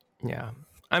 Yeah.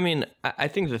 I mean, I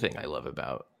think the thing I love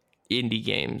about indie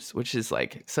games, which is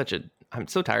like I'm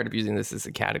so tired of using this as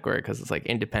a category because it's like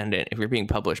independent. If you're being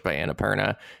published by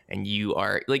Annapurna and you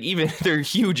are like, even there are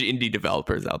huge indie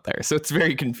developers out there, so it's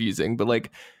very confusing. But like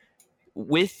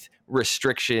with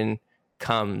restriction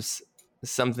comes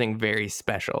something very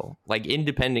special. Like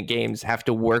independent games have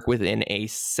to work within a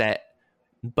set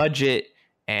budget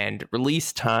and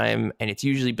release time, and it's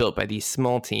usually built by these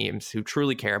small teams who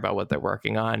truly care about what they're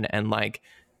working on. And like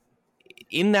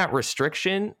in that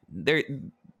restriction,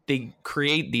 they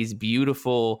create these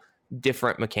beautiful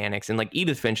different mechanics. And like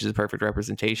Edith Finch is a perfect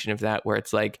representation of that, where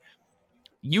it's like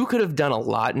you could have done a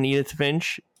lot in Edith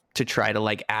Finch to try to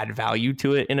like add value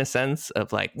to it, in a sense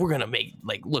of like, we're gonna make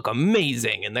like look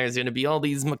amazing, and there's gonna be all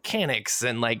these mechanics,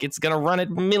 and like it's gonna run at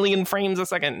 1 million frames a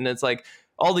second, and it's like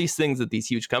all these things that these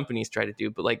huge companies try to do.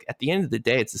 But like at the end of the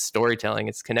day, it's the storytelling,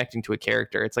 it's connecting to a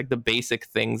character, it's like the basic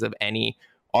things of any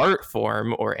art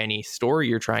form or any story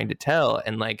you're trying to tell.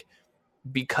 And like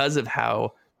because of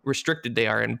how restricted they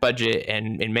are in budget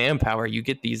and in manpower, you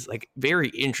get these like very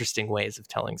interesting ways of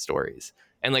telling stories.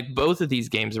 And like both of these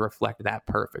games reflect that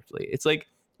perfectly. It's like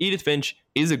Edith Finch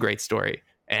is a great story,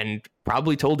 and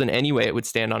probably told in any way it would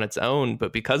stand on its own,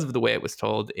 but because of the way it was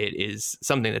told, it is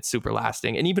something that's super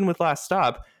lasting. And even with Last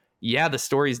Stop, yeah, the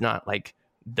story's not like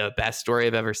the best story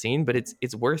I've ever seen, but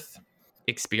it's worth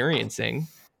experiencing.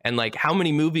 And like, how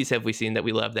many movies have we seen that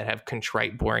we love that have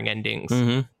contrite, boring endings?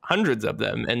 Mm-hmm. Hundreds of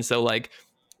them. And so like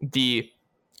the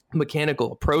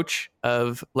mechanical approach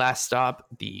of Last Stop,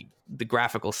 the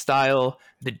graphical style,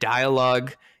 the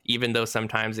dialogue, even though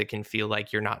sometimes it can feel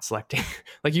like you're not selecting,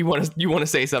 like you want to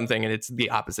say something and it's the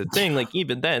opposite thing. Like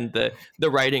even then, the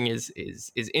writing is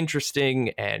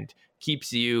interesting and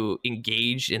keeps you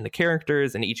engaged in the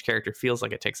characters, and each character feels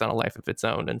like it takes on a life of its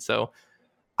own. And so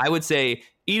I would say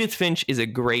Edith Finch is a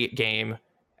great game,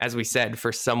 as we said,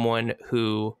 for someone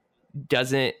who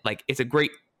doesn't like, it's a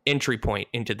great entry point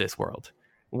into this world.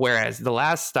 Whereas The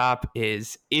Last Stop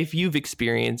is, if you've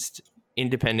experienced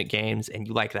independent games and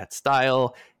you like that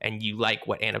style and you like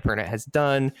what Annapurna has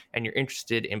done and you're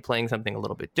interested in playing something a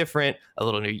little bit different, a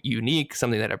little unique,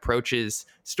 something that approaches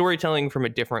storytelling from a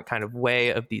different kind of way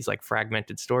of these like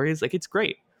fragmented stories, like it's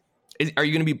great. Are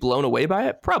you going to be blown away by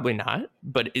it? Probably not.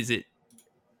 But is it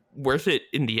worth it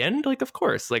in the end? Like, of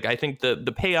course. Like, I think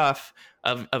the payoff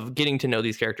of getting to know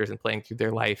these characters and playing through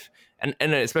their life, and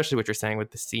especially what you're saying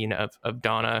with the scene of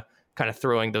Donna kind of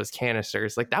throwing those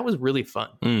canisters, like that was really fun.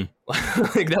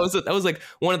 Like that was like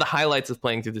one of the highlights of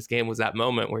playing through this game, was that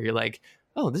moment where you're like,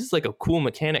 oh, this is like a cool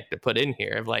mechanic to put in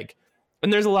here of like,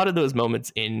 and there's a lot of those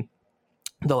moments in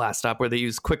The Last Stop where they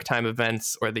use quick time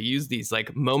events, or they use these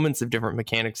like moments of different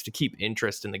mechanics to keep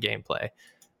interest in the gameplay.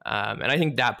 And I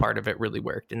think that part of it really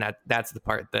worked. And that's the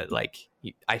part that like,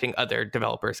 I think other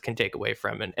developers can take away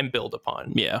from and build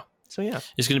upon. Yeah. So yeah,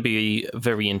 it's going to be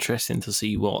very interesting to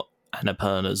see what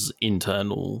Annapurna's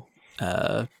internal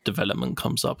development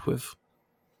comes up with.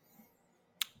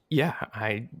 Yeah,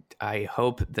 I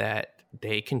hope that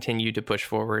they continue to push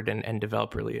forward and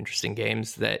develop really interesting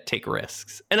games that take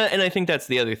risks. And I think that's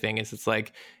the other thing, is it's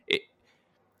like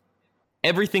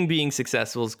everything being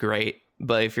successful is great,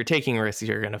 but if you're taking risks,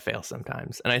 you're going to fail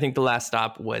sometimes. And I think The Last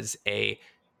Stop was a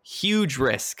huge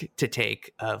risk to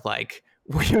take, of like,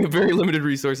 we have very limited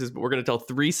resources, but we're going to tell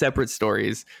 3 separate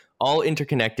stories, all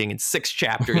interconnecting in 6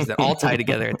 chapters that all tie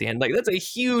together at the end. Like that's a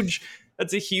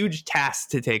huge task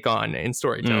to take on in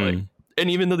storytelling. And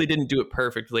even though they didn't do it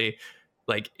perfectly,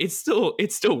 like it still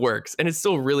works, and it's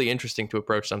still really interesting to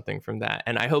approach something from that.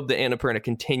 And I hope that Annapurna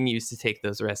continues to take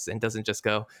those risks and doesn't just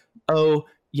go, oh,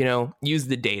 you know, use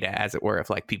the data, as it were, of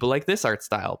like, people like this art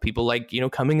style, people like, you know,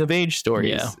 coming of age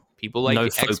stories, people like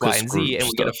X, Y, and Z,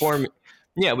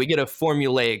 and we get a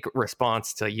formulaic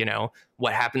response to, you know,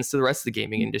 what happens to the rest of the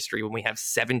gaming industry when we have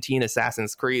 17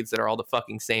 Assassin's Creeds that are all the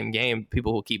fucking same game.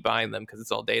 People will keep buying them because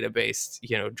it's all database,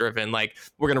 you know, driven. Like,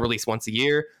 we're going to release once a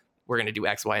year. We're going to do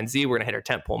X, Y, and Z. We're going to hit our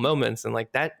tentpole moments. And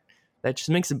like that just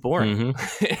makes it boring.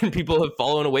 And people have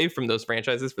fallen away from those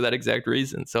franchises for that exact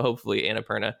reason. So hopefully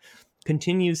Annapurna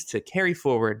continues to carry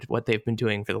forward what they've been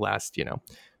doing for the last, you know,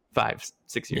 5-6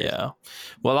 years. Yeah.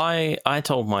 Well, I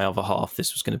told my other half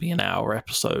this was going to be an hour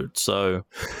episode, so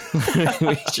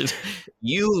we should.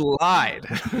 You lied.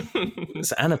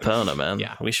 It's Annapurna, man.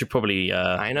 Yeah. We should probably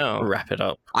I know. wrap it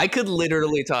up. I could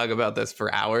literally talk about this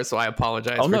for hours, so I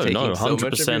apologize for taking so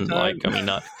much of your time. Like, I mean,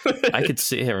 I could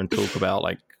sit here and talk about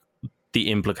like the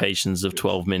implications of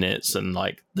 12 minutes and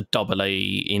like the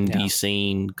AA indie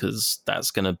scene, because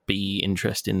that's going to be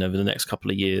interesting over the next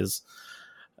couple of years.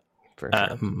 For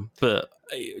sure. But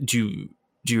do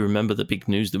you remember the big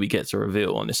news that we get to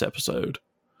reveal on this episode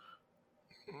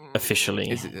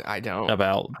officially? I don't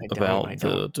about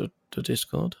the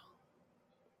Discord.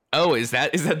 Oh, is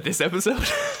that this episode?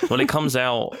 Well, it comes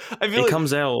out. I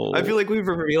feel like we've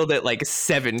revealed it like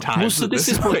 7 times. Well, so this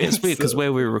is weird because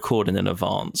where we're recording in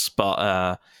advance,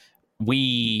 but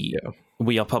we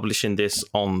are publishing this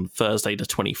on Thursday the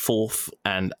 24th,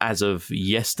 and as of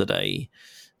yesterday,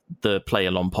 the Play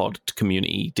Along Pod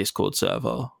community Discord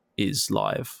server is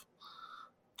live.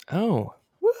 Oh,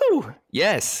 woo!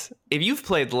 Yes. If you've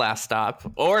played The Last Stop,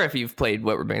 or if you've played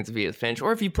What Remains of Edith Finch,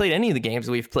 or if you've played any of the games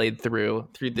we've played through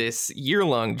this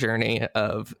year-long journey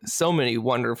of so many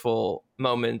wonderful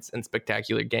moments and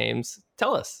spectacular games,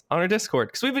 tell us on our Discord,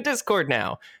 because we have a Discord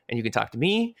now, and you can talk to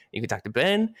me, you can talk to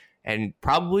Ben, and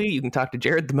probably you can talk to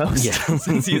Jared the most,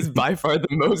 since he is by far the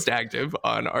most active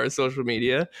on our social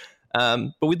media.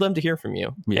 But we'd love to hear from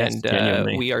you. Yes,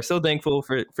 and we are so thankful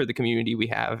for the community we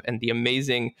have and the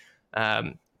amazing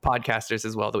podcasters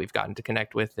as well that we've gotten to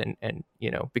connect with and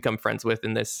become friends with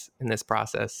in this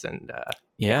process. And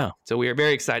so we are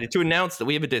very excited to announce that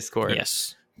we have a Discord.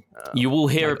 Yes. You will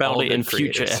hear about it in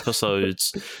future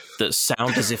episodes that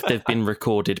sound as if they've been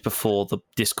recorded before the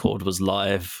Discord was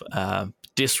live.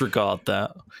 Disregard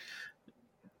that.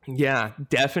 Yeah,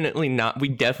 definitely not. We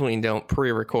definitely don't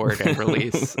pre-record and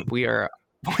release. we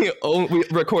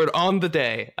record on the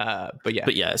day.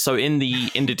 But yeah. So in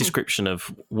the description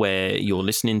of where you're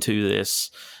listening to this,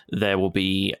 there will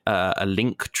be a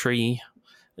link tree.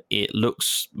 It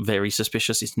looks very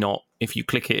suspicious. It's not. If you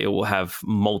click it, it will have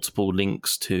multiple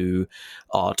links to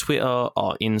our Twitter,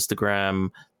 our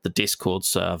Instagram, the Discord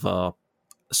server,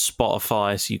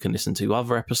 Spotify, so you can listen to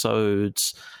other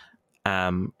episodes.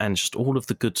 And just all of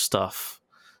the good stuff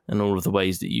and all of the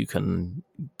ways that you can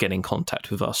get in contact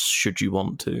with us should you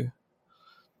want to.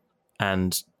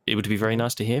 And it would be very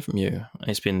nice to hear from you.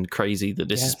 It's been crazy that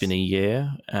this has been a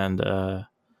year, and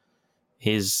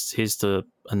here's to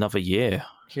another year.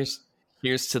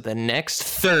 Here's to the next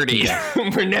 30. Yeah.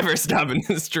 We're never stopping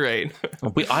this train.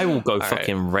 I will go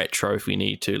fucking retro if we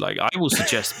need to. Like, I will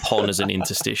suggest Pon as an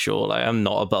interstitial. Like, I'm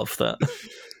not above that.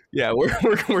 Yeah,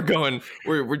 we're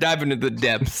diving into the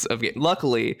depths of it.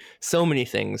 Luckily, so many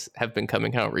things have been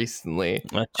coming out recently.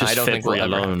 I don't think we'll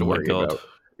ever have to worry about.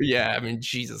 Yeah, I mean,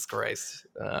 Jesus Christ,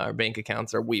 our bank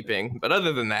accounts are weeping. But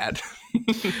other than that,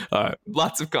 all right,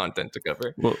 lots of content to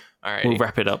cover. Well, all right, we'll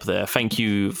wrap it up there. Thank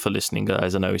you for listening,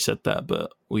 guys. I know we said that,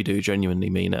 but we do genuinely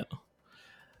mean it.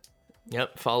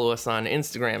 Yep. Follow us on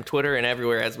Instagram, Twitter, and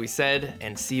everywhere, as we said,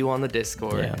 and see you on the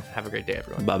Discord. Yeah. Have a great day,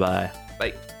 everyone. Bye-bye.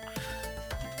 Bye.